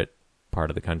moderate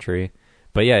part of the country.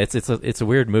 But yeah, it's a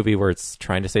weird movie where it's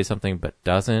trying to say something but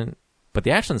doesn't. But the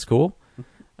action's cool.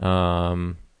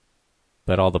 But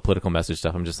all the political message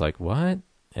stuff, I'm just like, what?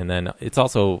 And then it's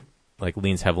also like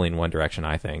leans heavily in one direction,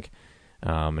 I think.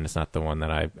 And it's not the one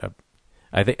that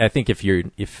I think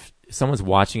if someone's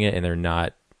watching it and they're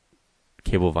not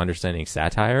capable of understanding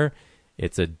satire,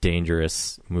 it's a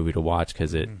dangerous movie to watch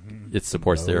because it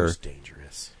supports their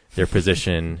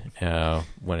position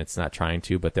when it's not trying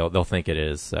to, but they'll think it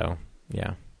is. So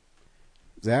yeah.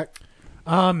 Zach?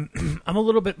 I'm a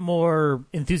little bit more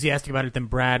enthusiastic about it than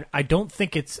Brad. I don't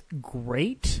think it's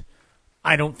great.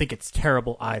 I don't think it's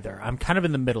terrible either. I'm kind of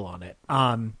in the middle on it.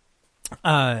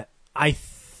 I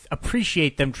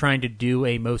appreciate them trying to do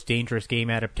a Most Dangerous Game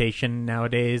adaptation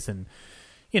nowadays, and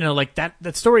like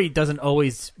that story doesn't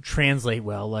always translate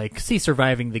well. Like, see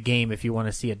Surviving the Game if you want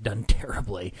to see it done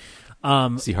terribly.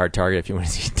 See Hard Target if you want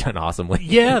to see it done awesomely.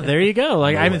 Yeah, there you go.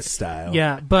 Like I'm style.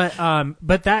 Yeah, but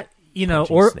that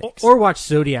or watch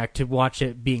Zodiac to watch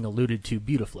it being alluded to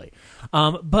beautifully.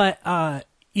 I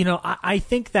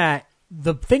think that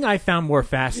the thing I found more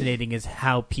fascinating is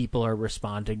how people are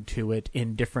responding to it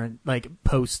in different, like,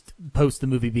 post the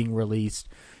movie being released.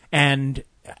 And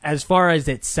as far as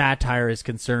its satire is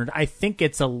concerned, I think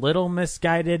it's a little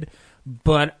misguided,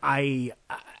 but I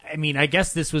mean, I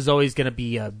guess this was always going to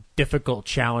be a difficult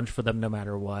challenge for them no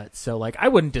matter what. So, like, I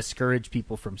wouldn't discourage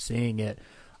people from seeing it.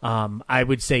 I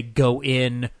would say go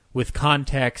in with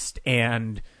context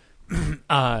and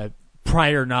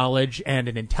prior knowledge and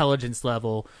an intelligence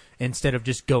level instead of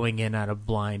just going in out of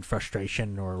blind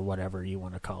frustration or whatever you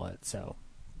want to call it. So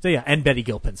yeah, and Betty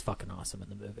Gilpin's fucking awesome in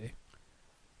the movie.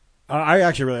 I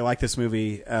actually really like this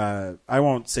movie. I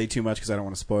won't say too much because I don't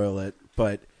want to spoil it,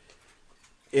 but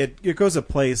it goes a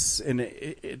place and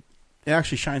it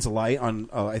actually shines a light on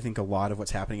I think a lot of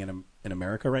what's happening in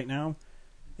America right now,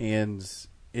 and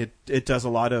it does a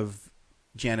lot of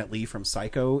Janet Leigh from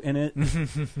Psycho in it,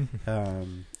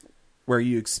 where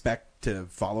you expect to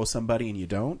follow somebody and you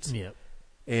don't. Yep.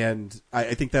 And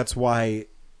I think that's why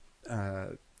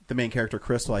the main character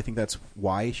Crystal, I think that's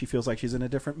why she feels like she's in a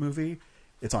different movie.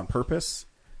 It's on purpose.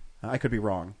 I could be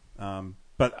wrong,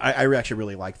 but I actually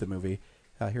really like the movie.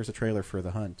 Here's a trailer for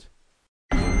The Hunt.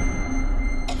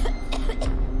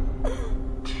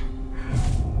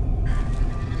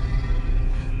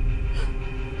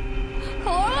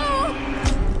 Hello?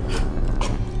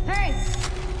 Hey!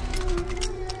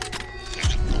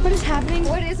 What is happening?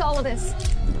 What is all of this?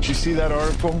 Did you see that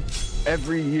article?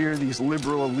 Every year, these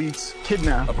liberal elites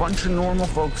kidnap a bunch of normal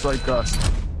folks like us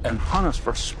and hunt us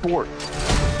for sport.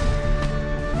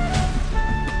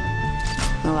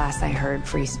 The last I heard,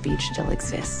 free speech still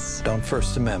exists. Don't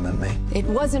First Amendment me. It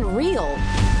wasn't real.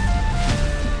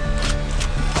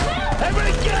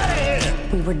 Everybody get out of here!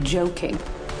 We were joking.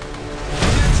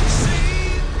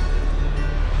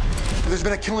 There's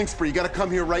been a killing spree. You gotta come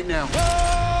here right now.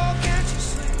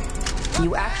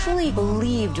 You actually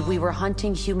believed we were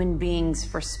hunting human beings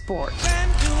for sport.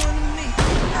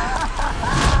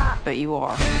 But you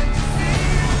are.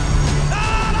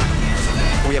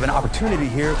 We have an opportunity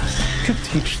here to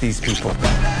teach these people.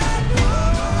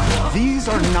 These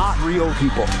are not real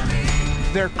people.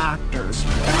 They're actors.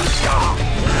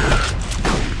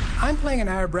 I'm playing an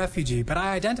Arab refugee, but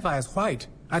I identify as white.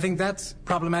 I think that's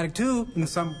problematic too, in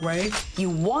some way.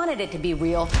 You wanted it to be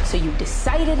real, so you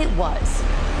decided it was.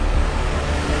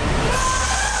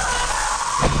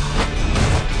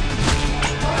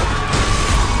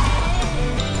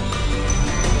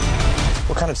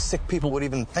 What kind of sick people would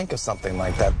even think of something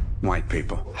like that? White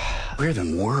people. We're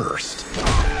the worst.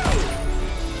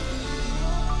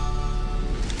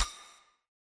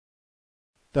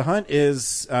 The Hunt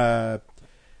is a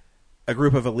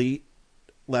group of elite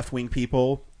left-wing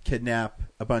people kidnap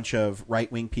a bunch of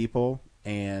right-wing people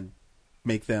and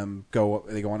make them go.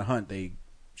 They go on a hunt. They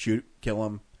shoot, kill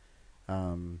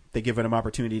them. They give them an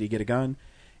opportunity to get a gun,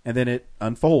 and then it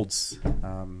unfolds.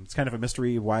 It's kind of a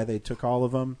mystery why they took all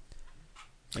of them,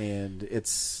 and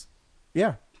it's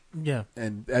yeah.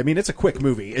 And I mean, it's a quick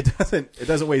movie. It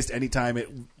doesn't waste any time. It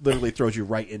literally throws you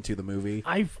right into the movie.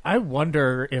 I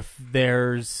wonder if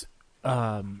there's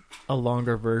a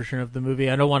longer version of the movie.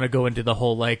 I don't want to go into the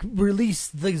whole like release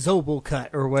the Zobel cut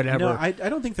or whatever. No, I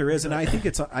don't think there is, and I think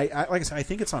it's like I said, I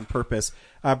think it's on purpose.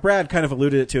 Brad kind of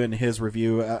alluded to it in his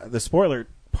review. The spoiler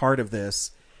part of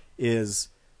this is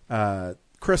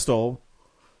Crystal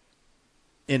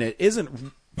in it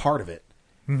isn't part of it.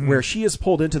 Mm-hmm. Where she is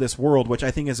pulled into this world, which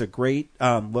I think is a great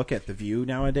look at The View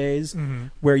nowadays,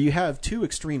 where you have two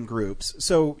extreme groups.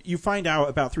 So you find out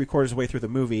about 3/4 of the way through the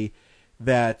movie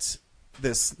that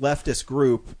this leftist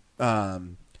group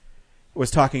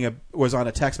was on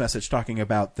a text message talking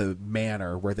about the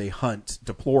manor where they hunt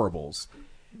deplorables,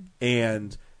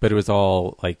 but it was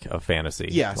all like a fantasy.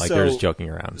 Yeah, like they're just joking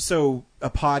around. So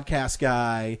a podcast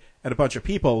guy and a bunch of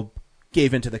people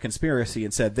gave into the conspiracy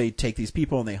and said they take these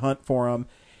people and they hunt for them.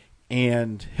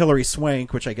 And Hilary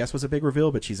Swank, which I guess was a big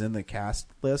reveal, but she's in the cast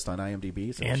list on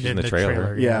IMDb. So and she's in the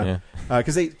trailer. Yeah.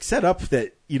 Because they set up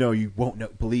that, you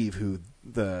won't believe who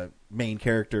the main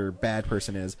character bad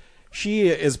person is. She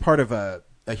is part of a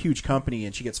huge company,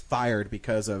 and she gets fired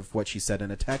because of what she said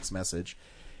in a text message.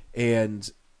 And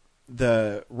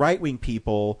the right-wing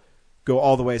people go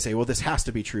all the way and say, well, this has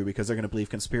to be true because they're going to believe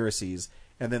conspiracies.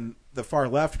 And then the far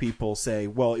left people say,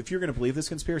 well, if you're going to believe this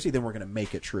conspiracy, then we're going to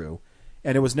make it true.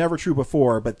 And it was never true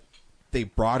before, but they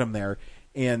brought him there.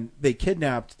 And they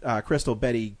kidnapped Crystal.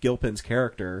 Betty Gilpin's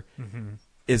character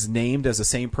is named as the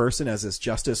same person as this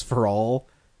Justice for All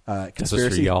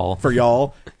conspiracy. For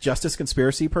y'all. Justice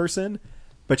conspiracy person.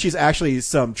 But she's actually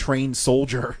some trained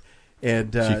soldier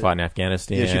And she fought in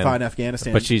Afghanistan. Yeah, she fought in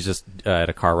Afghanistan. But she's just at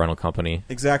a car rental company.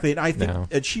 Yeah, she fought in Afghanistan. But she's just at a car rental company. Exactly. And I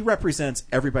think and she represents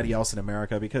everybody else in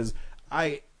America, because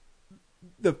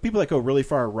the people that go really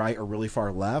far right or really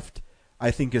far left,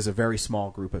 I think is a very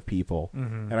small group of people.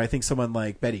 And I think someone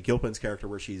like Betty Gilpin's character,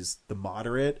 where she's the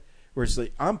moderate, where it's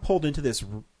like, I'm pulled into this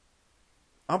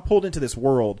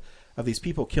world of these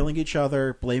people killing each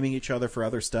other, blaming each other for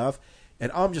other stuff,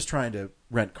 and I'm just trying to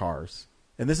rent cars.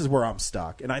 And this is where I'm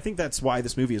stuck. And I think that's why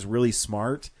this movie is really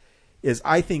smart, and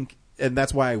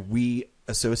that's why we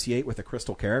associate with the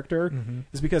Crystal character,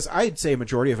 is because I'd say a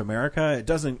majority of America,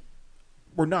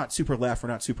 we're not super left, we're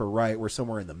not super right, we're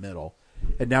somewhere in the middle.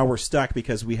 And now we're stuck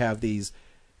because we have these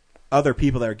other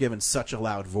people that are given such a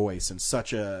loud voice and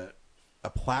such a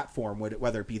platform,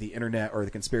 whether it be the internet or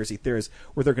the conspiracy theorists,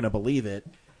 where they're going to believe it.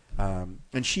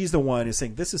 And she's the one who's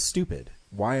saying, this is stupid.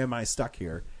 Why am I stuck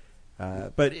here?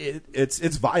 But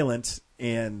it's violent,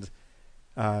 and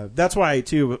that's why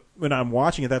too, when I'm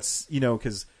watching it, that's,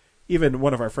 because even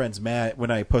one of our friends, Matt,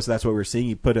 when I posted That's What We're Seeing,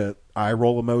 he put a eye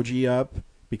roll emoji up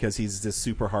because he's this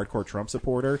super hardcore Trump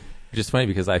supporter. Which is funny,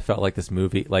 because I felt like this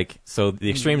movie, so the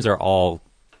extremes are all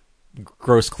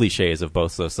gross cliches of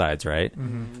both those sides, right?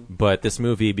 But this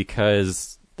movie,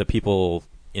 because the people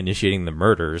initiating the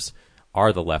murders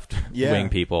are the left wing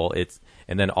people,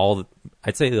 and then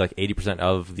I'd say like 80%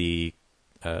 of the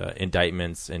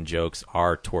indictments and jokes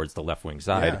are towards the left wing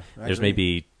side. Yeah, there's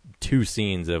maybe 2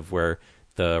 scenes of where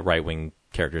the right wing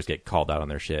characters get called out on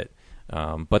their shit,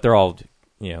 but they're all,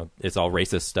 it's all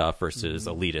racist stuff versus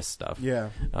elitist stuff. Yeah.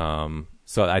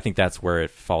 So I think that's where it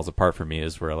falls apart for me,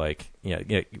 is where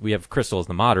we have Crystal as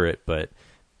the moderate, but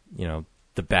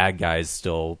the bad guys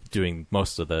still doing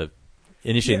most of the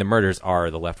initiating the murders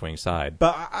are the left wing side.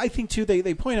 But I think too,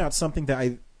 they point out something that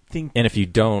I think, and if you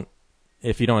don't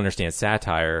understand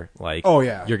satire, you're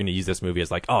going to use this movie as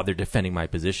they're defending my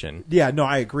position. Yeah, no,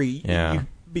 I agree. Yeah,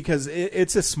 because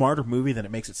it's a smarter movie than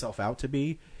it makes itself out to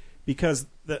be. Because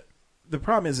the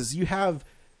problem is you have,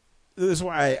 this is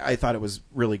why I thought it was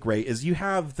really great, is you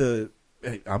have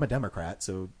I'm a Democrat,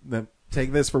 so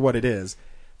take this for what it is.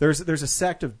 There's a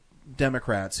sect of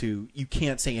Democrats who you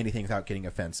can't say anything without getting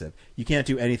offensive. You can't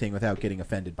do anything without getting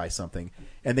offended by something.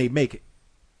 And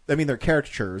they're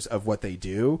caricatures of what they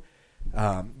do,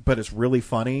 but it's really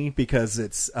funny because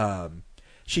it's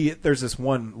there's this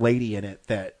one lady in it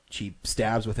that she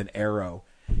stabs with an arrow,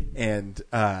 and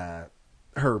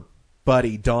her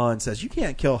buddy Dawn says, you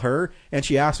can't kill her, and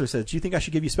she asks her, says, do you think I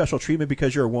should give you special treatment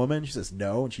because you're a woman? She says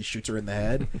no, and she shoots her in the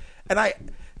head. And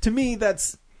to me,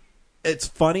 it's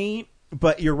funny,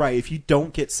 but you're right. If you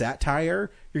don't get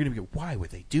satire, you're gonna be, why would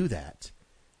they do that?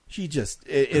 She just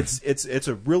it's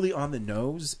a really on the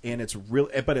nose, and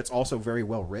but it's also very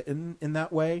well written in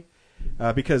that way,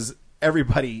 because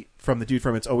everybody from the dude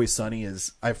from It's Always Sunny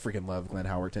I freaking love Glenn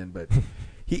Howerton, but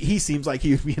he seems like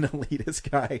he would be an elitist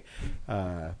guy.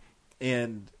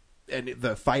 And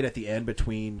the fight at the end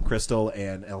between Crystal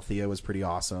and Althea was pretty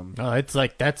awesome. Oh, it's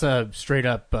that's a straight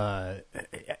up.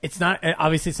 It's not,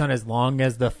 obviously it's not as long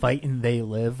as the fight in They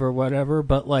Live or whatever,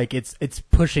 but it's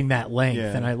pushing that length,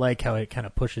 and I like how it kind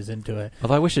of pushes into it.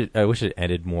 Although I wish it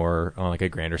ended more on a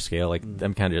grander scale.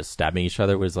 Them kind of just stabbing each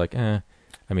other was I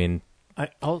mean, I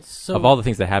also, of all the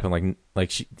things that happened,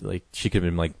 she could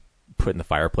have been put in the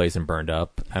fireplace and burned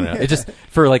up. I don't know. It just,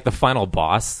 for the final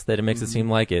boss, that it makes it seem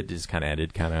like it just kind of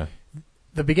ended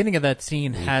the beginning of that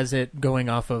scene has it going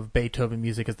off of Beethoven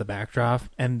music as the backdrop,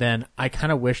 and then I kind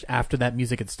of wished after that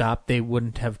music had stopped, they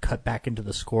wouldn't have cut back into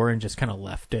the score and just kind of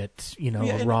left it,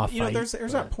 a raw fight. There's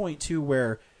that point too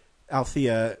where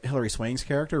Althea, Hilary Swank's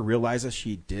character, realizes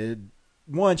she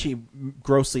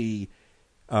grossly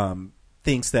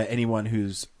thinks that anyone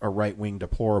who's a right-wing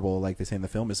deplorable, like they say in the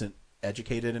film, isn't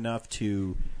educated enough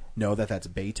to know that that's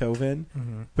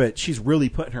Beethoven. But she's really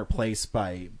put in her place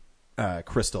by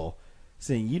Crystal,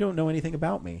 saying, you don't know anything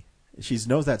about me. She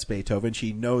knows that's Beethoven.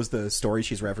 She knows the story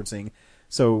she's referencing.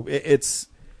 So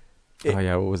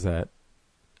what was that?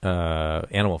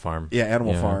 Animal Farm. Yeah,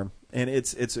 Animal Farm. And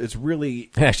it's really...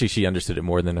 Actually, she understood it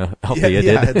more than Althea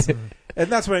did. And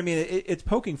that's what I mean. It's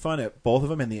poking fun at both of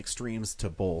them and the extremes to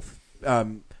both. I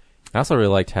also really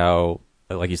liked how,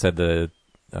 like you said,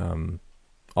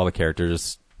 all the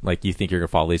characters, you think you're going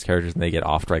to follow these characters and they get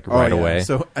offed right away.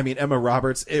 So, I mean, Emma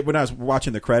Roberts, when I was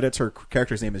watching the credits, her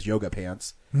character's name is Yoga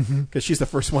Pants, because she's the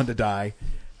first one to die.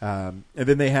 And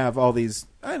then they have all these,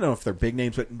 I don't know if they're big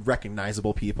names, but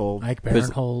recognizable people. Mike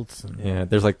Barinholtz.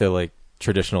 There's the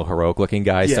traditional heroic looking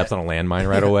guy steps on a landmine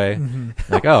right away.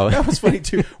 That was funny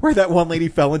too, where that one lady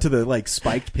fell into the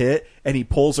spiked pit and he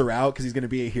pulls her out because he's going to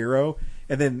be a hero,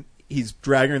 and then he's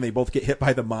dragging her and they both get hit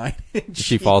by the mine.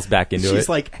 She falls back into it. She's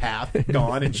like half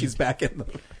gone and she's back in the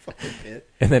fucking pit.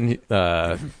 And then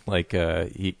the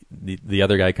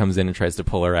other guy comes in and tries to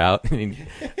pull her out. And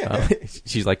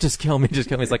she's like, just kill me.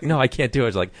 He's like, no, I can't do it.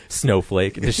 She's like,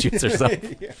 snowflake, and just shoots herself.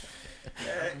 Yeah.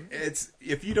 It's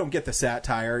if you don't get the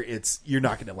satire, you're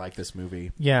not going to like this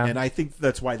movie. Yeah, and I think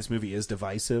that's why this movie is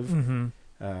divisive. Mm-hmm.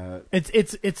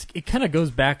 It kind of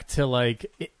goes back to like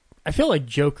I feel like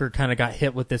Joker kind of got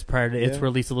hit with this prior to its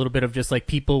release a little bit of just like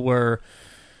people were,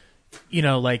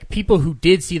 like people who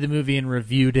did see the movie and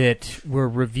reviewed it were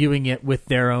reviewing it with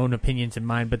their own opinions in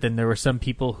mind, but then there were some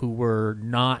people who were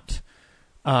not.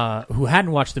 Who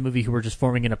hadn't watched the movie who were just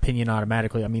forming an opinion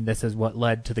automatically. I mean, this is what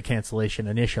led to the cancellation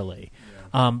initially.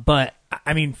 Yeah. But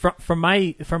I mean, from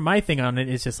my thing on it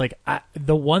is just like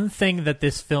the one thing that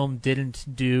this film didn't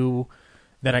do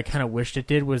that I kind of wished it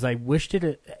did was I wished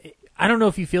it. I don't know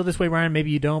if you feel this way, Ryan. Maybe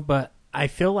you don't, but I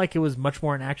feel like it was much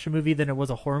more an action movie than it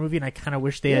was a horror movie, and I kind of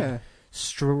wish they had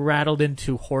straddled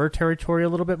into horror territory a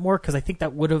little bit more because I think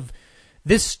that would have.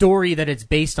 This story that it's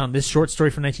based on, this short story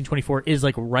from 1924, is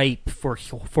like ripe for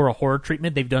a horror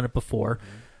treatment. They've done it before.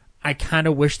 Mm-hmm. I kind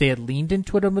of wish they had leaned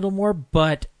into it a little more,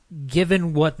 but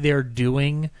given what they're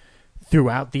doing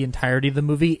throughout the entirety of the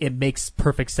movie, it makes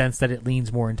perfect sense that it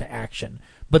leans more into action.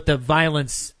 But the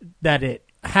violence that it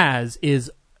has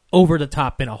is over the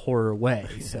top in a horror way.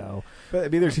 So, but I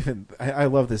mean, there's even I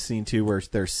love this scene too, where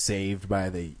they're saved by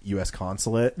the U.S.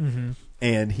 consulate, mm-hmm.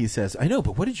 and he says, "I know,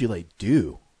 but what did you like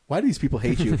do? Why do these people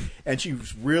hate you?" And she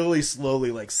really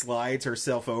slowly like slides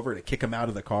herself over to kick him out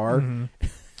of the car.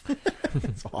 Mm-hmm.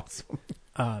 It's awesome.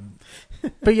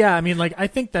 But yeah, I mean, like I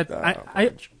think that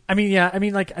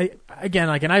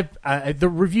the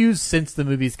reviews since the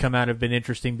movie's come out have been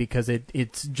interesting because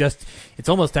it's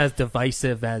almost as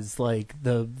divisive as like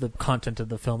the content of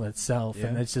the film itself,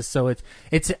 and it's just so it's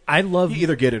I love you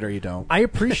either get it or you don't. I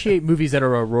appreciate movies that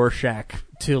are a Rorschach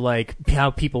to like how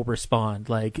people respond.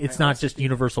 Like it's not just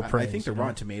universal praise. I think the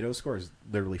Rotten Tomatoes score is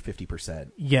literally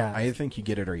 50%. Yeah, I think you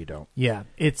get it or you don't. Yeah,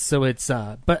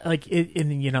 but like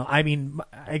I mean,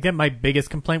 again, my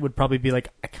biggest complaint would probably be like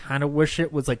I kind of wish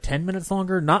it was like 10 minutes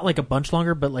longer, not like a bunch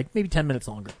longer, but like maybe 10 minutes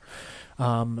longer.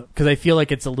 Because I feel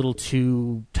like it's a little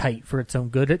too tight for its own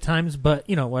good at times, but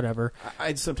whatever.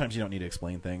 Sometimes you don't need to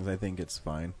explain things. I think it's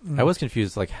fine. I was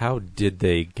confused. Like, how did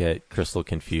they get Crystal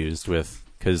confused with?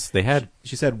 Because they had.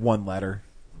 She said one letter,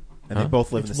 and they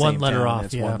both live in the same town.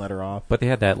 It's one letter off. But they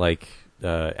had that like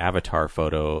avatar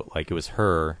photo, like it was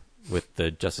her with the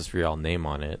Justice for All name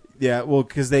on it. Yeah, well,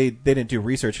 because they didn't do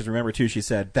research. Because remember too, she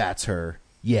said that's her.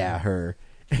 Yeah, her.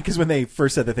 Because when they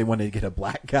first said that they wanted to get a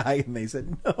black guy, and they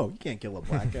said, no, you can't kill a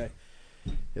black guy.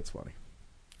 It's funny.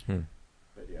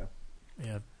 But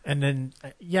yeah. And then,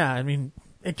 I mean,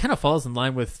 it kind of falls in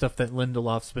line with stuff that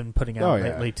Lindelof's been putting out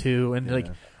lately, too. And, like,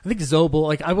 I think Zobel,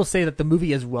 like, I will say that the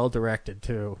movie is well directed,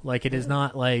 too. Like, it is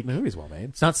not, like... The movie's well made.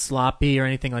 It's not sloppy or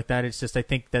anything like that. It's just, I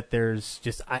think that there's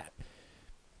just... I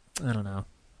don't know.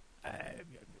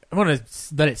 I want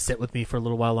to let it sit with me for a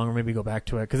little while longer, maybe go back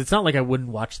to it, because it's not like I wouldn't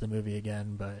watch the movie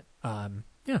again, but,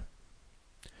 yeah.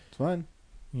 It's fun.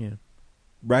 Yeah.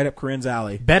 Right up Corinne's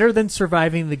alley. Better than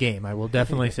Surviving the Game, I will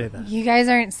definitely say that. You guys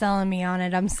aren't selling me on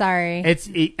it, I'm sorry. It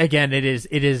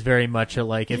is very much a,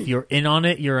 like, if you're in on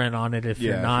it, you're in on it. If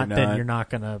you're not, then you're not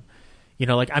going to,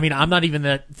 like, I mean, I'm not even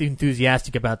that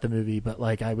enthusiastic about the movie, but,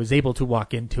 like, I was able to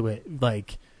walk into it,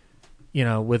 like,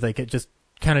 with, like, it just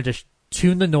kind of just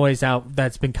tune the noise out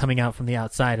that's been coming out from the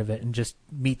outside of it and just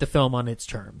meet the film on its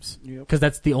terms. Because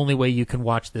that's the only way you can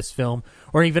watch this film,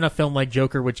 or even a film like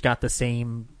Joker, which got the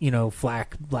same,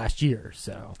 flack last year.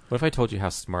 So, what if I told you how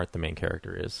smart the main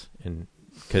character is? And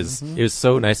because it was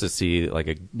so nice to see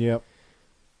like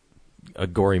a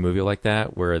gory movie like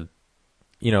that, where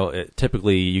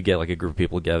typically you get like a group of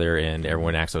people together and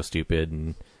everyone acts so stupid,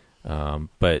 and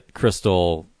but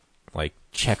Crystal like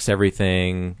checks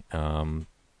everything.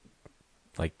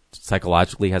 Like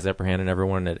psychologically has upper hand in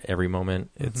everyone at every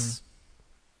moment. It's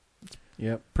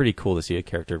pretty cool to see a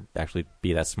character actually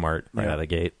be that smart right out of the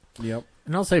gate. Yep.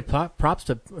 And I'll say props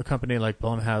to a company like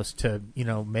Blumhouse to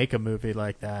make a movie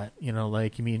like that.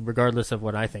 Like regardless of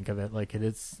what I think of it, like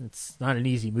it's not an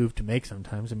easy move to make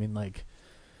sometimes. I mean, like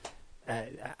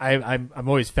I'm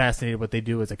always fascinated what they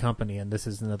do as a company, and this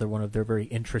is another one of their very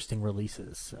interesting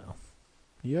releases. So,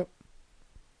 yep.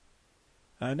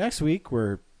 Next week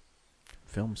we're.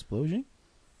 Film explosion?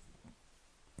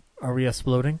 Are we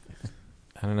exploding?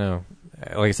 I don't know.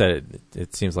 Like I said,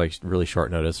 it seems like really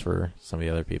short notice for some of the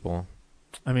other people.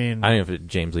 I mean, I don't know if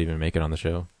James will even make it on the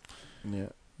show. Yeah.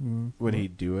 Would he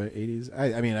do it 80s?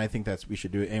 I mean, I think we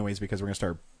should do it anyways because we're going to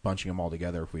start bunching them all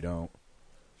together if we don't.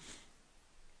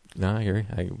 No,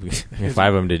 we have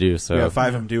 5 of them to do. So we have 5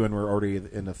 of them due, and we're already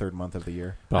in the 3rd month of the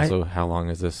year. But also, how long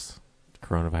is this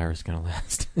coronavirus going to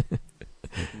last?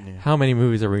 How many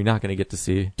movies are we not going to get to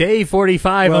see? Day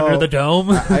 45 under the dome.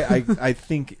 I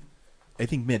think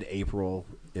mid-April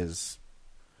is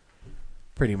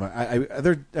pretty much.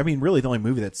 Really, the only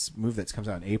movie that comes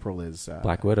out in April is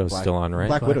Black Widow's still on, right?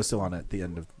 Black Widow's still on at the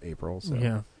end of April. So.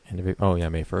 Yeah.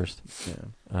 May 1st.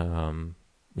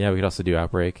 Yeah. We could also do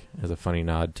Outbreak as a funny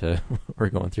nod to what we're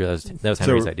going through. That was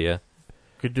Henry's idea.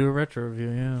 Could do a retro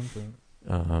review, yeah.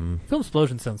 Film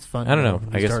Explosion sounds fun. I don't know.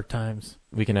 I guess dark times.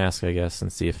 We can ask, I guess,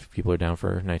 and see if people are down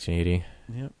for 1980.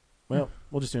 Yeah. Well,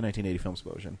 we'll just do a 1980 Film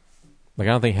Explosion. I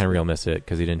don't think Henry will miss it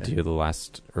because he didn't do the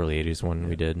last early 80s one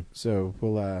we did. So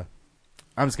we'll.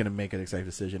 I'm just going to make an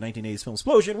executive decision. 1980s Film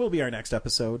Explosion will be our next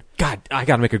episode. God, I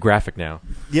got to make a graphic now.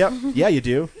 Yep. Yeah, you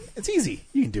do. It's easy.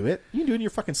 You can do it. You can do it in your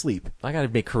fucking sleep. I got to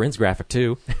make Corinne's graphic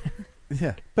too.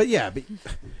 But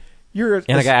you're.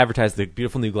 And I got to advertise the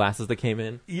beautiful new glasses that came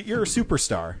in. You're a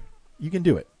superstar. You can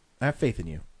do it. I have faith in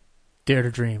you. Dare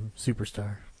to dream,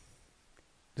 superstar.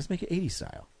 Just make it 80s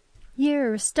style.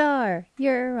 You're a star.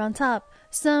 You're on top.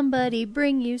 Somebody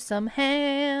bring you some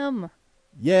ham.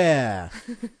 Yeah.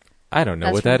 I don't know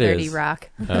That's what that 30 is. Rock.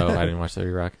 Oh, I didn't watch 30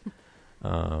 Rock.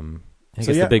 I guess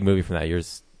the big movie from that year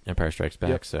is Empire Strikes Back.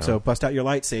 Yep. So bust out your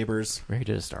lightsabers. We already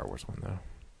did a Star Wars one, though.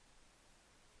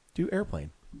 Do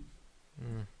Airplane.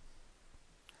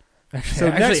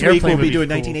 Actually, next week we'll be doing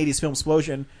 1980s Film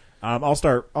Explosion. I'll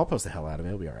post the hell out of it.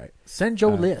 It'll be all right. Send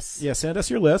your lists. Yeah, send us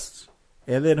your lists.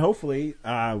 And then hopefully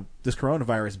this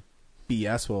coronavirus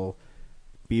BS will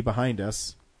be behind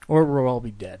us. Or we'll all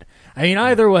be dead. I mean,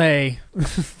 either way.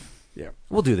 Yeah.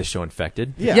 We'll do the show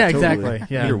infected. Yeah, totally.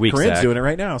 Exactly. Yeah. Your weak Corinne's sack. doing it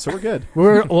right now, so we're good.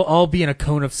 We'll all be in a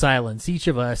cone of silence, each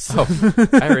of us. Oh,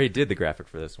 I already did the graphic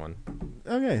for this one.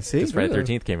 Okay, see? Because Friday the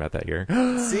 13th came out that year.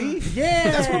 See?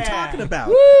 Yeah! That's what I'm talking about.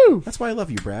 Woo! That's why I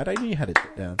love you, Brad. I knew you had it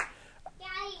down.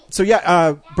 So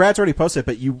yeah, Brad's already posted it,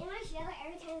 but you... In my show,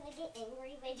 every time I get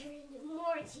angry, they turn into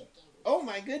more chicken. Oh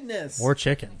my goodness. More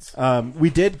chickens. We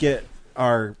did get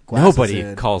our glasses Nobody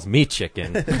in. calls me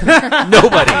chicken.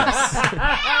 Nobody.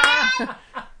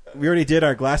 We already did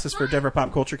our glasses for Denver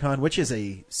Pop Culture Con, which is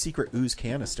a secret ooze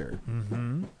canister.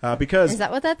 Mm-hmm. Is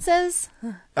that what that says?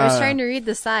 I was trying to read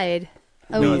the side.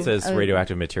 No, it says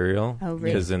radioactive material. Oh, really?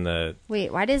 Because in the...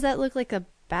 Wait, why does that look like a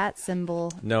bat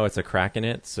symbol? No, it's a crack in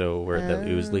it, so where the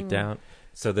ooze leaked out.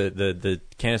 So the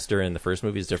canister in the first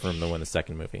movie is different from the one in the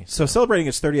second movie. So celebrating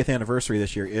its 30th anniversary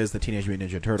this year is the Teenage Mutant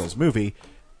Ninja Turtles movie,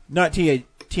 not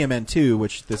TMN2,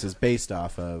 which this is based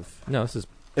off of. No, this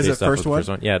is it the first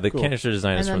one? Yeah, the cool. canister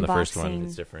design is I'm from the first one. unboxing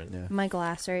It's different. Yeah. My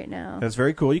glass right now. That's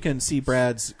very cool. You can see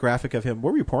Brad's graphic of him.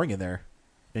 What were you pouring in there?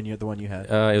 The one you had?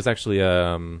 It was actually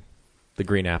the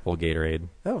green apple Gatorade.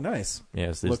 Oh, nice. Yeah,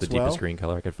 it's the deepest green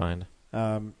color I could find.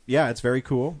 Yeah, it's very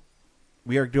cool.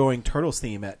 We are doing Turtles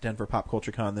theme at Denver Pop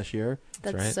Culture Con this year.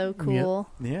 That's right. so cool.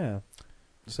 Yep. Yeah.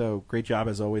 So great job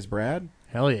as always, Brad.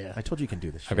 Hell yeah. I told you can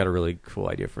do this shit. I've got a really cool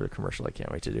idea for a commercial. I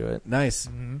can't wait to do it. Nice.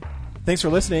 Mm-hmm. Thanks for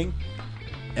listening,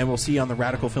 and we'll see you on the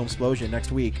Radical Film Explosion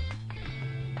next week.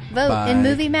 Vote in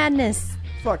Movie Madness.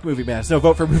 Fuck Movie Madness. No,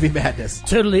 vote for Movie Madness.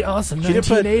 Totally awesome. She didn't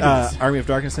put 1980s. Army of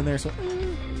Darkness in there, so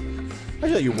I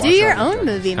let you watch Do your Army of own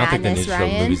Movie I don't Madness, think the Ninja Turtle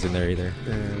Ryan. movie's in there either.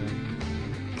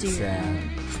 Do your sad. own.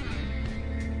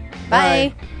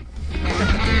 Bye.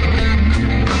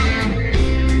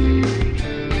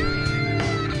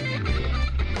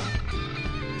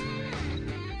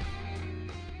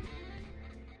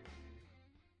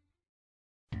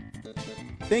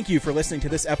 Thank you for listening to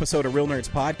this episode of Real Nerds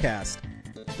Podcast.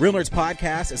 Real Nerds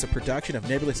Podcast is a production of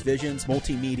Nebulous Visions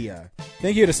Multimedia.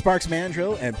 Thank you to Sparks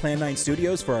Mandrill and Plan 9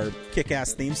 Studios for our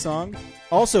kick-ass theme song.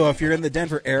 Also, if you're in the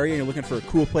Denver area and you're looking for a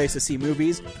cool place to see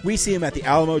movies, we see them at the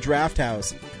Alamo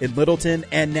Drafthouse in Littleton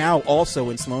and now also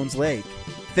in Sloan's Lake.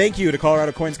 Thank you to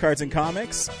Colorado Coins, Cards, and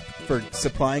Comics for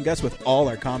supplying us with all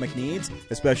our comic needs,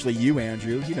 especially you,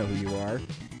 Andrew. You know who you are.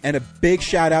 And a big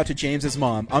shout out to James's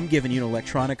mom. I'm giving you an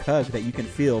electronic hug that you can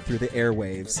feel through the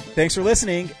airwaves. Thanks for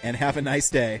listening, and have a nice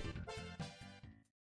day.